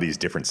 We all have these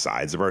different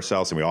sides of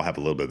ourselves, and we all have a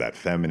little bit of that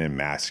feminine,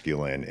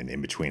 masculine, and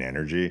in between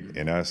energy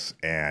in us.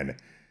 And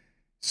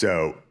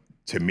so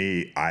to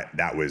me,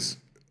 that was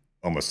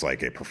almost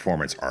like a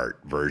performance art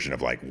version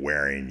of like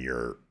wearing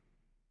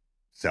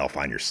yourself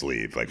on your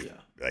sleeve,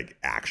 like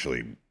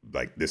actually,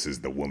 like this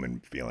is the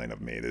woman feeling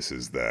of me. This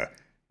is the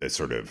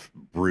sort of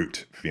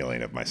brute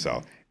feeling of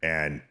myself.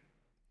 And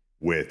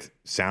with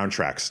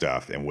soundtrack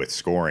stuff and with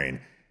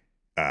scoring,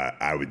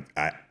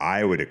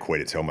 I would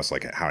equate it to almost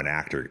like how an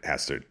actor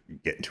has to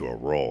get into a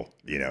role.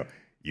 You know,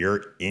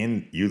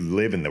 you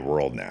live in the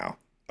world now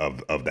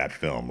of that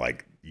film.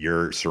 Like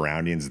your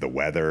surroundings, the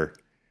weather,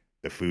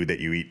 the food that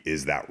you eat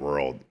is that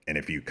world. And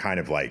if you kind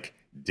of like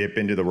dip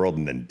into the world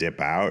and then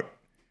dip out,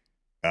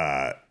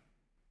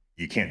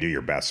 you can't do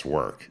your best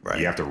work.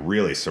 Right. You have to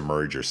really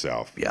submerge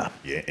yourself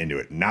into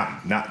it.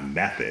 Not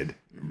method,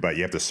 but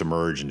you have to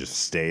submerge and just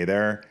stay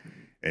there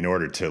in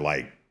order to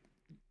like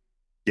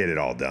get it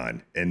all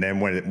done. And then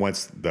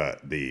once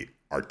the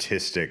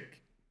artistic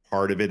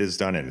part of it is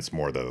done and it's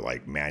more the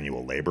like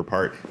manual labor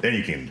part, then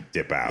you can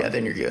dip out. Yeah,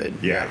 then you're good.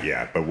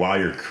 Yeah. But while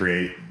you're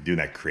doing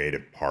that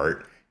creative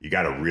part, you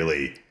got to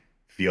really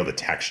feel the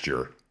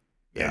texture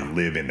and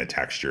live in the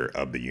texture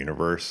of the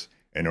universe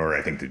in order,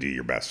 I think, to do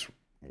your best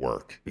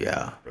work.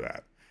 Yeah. For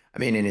that. I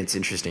mean, and it's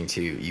interesting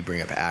too, you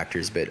bring up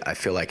actors, but I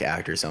feel like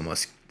actors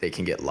almost, they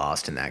can get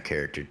lost in that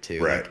character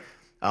too. Right. Like,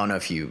 I don't know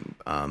if you,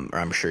 or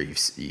I'm sure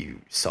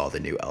you saw the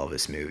new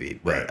Elvis movie,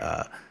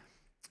 but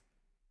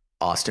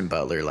Austin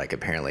Butler like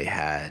apparently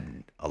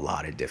had a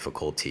lot of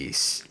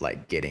difficulties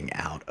like getting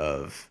out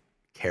of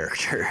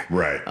character.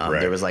 Right.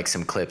 There was like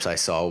some clips I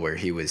saw where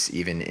he was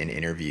even in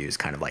interviews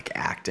kind of like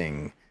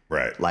acting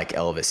like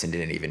Elvis and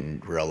didn't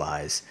even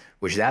realize,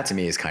 which that to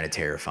me is kind of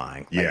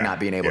terrifying. Like not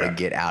being able to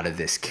get out of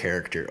this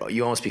character.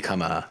 You almost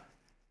become a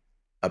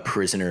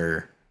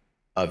prisoner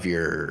of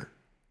your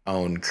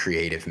own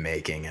creative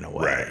making in a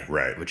way,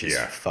 right, which is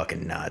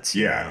fucking nuts.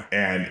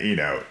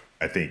 And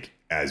I think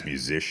as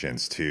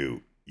musicians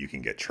too, you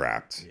can get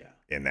trapped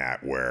in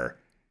that where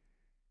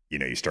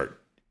you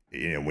start,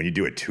 when you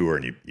do a tour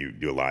and you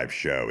do a live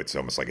show, it's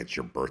almost like it's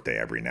your birthday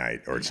every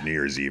night or it's New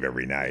Year's Eve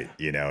every night,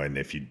 and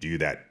if you do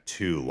that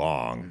too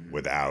long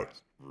without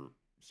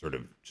sort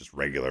of just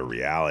regular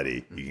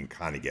reality, you can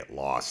kind of get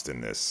lost in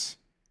this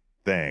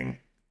thing.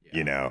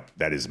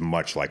 That is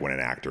much like when an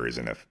actor is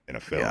in a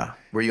film. Yeah,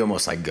 where you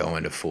almost like go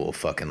into full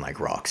fucking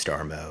like rock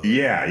star mode.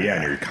 Yeah,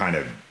 and you're kind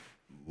of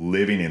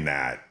living in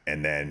that,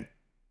 and then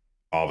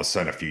all of a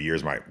sudden a few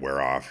years might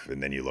wear off,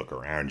 and then you look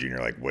around you and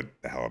you're like, what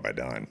the hell have I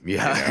done?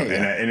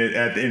 And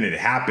it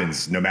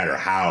happens no matter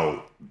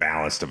how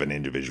balanced of an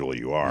individual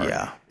you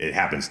are. It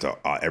happens to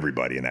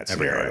everybody in that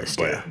scenario.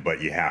 But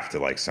you have to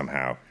like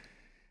somehow,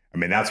 I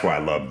mean, that's why I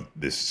love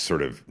this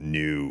sort of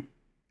new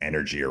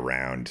energy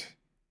around,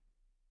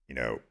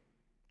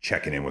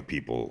 checking in with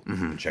people,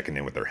 checking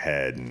in with their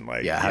head, and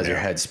like, how's your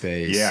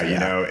headspace?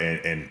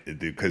 And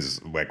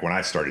because like when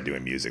I started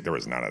doing music, there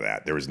was none of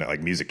that. There was no like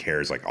Music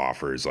Cares like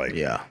offers like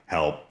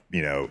help,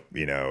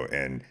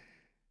 and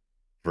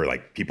for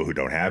like people who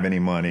don't have any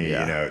money,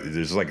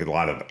 there's like a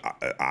lot of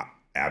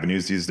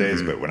avenues these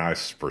days. But when I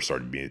first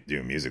started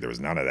doing music, there was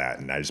none of that.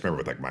 And I just remember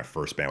with like my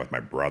first band with my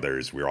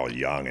brothers, we were all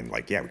young and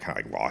like, we kind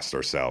of like lost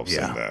ourselves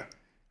in the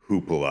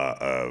hoopla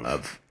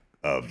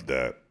of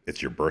the, it's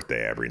your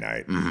birthday every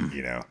night,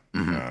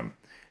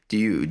 Do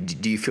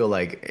you feel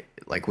like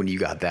when you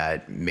got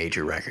that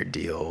major record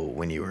deal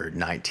when you were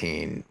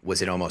 19,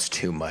 was it almost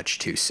too much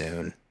too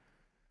soon?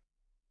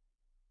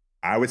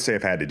 I would say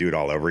if I had to do it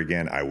all over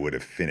again, I would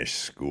have finished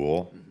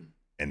school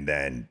and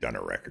then done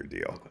a record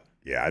deal. Okay.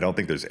 Yeah, I don't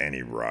think there's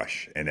any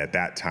rush. And at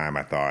that time,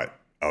 I thought,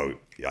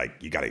 like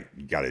you gotta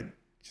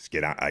just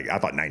get out. I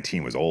thought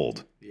 19 was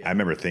old. Yeah. I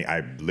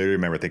literally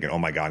remember thinking, oh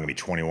my God, I'm gonna be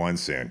 21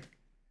 soon.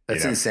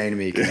 That's insane to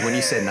me, because when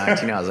you said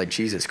 19, I was like,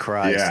 Jesus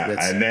Christ. Yeah,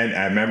 and then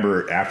I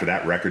remember after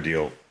that record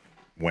deal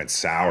went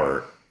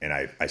sour and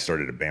I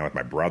started a band with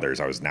my brothers,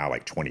 I was now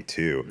like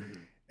 22,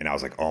 and I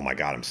was like, oh my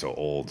God, I'm so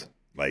old.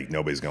 Like,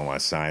 nobody's going to want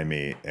to sign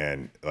me,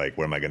 and like,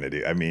 what am I going to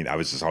do? I mean, I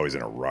was just always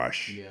in a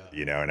rush,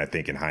 and I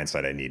think in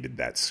hindsight, I needed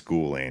that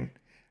schooling.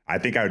 I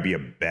think I would be a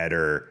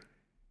better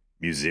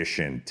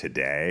musician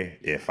today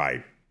if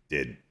I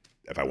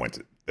went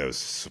to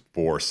those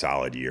 4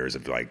 solid years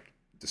of like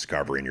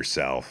discovering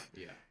yourself,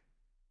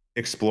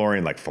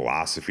 exploring like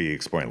philosophy,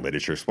 exploring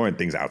literature, exploring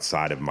things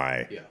outside of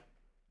my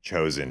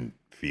chosen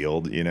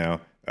field, you know?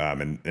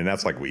 And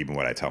that's like even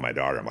what I tell my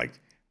daughter. I'm like,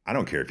 I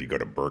don't care if you go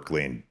to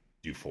Berkeley and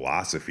do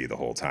philosophy the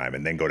whole time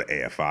and then go to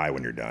AFI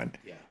when you're done,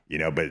 you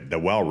know, but the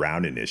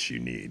well-roundedness you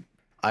need.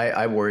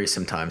 I worry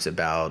sometimes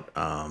about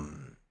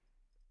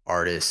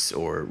artists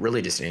or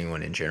really just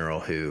anyone in general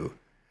who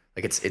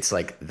like it's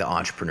like the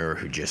entrepreneur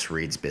who just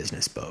reads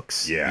business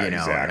books. Yeah, you know,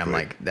 exactly. and I'm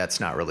like, that's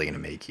not really going to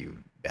make you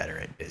better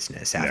at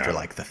business after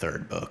like the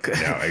 3rd book.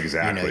 No,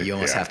 exactly. You know, you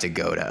almost have to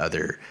go to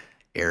other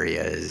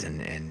areas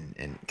and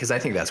because I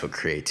think that's what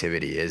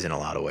creativity is in a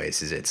lot of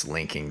ways, is it's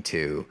linking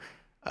to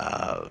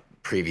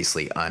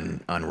previously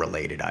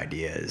unrelated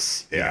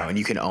ideas, you know, and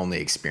you can only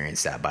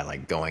experience that by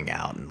like going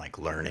out and like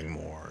learning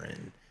more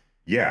and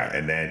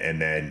and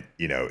then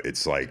you know,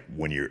 it's like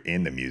when you're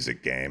in the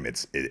music game,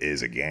 it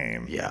is a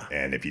game,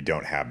 and if you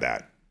don't have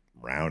that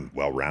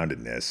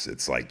well-roundedness,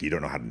 it's like you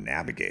don't know how to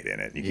navigate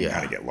in it. You can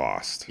kind of get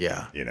lost.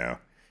 You know,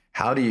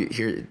 how do you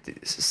hear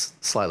this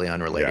slightly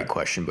unrelated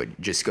question, but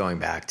just going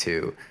back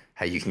to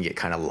how you can get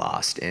kind of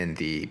lost in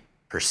the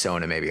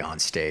persona maybe on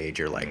stage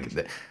or like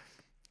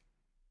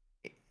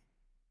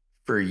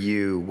for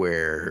you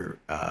where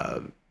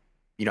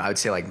you know, I would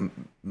say like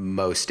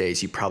most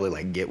days you probably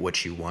like get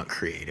what you want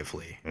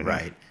creatively,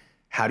 right?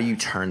 How do you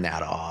turn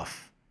that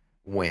off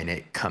when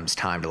it comes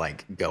time to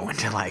like go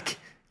into like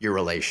your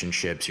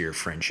relationships or your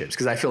friendships?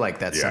 Because I feel like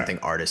that's something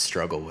artists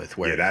struggle with.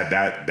 Where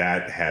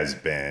that has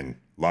been,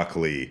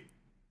 luckily,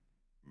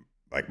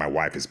 like my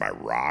wife is my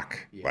rock,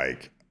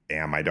 like,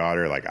 and my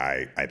daughter. Like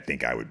I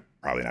think I would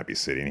probably not be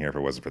sitting here if it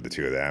wasn't for the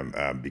two of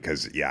them,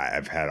 because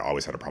I've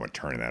always had a problem with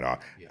turning that off.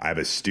 I have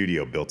a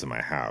studio built in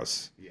my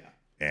house,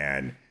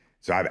 and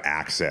so I have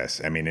access.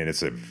 I mean, and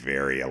it's a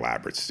very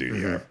elaborate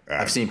studio.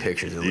 I've seen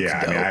pictures. It looks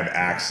dope. I mean, I have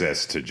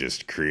access to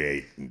just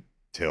create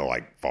until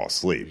like fall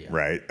asleep,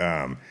 right?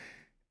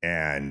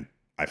 And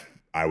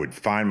I would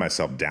find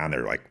myself down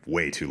there like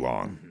way too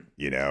long,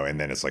 you know. And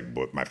then it's like,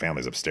 my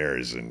family's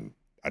upstairs and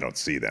I don't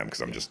see them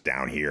because I'm just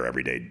down here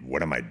every day.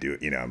 What am I doing?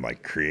 You know, I'm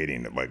like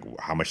creating. Like,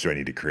 how much do I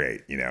need to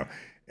create? You know.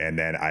 And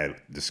then I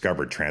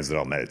discovered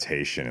transcendental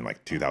meditation in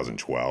like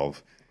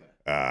 2012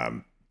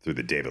 through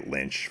the David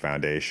Lynch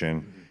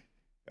Foundation.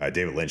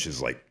 David Lynch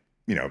is like,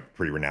 you know,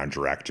 pretty renowned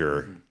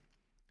director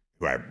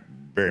who I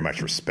very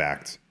much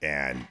respect.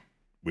 And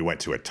we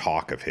went to a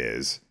talk of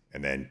his.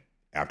 And then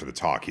after the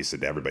talk, he said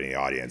to everybody in the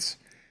audience,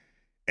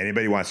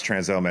 anybody who wants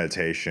transcendental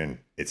meditation,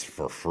 it's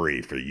for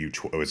free for you.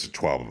 It was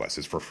 12 of us.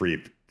 It's for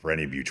free for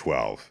any of you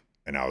 12.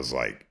 And I was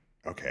like,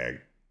 okay,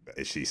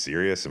 is she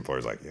serious? And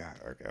Flora's like, yeah.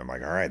 Okay. I'm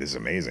like, all right, this is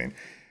amazing.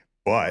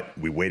 But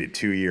we waited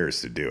 2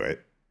 years to do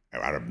it.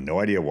 I have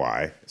no idea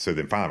why. So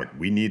then finally, I'm like,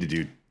 we need to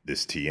do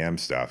this TM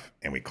stuff.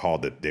 And we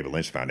called the David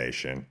Lynch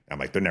Foundation. I'm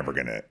like, they're never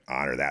going to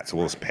honor that. So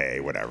we'll just pay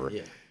whatever.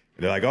 And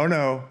they're like, oh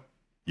no,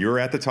 you're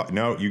at the top.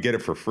 No, you get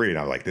it for free. And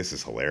I'm like, this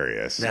is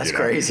hilarious. That's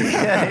crazy.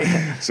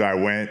 So I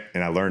went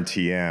and I learned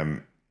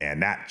TM,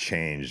 and that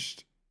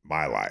changed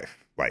my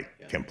life.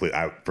 Like completely.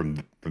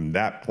 From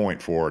that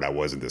point forward, I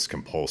wasn't this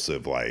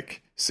compulsive,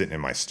 like sitting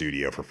in my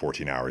studio for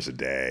 14 hours a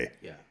day.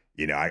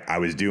 You know, I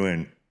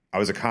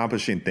was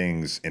accomplishing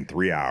things in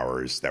 3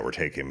 hours that were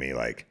taking me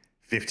like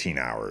 15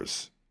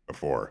 hours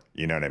before,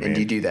 you know what I mean? And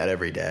you do that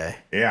every day?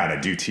 Yeah, and I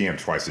do TM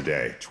twice a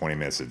day, 20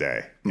 minutes a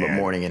day.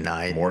 Morning and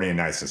night? Morning and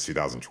night since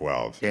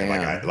 2012.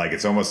 And like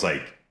it's almost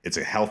like it's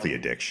a healthy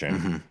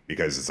addiction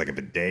because it's like if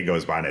a day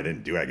goes by and I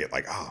didn't do it, I get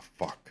like, oh,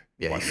 fuck.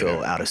 Yeah, you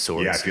feel out of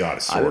sorts. Yeah, I feel out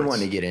of sorts. I've been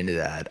wanting to get into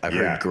that. I've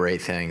heard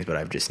great things, but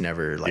I've just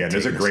never like. Yeah,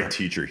 there's a great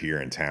teacher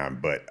here in town,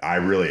 but I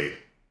really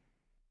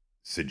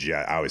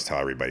suggest, I always tell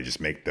everybody,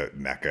 just make the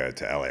Mecca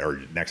to LA,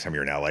 or next time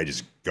you're in LA,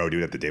 just go do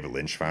it at the David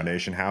Lynch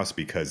Foundation house,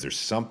 because there's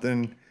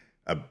something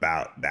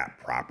about that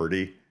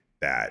property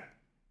that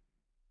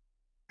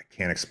I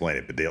can't explain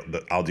it,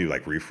 but I'll do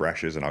like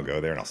refreshes and I'll go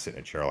there and I'll sit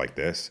in a chair like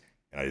this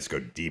and I just go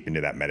deep into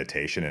that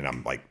meditation and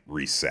I'm like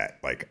reset.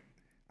 Like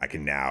I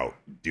can now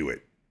do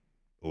it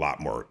a lot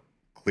more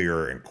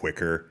clearer and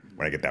quicker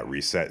when I get that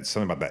reset. It's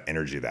something about that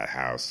energy of that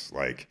house.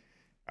 Like,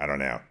 I don't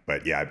know,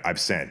 but yeah, I've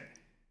sent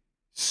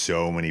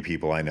so many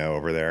people I know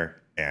over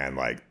there and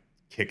like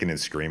kicking and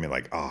screaming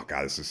like, oh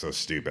God, this is so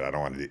stupid. I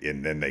don't want to,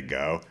 and then they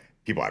go.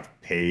 People I've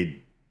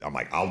paid, I'm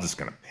like, I'm just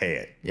going to pay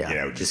it. Yeah. You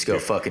know, just go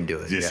fucking do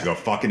it. Just go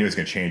fucking do it. It's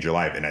going to change your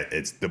life. And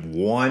it's the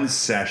one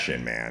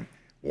session, man,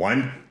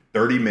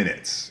 30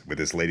 minutes with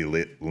this lady,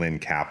 Lynn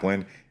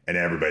Kaplan. And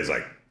everybody's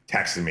like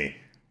texting me,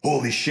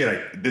 holy shit,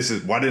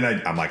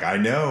 I'm like, I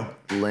know.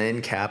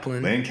 Lynn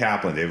Kaplan,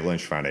 David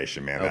Lynch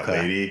Foundation, man. Okay.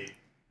 That lady,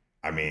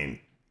 I mean,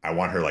 I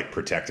want her like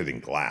protected in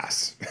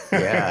glass.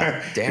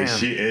 Yeah, damn.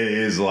 She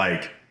is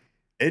like,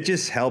 it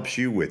just helps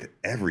you with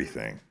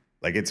everything.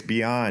 Like it's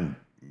beyond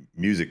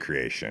music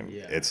creation.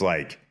 Yeah. It's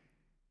like,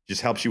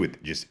 just helps you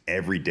with just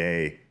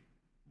everyday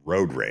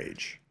road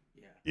rage.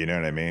 Yeah. You know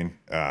what I mean?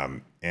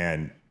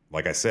 And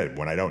like I said,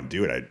 when I don't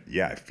do it,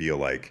 I feel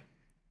like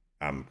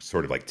I'm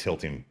sort of like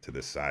tilting to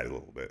this side a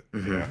little bit.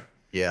 You know?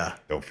 Yeah.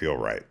 Don't feel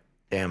right.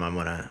 Damn, I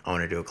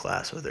wanna do a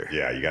class with her.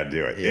 Yeah, you got to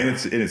do it. Yeah.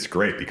 And it's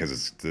great because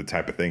it's the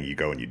type of thing you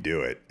go and you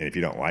do it. And if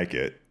you don't like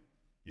it,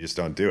 you just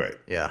don't do it.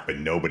 Yeah. But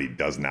nobody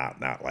does not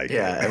like it.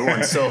 Yeah,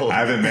 everyone's sold. I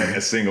haven't met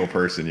a single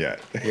person yet.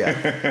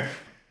 Yeah.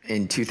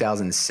 In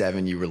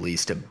 2007, you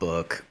released a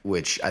book,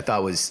 which I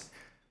thought was,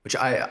 which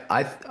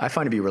I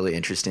find to be really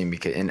interesting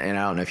because, and I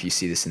don't know if you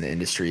see this in the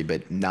industry,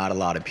 but not a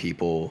lot of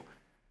people,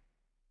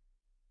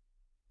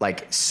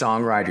 like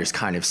songwriters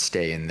kind of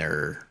stay in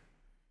their,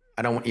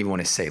 I don't even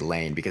want to say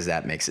lane because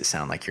that makes it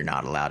sound like you're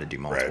not allowed to do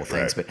multiple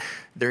things, but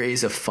there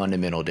is a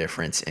fundamental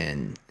difference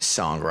in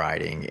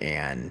songwriting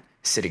and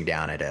sitting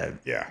down at a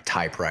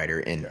typewriter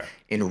and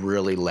in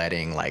really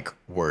letting like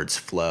words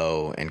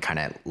flow and kind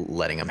of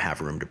letting them have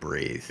room to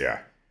breathe.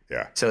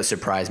 Yeah. So it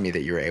surprised me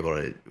that you were able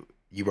to,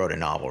 you wrote a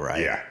novel,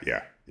 right?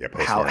 Yeah.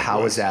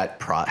 How was that,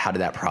 how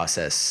did that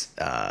process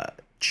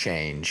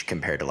change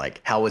compared to like,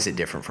 how was it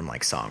different from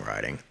like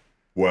songwriting?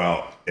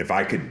 Well, if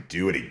I could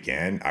do it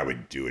again, I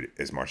would do it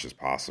as much as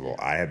possible.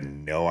 I have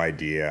no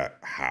idea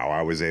how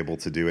I was able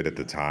to do it at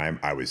the time.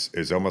 It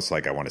was almost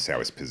like, I want to say I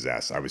was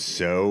possessed. I was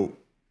so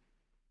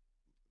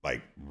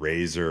like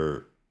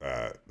razor,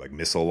 like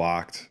missile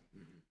locked,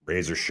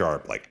 razor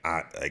sharp. Like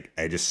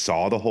I just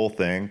saw the whole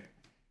thing. It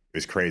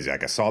was crazy.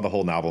 Like I saw the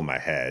whole novel in my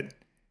head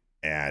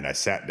and I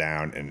sat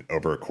down and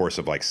over a course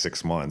of like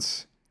 6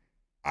 months,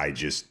 I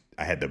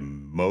had the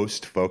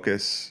most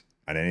focus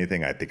on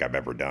anything I think I've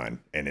ever done.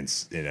 And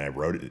I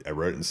wrote it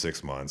in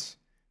 6 months,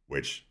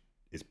 which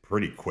is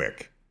pretty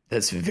quick.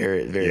 That's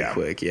very, very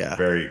quick. Yeah.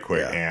 Very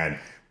quick. Yeah. And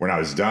when I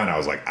was done, I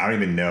was like, I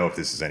don't even know if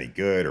this is any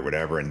good or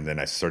whatever. And then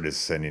I started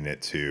sending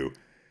it to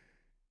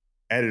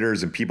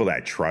editors and people that I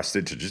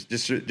trusted to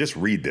just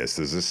read this.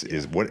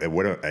 Is what,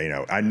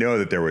 I know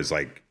that there was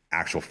like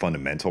actual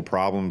fundamental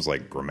problems,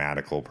 like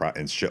grammatical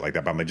and shit like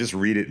that, but I'm like, just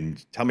read it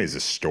and tell me, is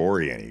this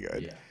story any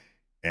good? Yeah.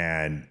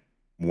 And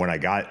when I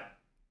got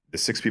the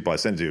 6 people I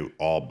sent to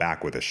all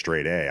back with a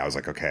straight A, I was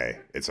like, okay,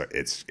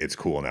 it's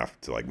cool enough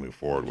to like move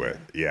forward with.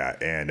 Yeah.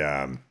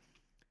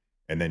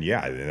 And then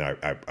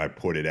I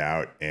put it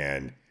out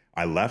and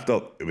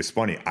it was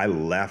funny. I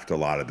left a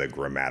lot of the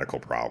grammatical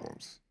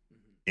problems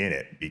in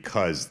it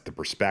because the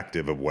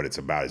perspective of what it's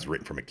about is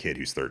written from a kid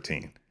who's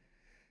 13.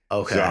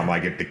 Okay. So I'm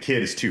like, if the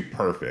kid is too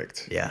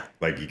perfect,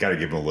 like you got to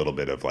give him a little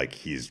bit of like,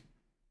 he's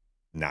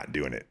not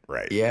doing it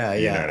right. Yeah.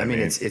 You know what I mean,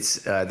 mean?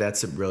 it's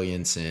that's a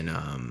brilliance in,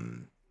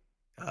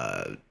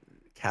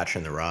 Catcher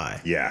in the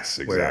Rye. Yes,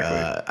 exactly.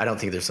 Where, I don't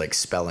think there's like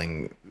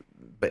spelling,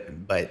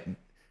 but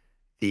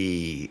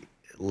the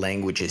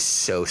language is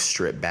so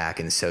stripped back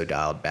and so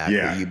dialed back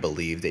that you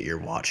believe that you're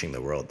watching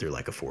the world through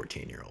like a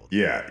 14-year-old.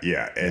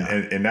 Yeah.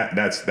 And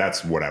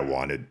that's what I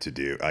wanted to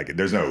do. Like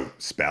there's no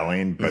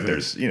spelling, but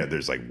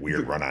there's like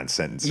weird run-on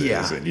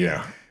sentences and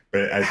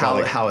but that's how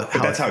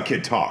a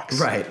kid talks.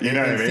 Right. You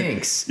know what I mean?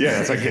 Thinks. Yeah,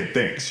 that's how a kid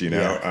thinks, you know?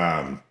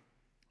 Yeah.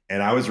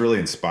 And I was really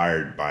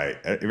inspired by,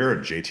 have you ever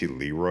heard J.T.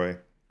 Leroy?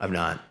 I've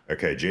not.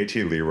 Okay,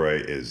 J.T.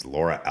 Leroy is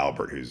Laura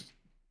Albert, who's a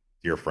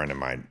dear friend of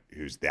mine,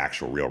 who's the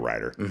actual real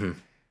writer. Mm-hmm.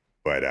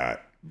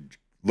 But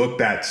look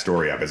that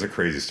story up. It's a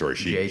crazy story.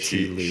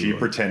 She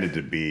pretended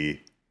to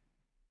be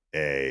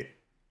I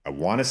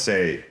want to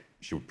say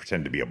she would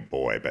pretend to be a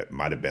boy, but it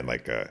might have been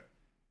like a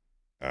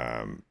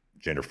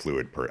gender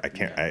fluid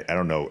I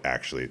don't know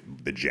actually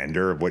the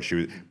gender of what she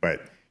was,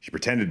 but she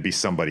pretended to be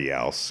somebody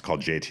else called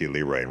J.T.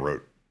 Leroy and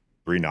wrote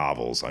 3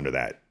 novels under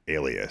that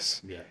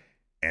alias. Yeah.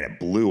 And it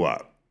blew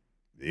up.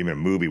 Even a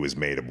movie was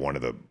made of one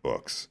of the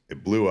books.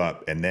 It blew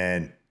up. And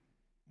then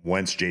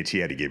once JT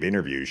had to give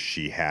interviews,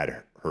 she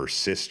had her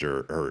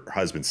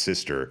husband's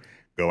sister,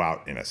 go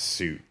out in a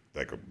suit,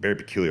 like a very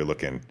peculiar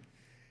looking,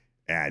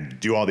 and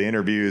do all the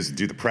interviews,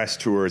 do the press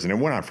tours. And it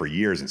went on for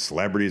years. And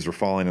celebrities were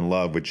falling in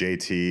love with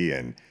JT.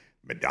 And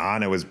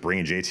Madonna was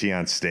bringing JT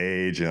on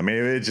stage. And I mean,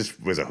 it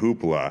just was a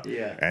hoopla.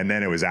 Yeah. And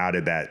then it was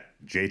outed that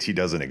JT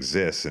doesn't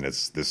exist. And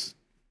it's this,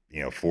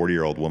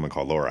 40-year-old woman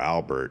called Laura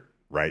Albert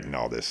writing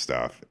all this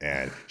stuff.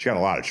 And she got in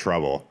a lot of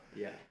trouble.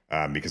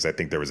 Yeah. Because I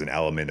think there was an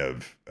element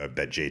of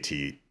that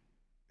JT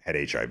had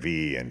HIV.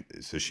 And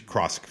so she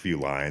crossed a few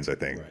lines, I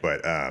think.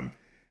 Right.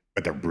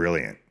 But they're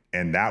brilliant.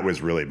 And that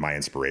was really my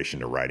inspiration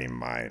to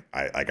writing I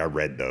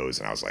read those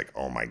and I was like,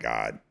 oh my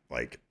God,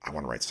 like I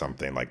want to write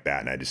something like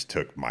that. And I just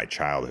took my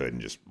childhood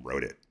and just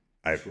wrote it.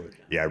 I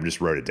just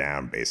wrote it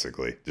down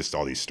basically, just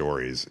all these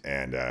stories.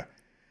 And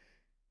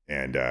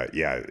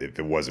if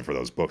it wasn't for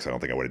those books, I don't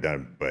think I would have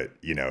done it. But,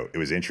 it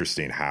was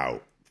interesting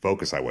how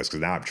focused I was because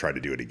now I've tried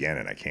to do it again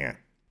and I can't.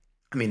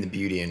 I mean, the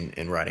beauty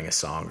in writing a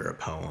song or a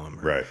poem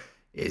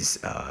is,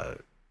 I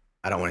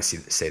don't want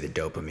to say the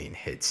dopamine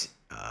hits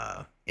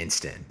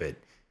instant, but,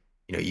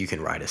 you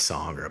can write a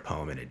song or a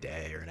poem in a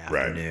day or an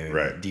afternoon.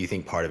 Right. Do you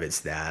think part of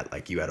it's that,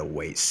 like, you had to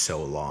wait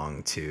so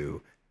long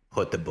to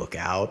put the book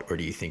out? Or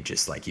do you think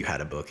just, like, you had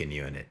a book in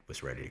you and it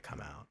was ready to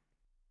come out?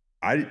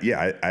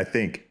 I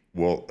think,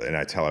 well, and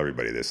I tell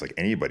everybody this, like,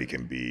 anybody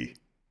can be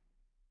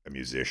a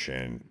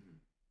musician,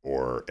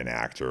 or an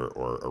actor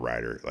or a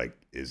writer, like,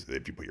 is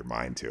if you put your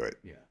mind to it.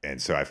 Yeah. And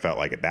so I felt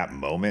like at that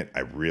moment, I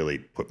really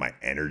put my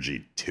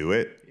energy to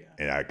it. Yeah.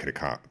 And I could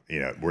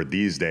where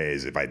these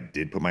days, if I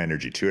did put my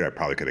energy to it, I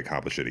probably could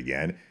accomplish it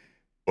again.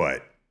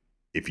 But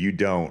if you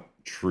don't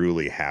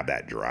truly have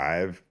that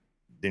drive,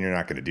 then you're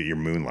not going to do, you're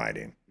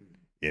moonlighting.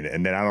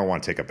 And then I don't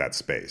want to take up that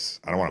space.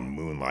 I don't want to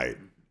moonlight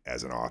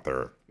as an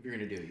author. If you're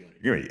going to do it,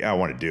 you want to do it. I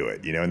want to do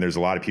it, and there's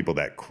a lot of people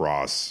that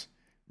cross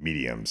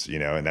mediums,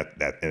 and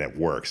it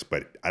works,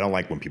 but I don't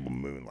like when people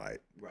moonlight.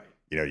 Right.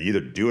 You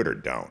either do it or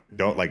don't.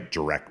 Don't like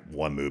direct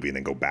one movie and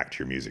then go back to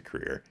your music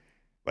career.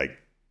 Like,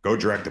 go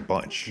direct a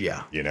bunch.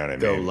 Yeah. You know what I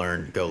Go mean?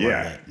 learn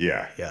it.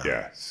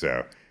 Yeah.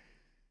 So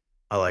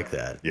I like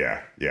that.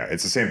 yeah.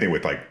 It's the same thing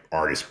with like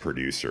artist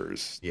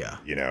producers. Yeah.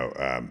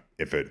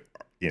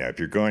 If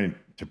you're going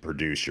to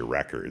produce your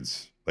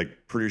records,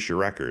 like produce your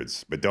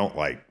records, but don't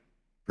like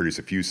produce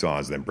a few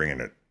songs and then bring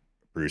in a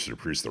producer to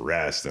produce the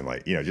rest, and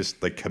like,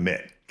 just like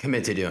commit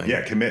to doing it.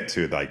 Yeah, commit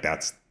to, like,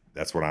 that's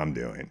what I'm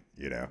doing,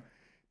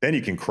 Then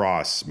you can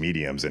cross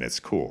mediums and it's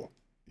cool,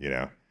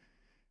 And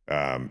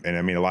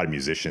I mean, a lot of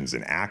musicians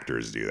and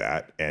actors do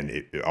that, and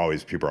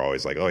people are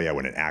always like, oh yeah,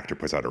 when an actor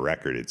puts out a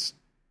record, it's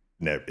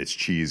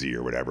cheesy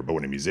or whatever, but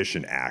when a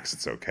musician acts,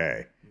 it's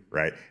okay,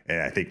 right?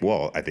 And I think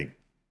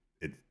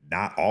it's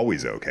not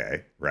always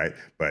okay, right?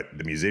 But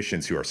the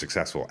musicians who are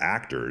successful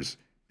actors,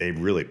 they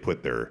really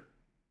put their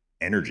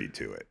energy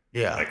to it.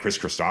 Yeah. Like Chris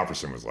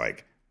Christopherson was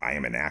like, I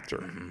am an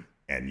actor,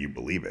 and you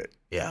believe it.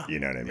 Yeah. You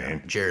know what I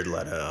mean? Jared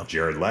Leto,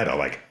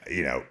 like,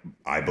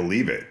 I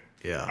believe it.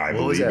 Yeah. I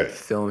what was believe that it.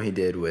 film he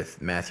did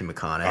with Matthew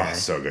McConaughey? Oh,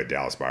 so good.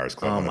 Dallas Buyers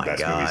Club, Oh one of the my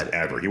best God. movies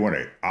ever. He won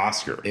an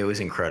Oscar. It was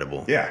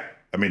incredible. Yeah.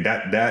 I mean,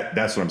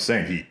 that's what I'm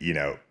saying. He,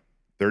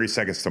 30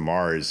 Seconds to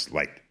Mars,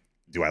 like,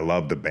 do I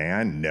love the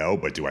band? No,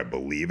 but do I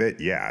believe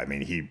it? Yeah. I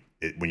mean,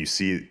 when you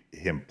see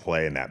him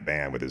play in that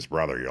band with his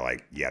brother, you're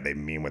like, yeah, they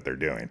mean what they're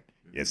doing.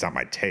 It's not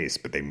my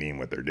taste, but they mean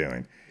what they're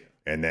doing.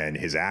 And then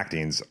his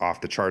acting's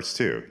off the charts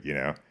too,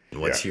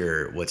 What's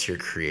your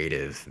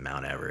creative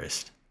Mount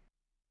Everest?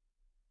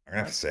 I'm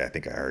gonna have to say, I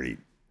think I already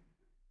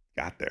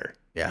got there.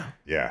 Yeah.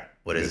 Yeah.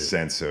 What is the it?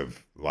 sense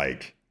of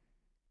like,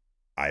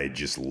 I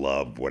just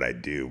love what I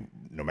do,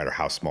 no matter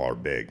how small or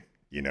big.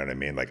 You know what I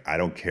mean? Like, I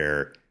don't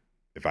care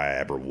if I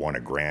ever won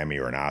a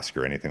Grammy or an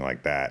Oscar or anything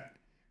like that,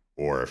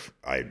 or if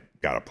I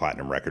got a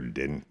platinum record or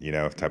didn't,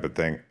 type of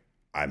thing.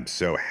 I'm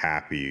so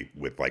happy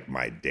with like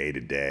my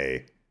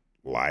day-to-day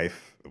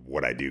life, of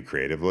what I do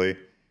creatively,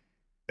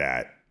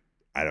 that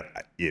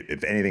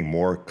if anything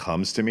more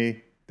comes to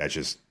me, that's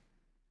just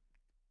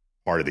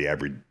part of the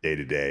every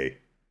day-to-day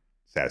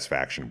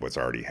satisfaction of what's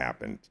already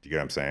happened. Do you get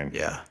what I'm saying?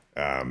 Yeah.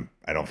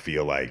 I don't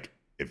feel like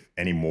if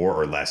any more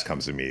or less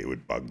comes to me, it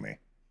would bug me.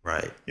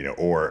 Right.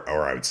 Or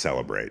I would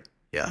celebrate.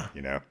 Yeah.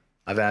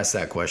 I've asked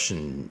that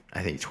question,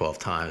 I think 12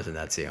 times, and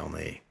that's the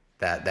only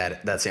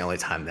that's the only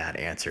time that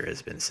answer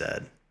has been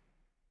said.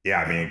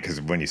 Yeah, I mean,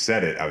 because when you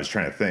said it, I was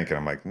trying to think, and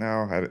I'm like,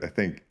 no, I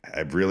think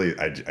I really,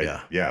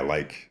 I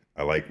like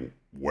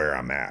where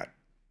I'm at,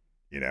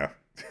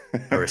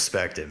 I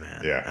respect it,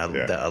 man. Yeah, I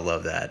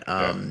love that.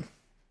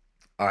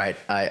 All right,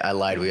 I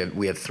lied.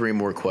 We have 3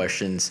 more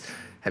questions.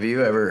 Have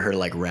you ever heard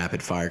like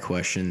rapid fire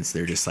questions?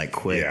 They're just like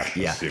quick.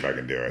 Yeah. Let's see if I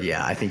can do it.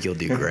 Yeah, I think you'll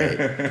do great.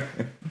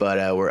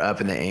 But we're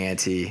up in the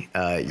ante.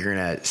 You're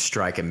gonna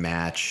strike a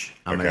match.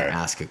 I'm gonna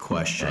ask a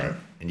question,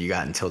 and you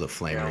got until the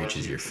flame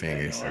reaches your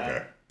fingers.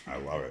 Okay, I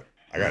love it.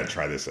 I gotta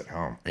try this at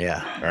home.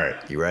 Yeah. All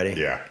right. You ready?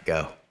 Yeah.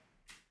 Go.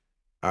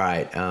 All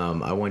right.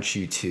 I want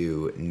you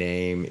to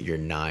name your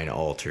 9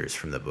 altars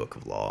from the Book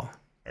of Law.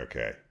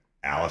 Okay.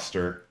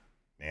 Alistair,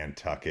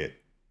 Nantucket,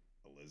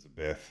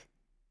 Elizabeth,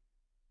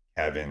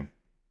 Kevin,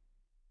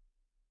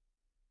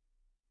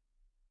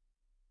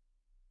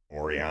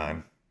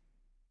 Orion.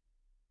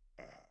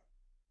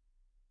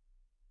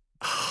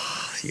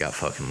 You got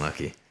fucking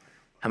lucky.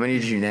 How many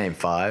did you name?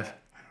 5?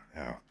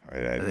 No,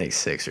 I think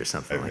 6 or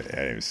something like that.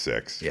 I named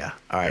 6. Yeah.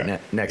 All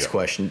right. Next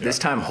question. This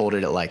time, hold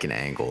it at like an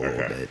angle a little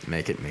Okay. bit.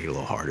 Make it a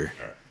little harder.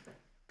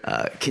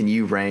 Can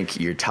you rank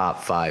your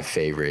top 5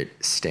 favorite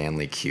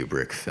Stanley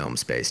Kubrick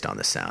films based on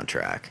the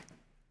soundtrack?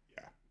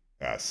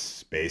 Yeah.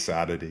 Space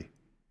Oddity,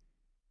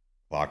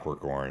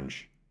 Clockwork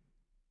Orange,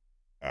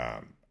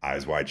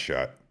 Eyes Wide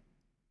Shut,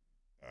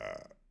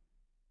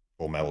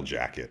 Full Metal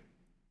Jacket.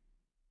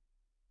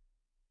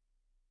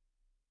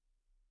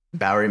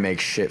 Bowery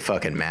makes shit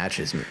fucking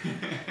matches.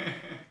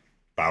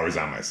 Bower's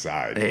on my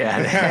side. Yeah.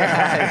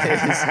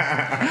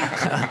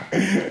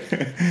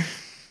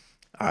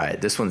 All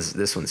right, this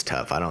one's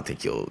tough. I don't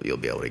think you'll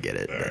be able to get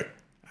it. All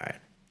right.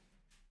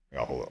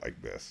 I'll hold it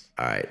like this.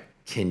 All right.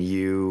 Can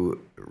you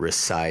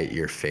recite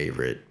your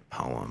favorite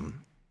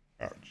poem?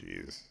 Oh,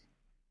 jeez.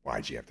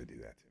 Why'd you have to do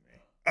that to me?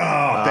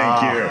 Oh,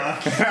 thank you.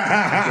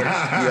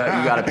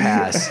 You got to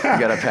pass. You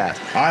got to pass.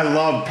 I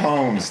love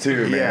poems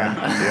too, man.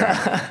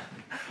 Yeah.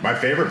 My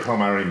favorite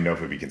poem, I don't even know if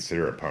it would be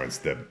considered a poem.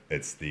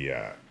 It's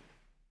the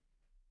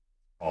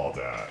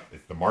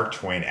Mark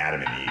Twain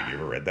Adam and Eve. You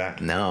ever read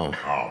that? No.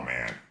 Oh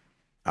man,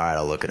 All right,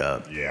 I'll look it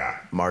up. Yeah.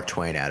 Mark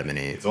Twain, Adam and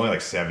Eve. It's only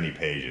like 70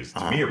 pages.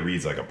 To me, it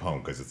reads like a poem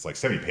because it's like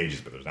 70 pages,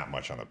 but there's not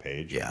much on the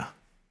page. Yeah.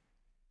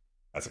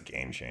 That's a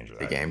game changer.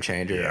 The game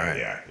changer? Yeah, all right.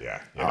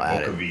 yeah. I'll The add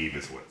Book it. of Eve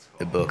is what it's called.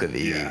 The Book of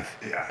Eve.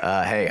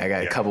 Yeah. Hey, I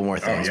got a couple more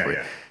things for you.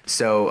 Yeah.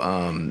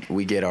 So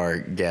we get all our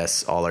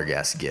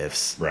guests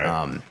gifts.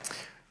 Right.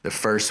 The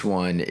first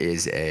one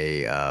is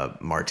a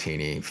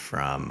martini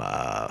from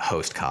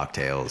Host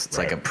Cocktails. It's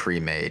like a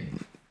pre-made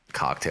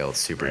cocktail. It's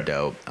super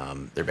dope.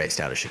 They're based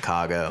out of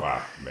Chicago.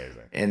 Wow,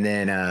 amazing. And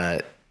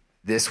then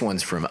this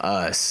one's from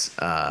us.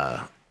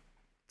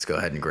 Let's go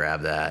ahead and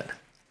grab that.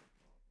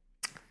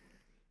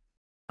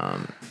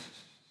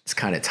 It's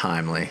kind of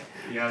timely.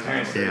 Yeah, I was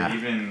going to say,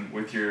 even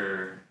with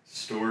your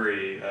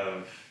story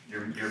of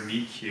your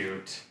meet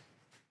cute.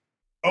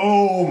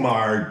 Oh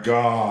my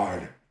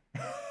God.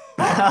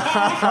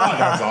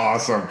 That's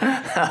awesome.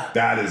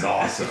 That is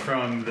awesome.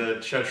 From the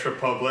Czech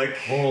Republic.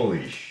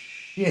 Holy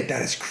shit,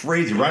 that is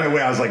crazy. Right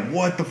away, I was like,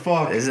 what the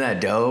fuck? Isn't that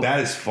dope?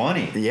 That is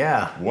funny.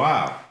 Yeah.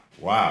 Wow.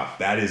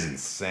 That is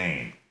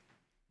insane.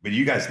 But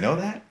you guys know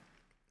that?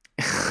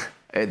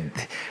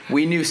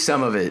 We knew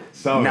some of it,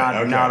 not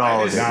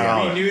all of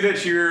it. We knew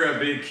that you're a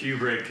big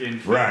Kubrick in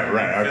film, film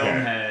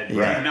head. We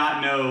did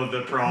not know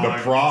the Prague. The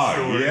Prague,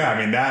 story. yeah. I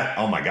mean, that,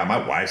 oh my God,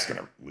 my wife's going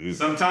to lose.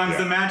 Sometimes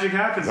the magic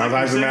happens.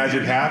 Sometimes the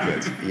magic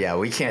happens. Yeah,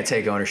 we can't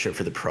take ownership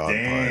for the Prague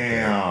part.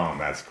 Damn,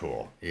 that's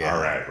cool. Yeah.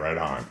 All right, right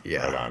on.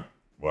 Yeah. Right on.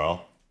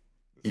 Well,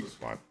 this was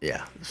fun.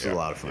 Yeah, this was a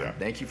lot of fun. Yeah.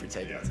 Thank you for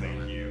taking the time.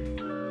 Thank you.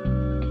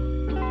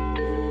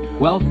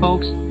 Well,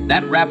 folks,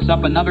 that wraps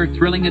up another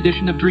thrilling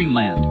edition of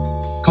Dreamland.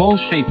 Cole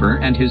Schaefer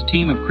and his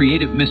team of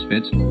creative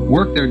misfits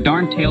work their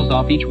darn tails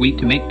off each week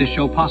to make this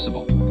show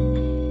possible.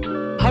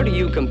 How do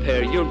you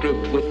compare your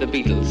group with the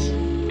Beatles?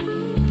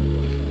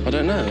 I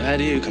don't know. How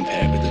do you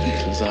compare it with the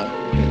Beatles?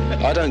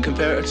 I don't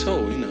compare it at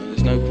all.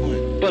 There's no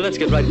point. Well, let's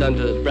get right down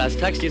to brass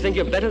tacks. Do you think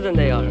you're better than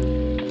they are?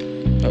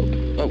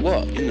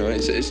 What?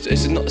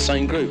 It's not the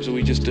same group, so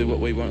we just do what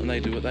we want and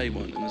they do what they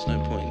want, and there's no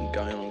point in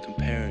going on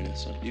comparing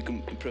us. You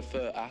can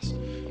prefer us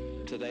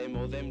to them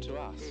or them to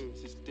us.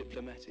 It's just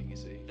diplomatic, you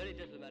see. Very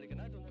diplomatic, and